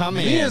you for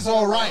coming. Mia's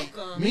all right.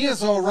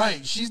 Mia's all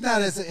right. She's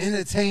not as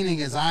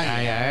entertaining as I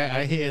am.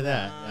 I hear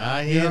that.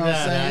 I You hear know what I'm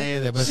that. I saying? hear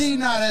that. But She's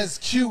not as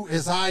cute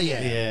as I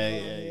am.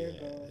 yeah.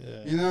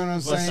 You know what I'm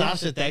But saying?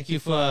 Sasha, thank you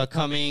for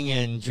coming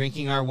and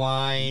drinking our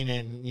wine,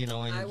 and you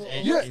know, and, I will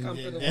and- always and- come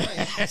for the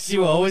wine. she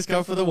will always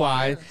come for the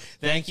wine.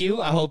 Thank you.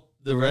 I hope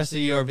the rest of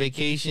your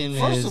vacation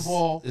First is of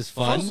all,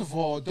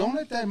 fun. don't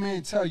let that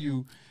man tell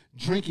you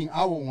drinking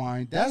our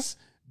wine. That's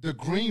the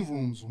green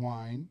room's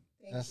wine.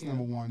 That's you.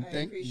 number one. I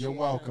appreciate You're that.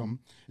 welcome.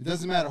 It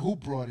doesn't matter who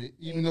brought it,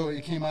 even though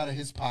it came out of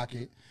his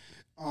pocket.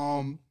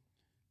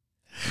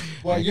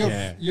 But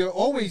Okay. you're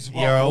always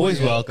welcome. You're always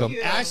here. welcome.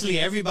 you. Actually,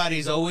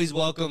 everybody's always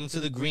welcome to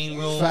the green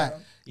room. Fact.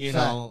 You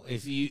Fact. know,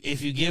 if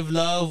you give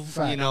love,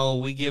 Fact. you know,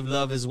 we give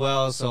love as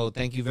well. So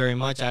thank you very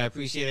much. I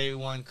appreciate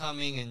everyone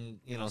coming and,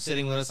 you know,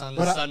 sitting with us on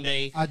this But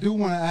Sunday. I do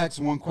want to ask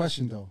one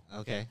question though.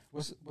 Okay.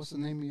 What's the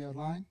name of your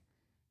line?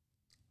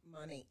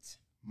 Monate.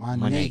 My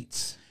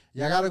Nate.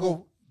 Yeah, I gotta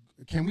go.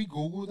 Can we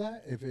Google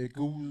that? If we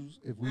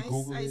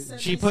Google I it. said-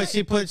 She put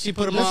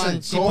them Listen,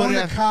 on. She go put in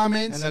it the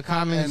comments, in the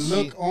comments,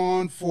 and look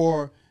on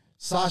for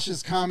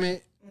Sasha's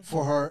comment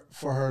for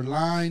her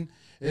line.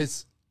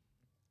 It's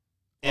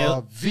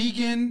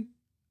vegan.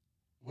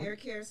 Hair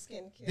care,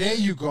 skin care. There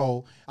you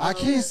go. I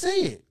can't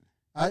say it.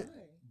 You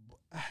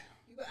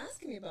were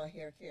asking me about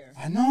hair care.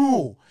 I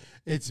know.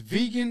 It's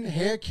vegan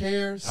hair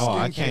care. Oh,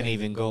 I skincare. can't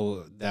even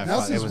go that far.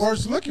 Nelson's It was-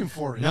 worse looking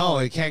for it. No,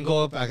 it can't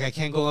go up. I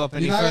can't go up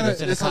any You're not further gonna-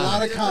 to the it's a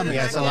lot of comments. comments.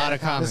 Yeah, it's a lot of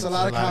comments. It's a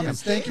lot of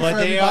comments. Thank you But for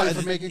they everybody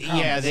are, for making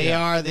comments. yeah,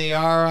 they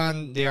are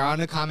on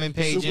the comment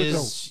Super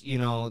pages. You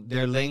know,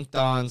 they're linked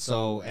on.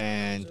 So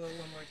and Do it one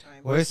more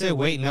time. where is it?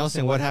 Wait,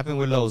 Nelson, what happened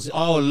with Lowe's?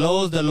 Oh,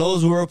 Lowe's, the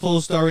Lowe's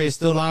Whirlpool story is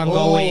still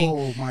ongoing.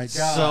 Oh my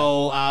God.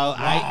 So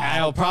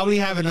I'll probably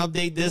have an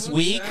update this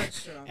week,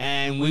 Muchacho.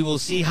 and we will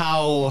see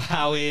how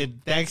it.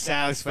 Thanks,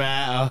 Alex, for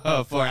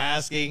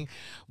asking.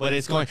 But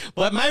it's going.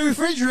 But my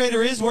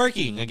refrigerator is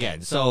working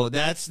again, so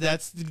that's How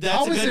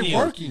a is good it news.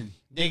 working?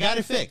 They got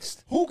it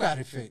fixed. Who got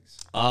it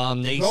fixed?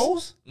 They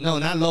Lowe's? No,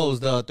 not Lowe's.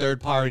 The third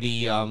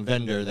party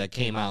vendor that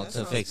came out That to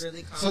sounds fix.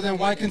 really So then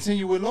why complicated.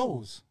 continue with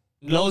Lowe's?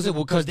 Lowe's,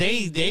 because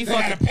they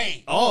gotta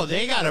pay. Oh,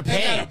 they gotta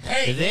pay. gotta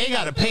pay. They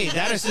gotta pay.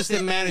 That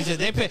assistant manager,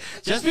 they pay.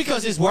 Just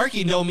because it's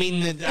working don't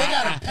mean that They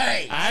gotta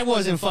pay. I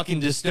wasn't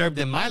fucking disturbed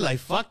in my life.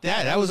 Fuck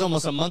that. That was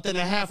almost a month and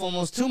a half,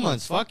 almost 2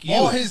 months. Fuck you.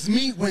 All his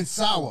meat went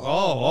sour. Oh,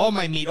 all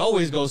my meat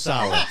always goes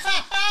sour.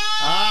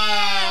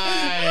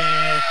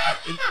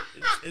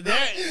 There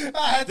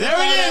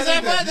it is.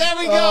 There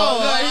we go. Oh,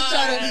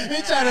 no,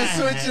 he trying to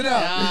switch it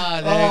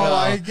up. There you go.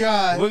 My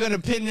God. We're gonna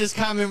pin this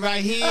comment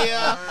right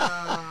here.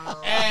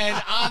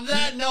 And on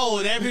that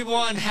note,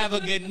 everyone have a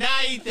good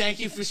night. Thank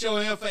you for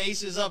showing up for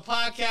Aces Up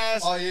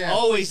Podcast. Oh, yeah.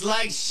 Always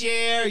like,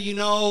 share,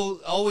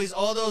 always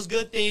all those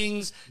good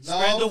things.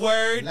 Spread the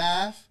word.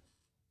 Laugh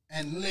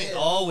and live.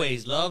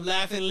 Always love,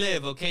 laugh, and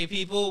live. Okay,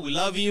 people? We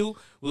love you.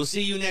 We'll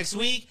see you next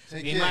week.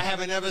 Take We care. might have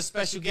another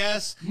special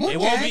guest. Okay. It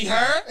won't be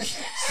her.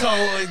 So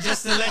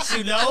just to let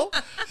you know,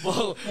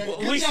 but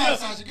we job,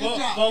 Sasha. Good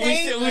job. but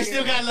we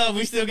still got love.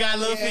 We still got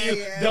love for you.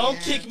 Yeah, Don't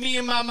yeah. kick me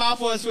in my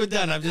mouth once we're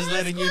done. I'm just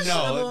letting you know.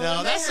 questionable.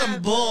 No, that's They some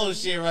have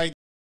bullshit right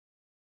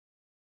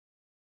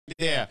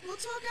there. We'll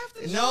talk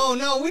after the show.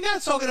 No, we're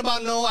not talking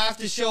about no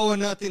after show or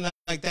nothing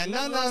like that.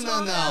 No.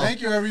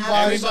 Thank you, everybody.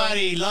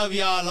 Everybody, love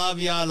y'all, love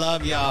y'all,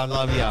 love y'all,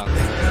 love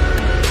y'all.